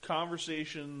the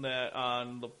conversation that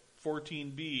on the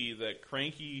 14B that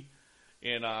Cranky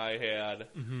and I had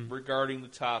regarding the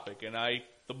topic. And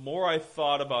the more I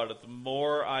thought about it, the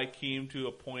more I came to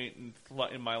a point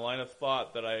in my line of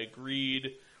thought that I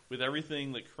agreed with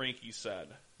everything that Cranky said.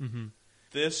 Mm-hmm.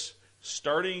 This,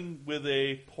 starting with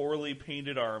a poorly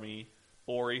painted army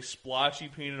or a splotchy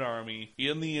painted army,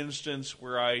 in the instance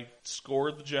where I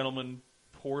scored the gentleman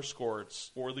poor scores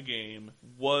for the game,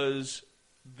 was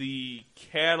the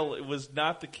catalyst. It was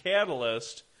not the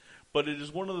catalyst, but it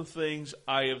is one of the things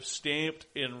I have stamped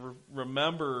and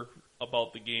remember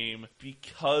about the game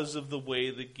because of the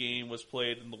way the game was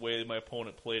played and the way my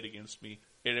opponent played against me.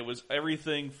 And it was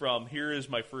everything from, here is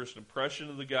my first impression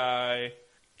of the guy,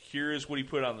 here is what he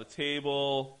put on the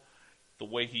table, the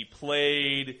way he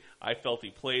played. I felt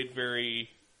he played very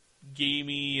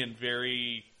gamey and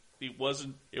very... It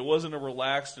wasn't a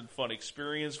relaxed and fun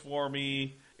experience for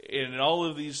me. And all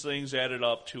of these things added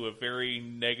up to a very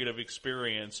negative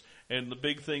experience. And the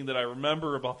big thing that I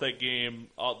remember about that game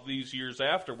all these years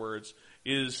afterwards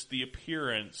is the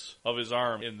appearance of his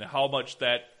arm and how much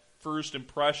that first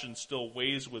impression still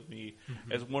weighs with me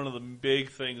as one of the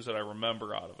big things that I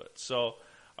remember out of it. So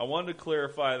I wanted to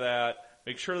clarify that,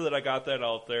 make sure that I got that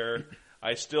out there.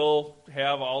 I still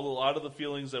have a lot of the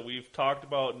feelings that we've talked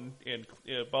about and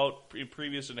about in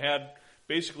previous and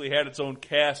basically had its own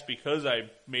cast because I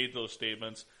made those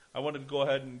statements. I wanted to go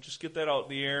ahead and just get that out in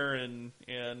the air and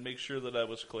make sure that I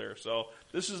was clear. So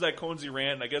this is that Conesy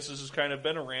rant, and I guess this has kind of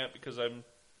been a rant because I've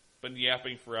been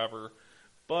yapping forever,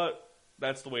 but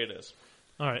that's the way it is.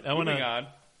 All right, I want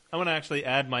to actually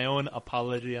add my own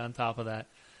apology on top of that.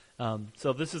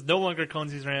 So this is no longer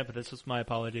Conesy's rant, but this was my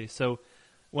apology. So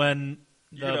when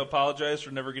you're going to apologize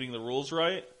for never getting the rules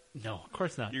right? No, of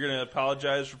course not. You're going to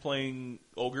apologize for playing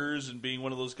ogres and being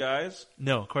one of those guys?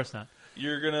 No, of course not.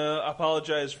 You're going to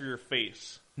apologize for your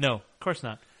face? No, of course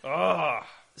not. Ah.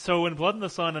 So when Blood in the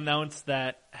Sun announced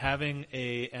that having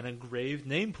an engraved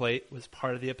nameplate was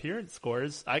part of the appearance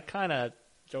scores, I kind of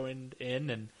joined in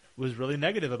and was really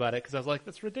negative about it because I was like,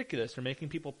 that's ridiculous. They're making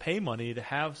people pay money to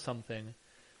have something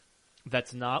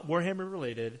that's not Warhammer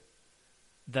related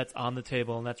that's on the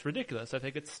table, and that's ridiculous. I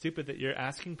think it's stupid that you're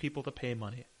asking people to pay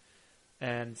money.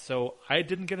 And so I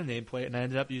didn't get a nameplate, and I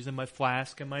ended up using my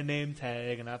flask and my name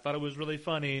tag, and I thought it was really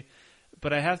funny.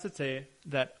 But I have to say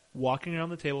that walking around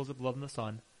the tables of Blood in the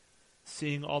Sun,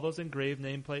 seeing all those engraved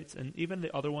nameplates, and even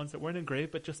the other ones that weren't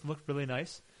engraved but just looked really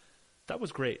nice, that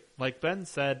was great. Like Ben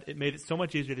said, it made it so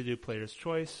much easier to do player's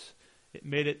choice. It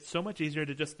made it so much easier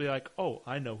to just be like, oh,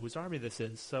 I know whose army this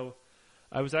is. So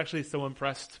I was actually so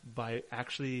impressed by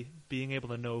actually being able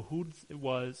to know who it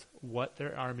was, what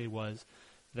their army was,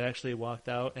 that I actually walked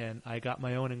out and I got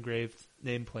my own engraved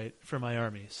nameplate for my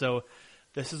army. So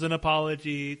this is an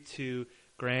apology to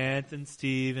Grant and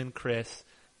Steve and Chris.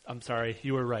 I'm sorry,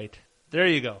 you were right. There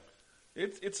you go.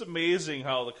 It's amazing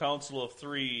how the Council of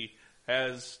Three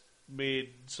has made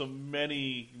so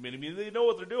many. I mean, they know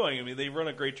what they're doing. I mean, they run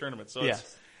a great tournament. So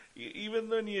yes. Even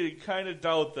then you kind of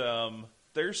doubt them,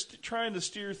 they're trying to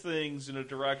steer things in a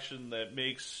direction that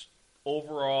makes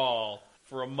overall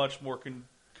for a much more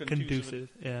conducive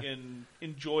and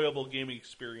enjoyable gaming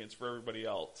experience for everybody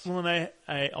else. Well, and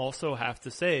I also have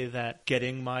to say that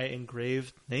getting my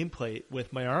engraved nameplate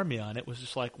with my army on it was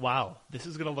just like, wow, this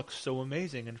is going to look so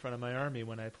amazing in front of my army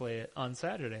when I play it on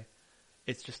Saturday.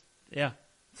 It's just, yeah.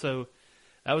 So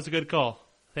that was a good call.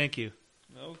 Thank you.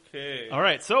 Okay. All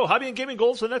right, so hobby and gaming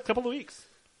goals for the next couple of weeks.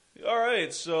 All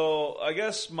right, so I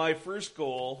guess my first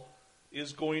goal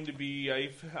is going to be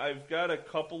I've got a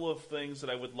couple of things that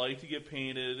I would like to get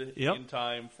painted in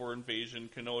time for Invasion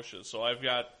Kenosha. So I've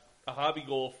got a hobby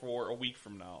goal for a week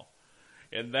from now,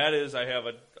 and that is I have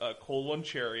a Cold One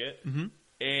Chariot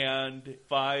and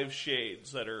 5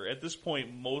 shades that are at this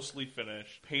point mostly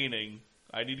finished painting.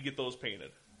 I need to get those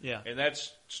painted. Yeah, and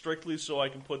that's strictly so I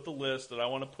can put the list that I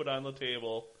want to put on the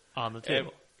table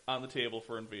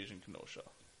for Invasion Kenosha.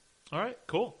 All right,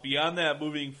 cool. Beyond that,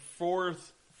 moving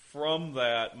forth from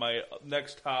that, my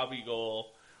next hobby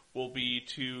goal will be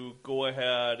to go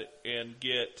ahead and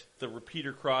get the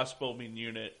repeater crossbowman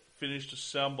unit finished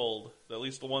assembled. At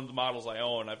least the ones models I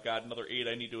own. I've got another 8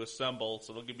 I need to assemble,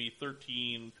 so it'll give me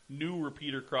 13 new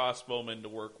repeater crossbowmen to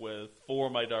work with for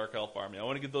my Dark Elf army. I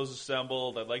want to get those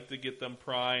assembled. I'd like to get them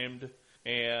primed,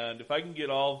 and if I can get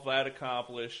all of that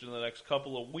accomplished in the next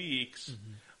couple of weeks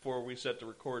before we set to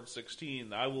record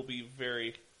 16, I will be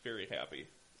very, very happy.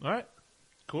 All right.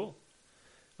 Cool.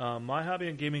 My hobby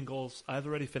and gaming goals, I've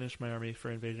already finished my army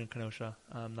for Invasion Kenosha.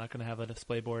 I'm not going to have a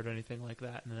display board or anything like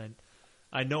that, and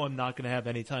I know I'm not going to have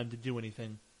any time to do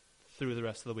anything through the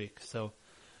rest of the week. So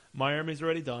my army's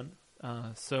already done.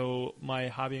 So my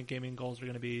hobby and gaming goals are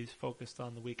going to be focused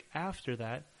on the week after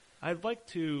that. I'd like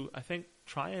to, I think,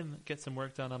 try and get some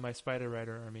work done on my Spider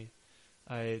Rider army.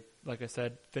 Like I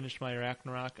said, finished my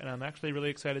Arachnarok, and I'm actually really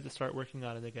excited to start working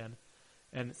on it again.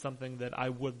 and it's something that I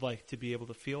would like to be able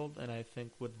to field, and I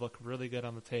think would look really good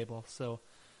on the table. So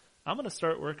I'm going to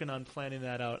start working on planning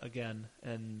that out again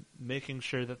and making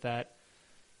sure that that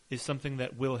is something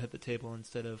that will hit the table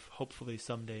instead of hopefully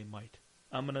someday might.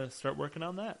 I'm going to start working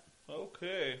on that.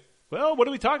 Okay. Well, what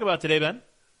do we talk about today, Ben?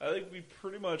 I think we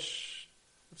pretty much,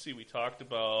 let's see, we talked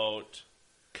about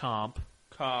Comp.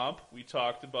 We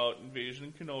talked about Invasion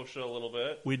in Kenosha a little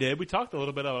bit. We did. We talked a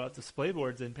little bit about display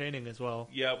boards and painting as well.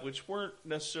 Yeah, which weren't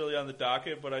necessarily on the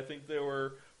docket, but I think they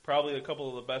were probably a couple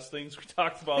of the best things we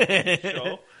talked about in the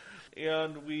show.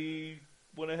 And we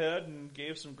went ahead and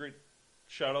gave some great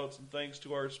shout-outs and thanks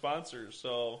to our sponsors.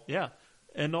 So yeah.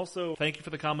 And also, thank you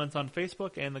for the comments on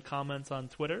Facebook and the comments on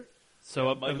Twitter.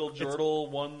 So Michael Jordal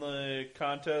won the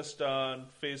contest on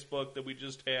Facebook that we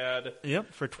just had.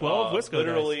 Yep, for 12 WiscoDice.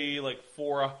 Literally like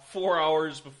 4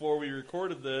 hours before we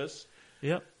recorded this.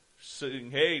 Yep. Saying,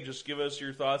 hey, just give us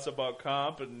your thoughts about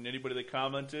comp, and anybody that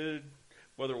commented,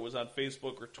 whether it was on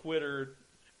Facebook or Twitter,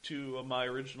 to my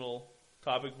original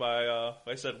topic by,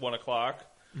 I said 1 o'clock,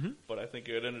 but I think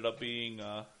it ended up being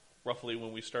roughly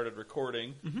when we started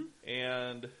recording,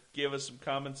 and gave us some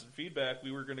comments and feedback.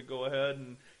 We were going to go ahead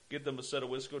and get them a set of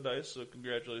WiscoDice, so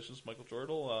congratulations, Michael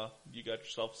Jordal. You got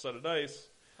yourself a set of dice.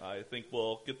 I think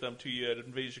we'll get them to you at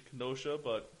Invasion Kenosha,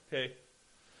 but hey.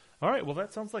 All right, well,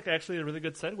 that sounds like actually a really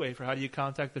good segue for how do you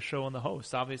contact the show and the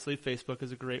host. Obviously, Facebook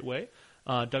is a great way.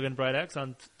 Duggan Brightax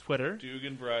on Twitter.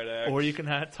 Dugan Brightax. Or you can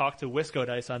talk to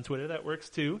WiscoDice on Twitter. That works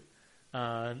too.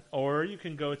 Or you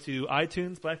can go to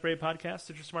iTunes, BlackBerry Podcast,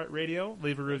 Stitcher Smart Radio,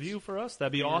 leave a review for us.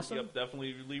 That'd be awesome. Yep,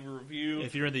 definitely leave a review.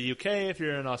 If you're in the UK, if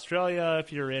you're in Australia,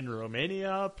 if you're in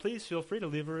Romania, please feel free to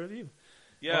leave a review.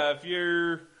 Yeah, if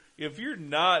you're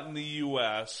not in the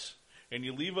US and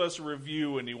you leave us a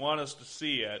review and you want us to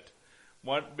see it,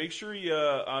 make sure you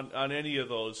on any of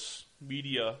those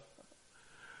media,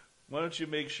 why don't you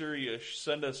make sure you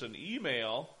send us an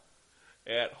email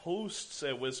at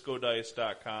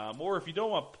hosts@WiscoDice.com, or if you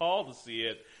don't want Paul to see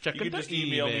it, you can just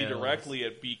email me directly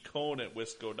at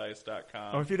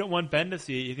bcone@WiscoDice.com. Or if you don't want Ben to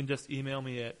see it, you can just email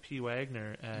me at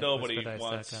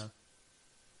pwagner@WiscoDice.com.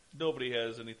 Nobody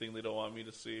has anything they don't want me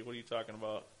to see. What are you talking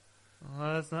about?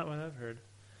 Well, that's not what I've heard.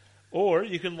 Or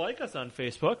you can like us on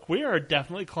Facebook. We are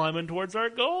definitely climbing towards our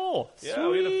goal. Yeah, Sweet.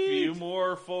 we had a few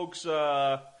more folks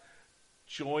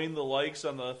join the likes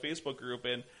on the Facebook group,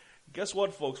 and guess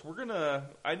what, folks?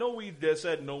 I know we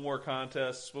said no more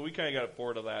contests, but we kind of got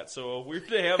bored of that. So we're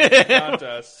going to have some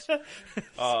contests.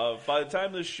 By the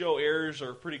time this show airs,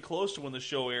 or pretty close to when the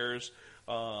show airs,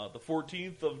 the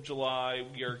 14th of July,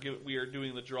 we are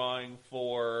doing the drawing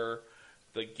for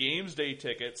the Games Day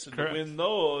tickets. And Correct. to win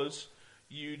those,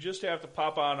 you just have to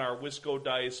pop on our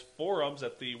WiscoDice forums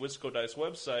at the WiscoDice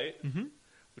website,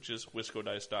 which is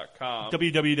WiscoDice.com.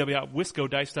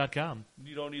 www.WiscoDice.com.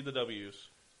 You don't need the W's.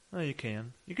 Well, you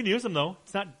can. You can use them, though.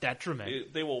 It's not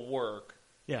detriment. They will work.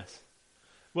 Yes.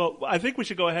 Well, I think we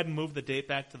should go ahead and move the date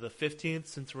back to the 15th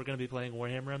since we're going to be playing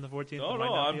Warhammer on the 14th. No,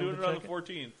 I'm doing it on the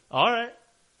 14th. All right.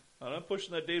 I'm not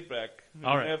pushing that date back.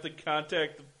 All right. I have to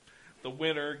contact the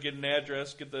winner, get an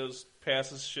address, get those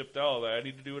passes shipped out. I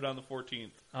need to do it on the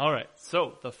 14th. All right.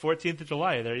 So, the 14th of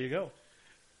July, there you go.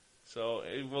 So,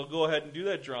 we'll go ahead and do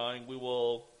that drawing. We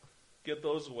will get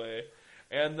those away.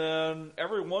 And then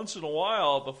every once in a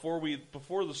while, before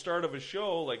the start of a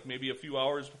show, like maybe a few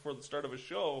hours before the start of a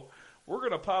show, we're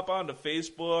going to pop onto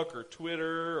Facebook or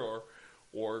Twitter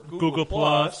or Google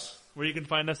Plus, where you can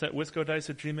find us at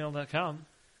WiscoDice@gmail.com.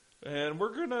 And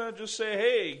we're going to just say,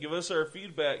 hey, give us some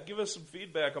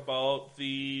feedback about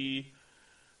the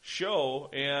show,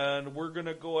 and we're going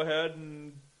to go ahead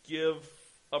and give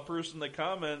a person that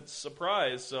comments a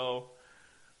prize. So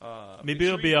maybe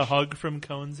it'll be a hug from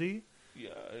Conesy.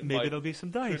 Yeah, maybe it'll be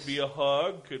some dice. Could be a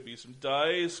hug, could be some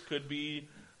dice, could be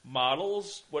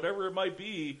models, whatever it might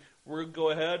be. We're going to go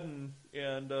ahead and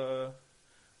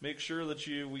make sure that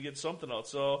we get something out.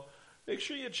 So make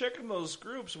sure you check in those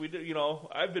groups.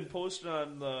 I've been posting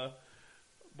on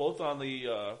both on the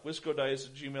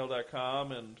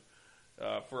WiscoDice@gmail.com and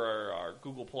for our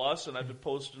Google Plus, and I've been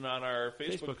posting on our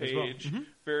Facebook page,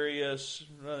 various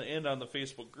and on the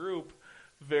Facebook group,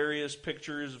 various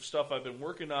pictures of stuff I've been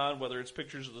working on, whether it's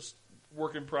pictures of the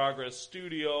work in progress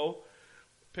studio,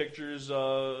 pictures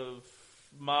of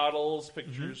models,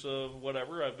 pictures of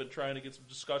whatever. I've been trying to get some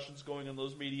discussions going in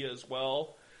those media as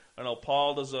well. I know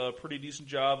Paul does a pretty decent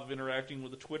job of interacting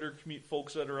with the Twitter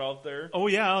folks that are out there. Oh,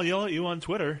 yeah, I'll yell at you on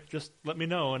Twitter. Just let me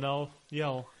know, and I'll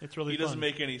yell. It's really fun. He doesn't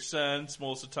make any sense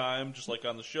most of the time, just like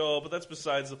on the show, but that's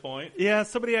besides the point. Yeah,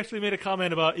 somebody actually made a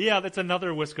comment about, that's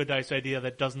another WiscoDice idea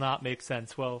that does not make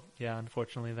sense. Well, yeah,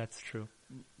 unfortunately, that's true.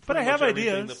 But I Pretty have much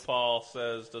everything ideas. that Paul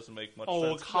says doesn't make much Oh,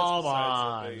 sense. come That's besides the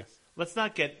on. base. Let's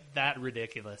not get that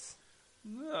ridiculous.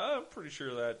 I'm pretty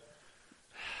sure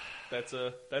that's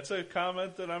a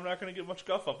comment that I'm not going to get much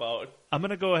guff about. I'm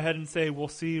going to go ahead and say we'll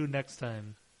see you next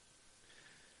time.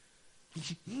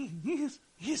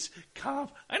 Yes,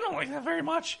 comp. I don't like that very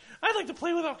much. I'd like to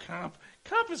play without comp.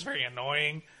 Comp is very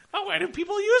annoying. Oh, why do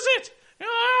people use it?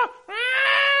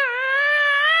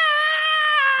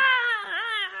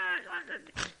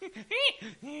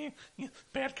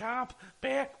 Bad comp.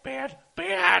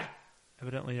 Bad.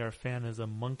 Evidently, our fan is a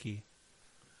monkey.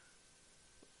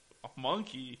 A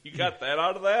monkey? You got that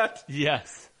out of that?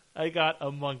 Yes, I got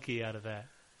a monkey out of that.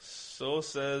 So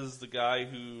says the guy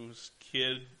whose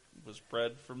kid was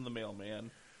bred from the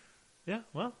mailman. Yeah,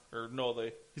 well, Or no,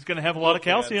 he's going to have a lot of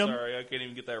calcium. Sorry, I can't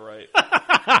even get that right.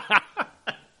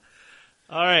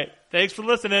 All right, thanks for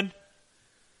listening.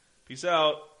 Peace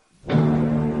out.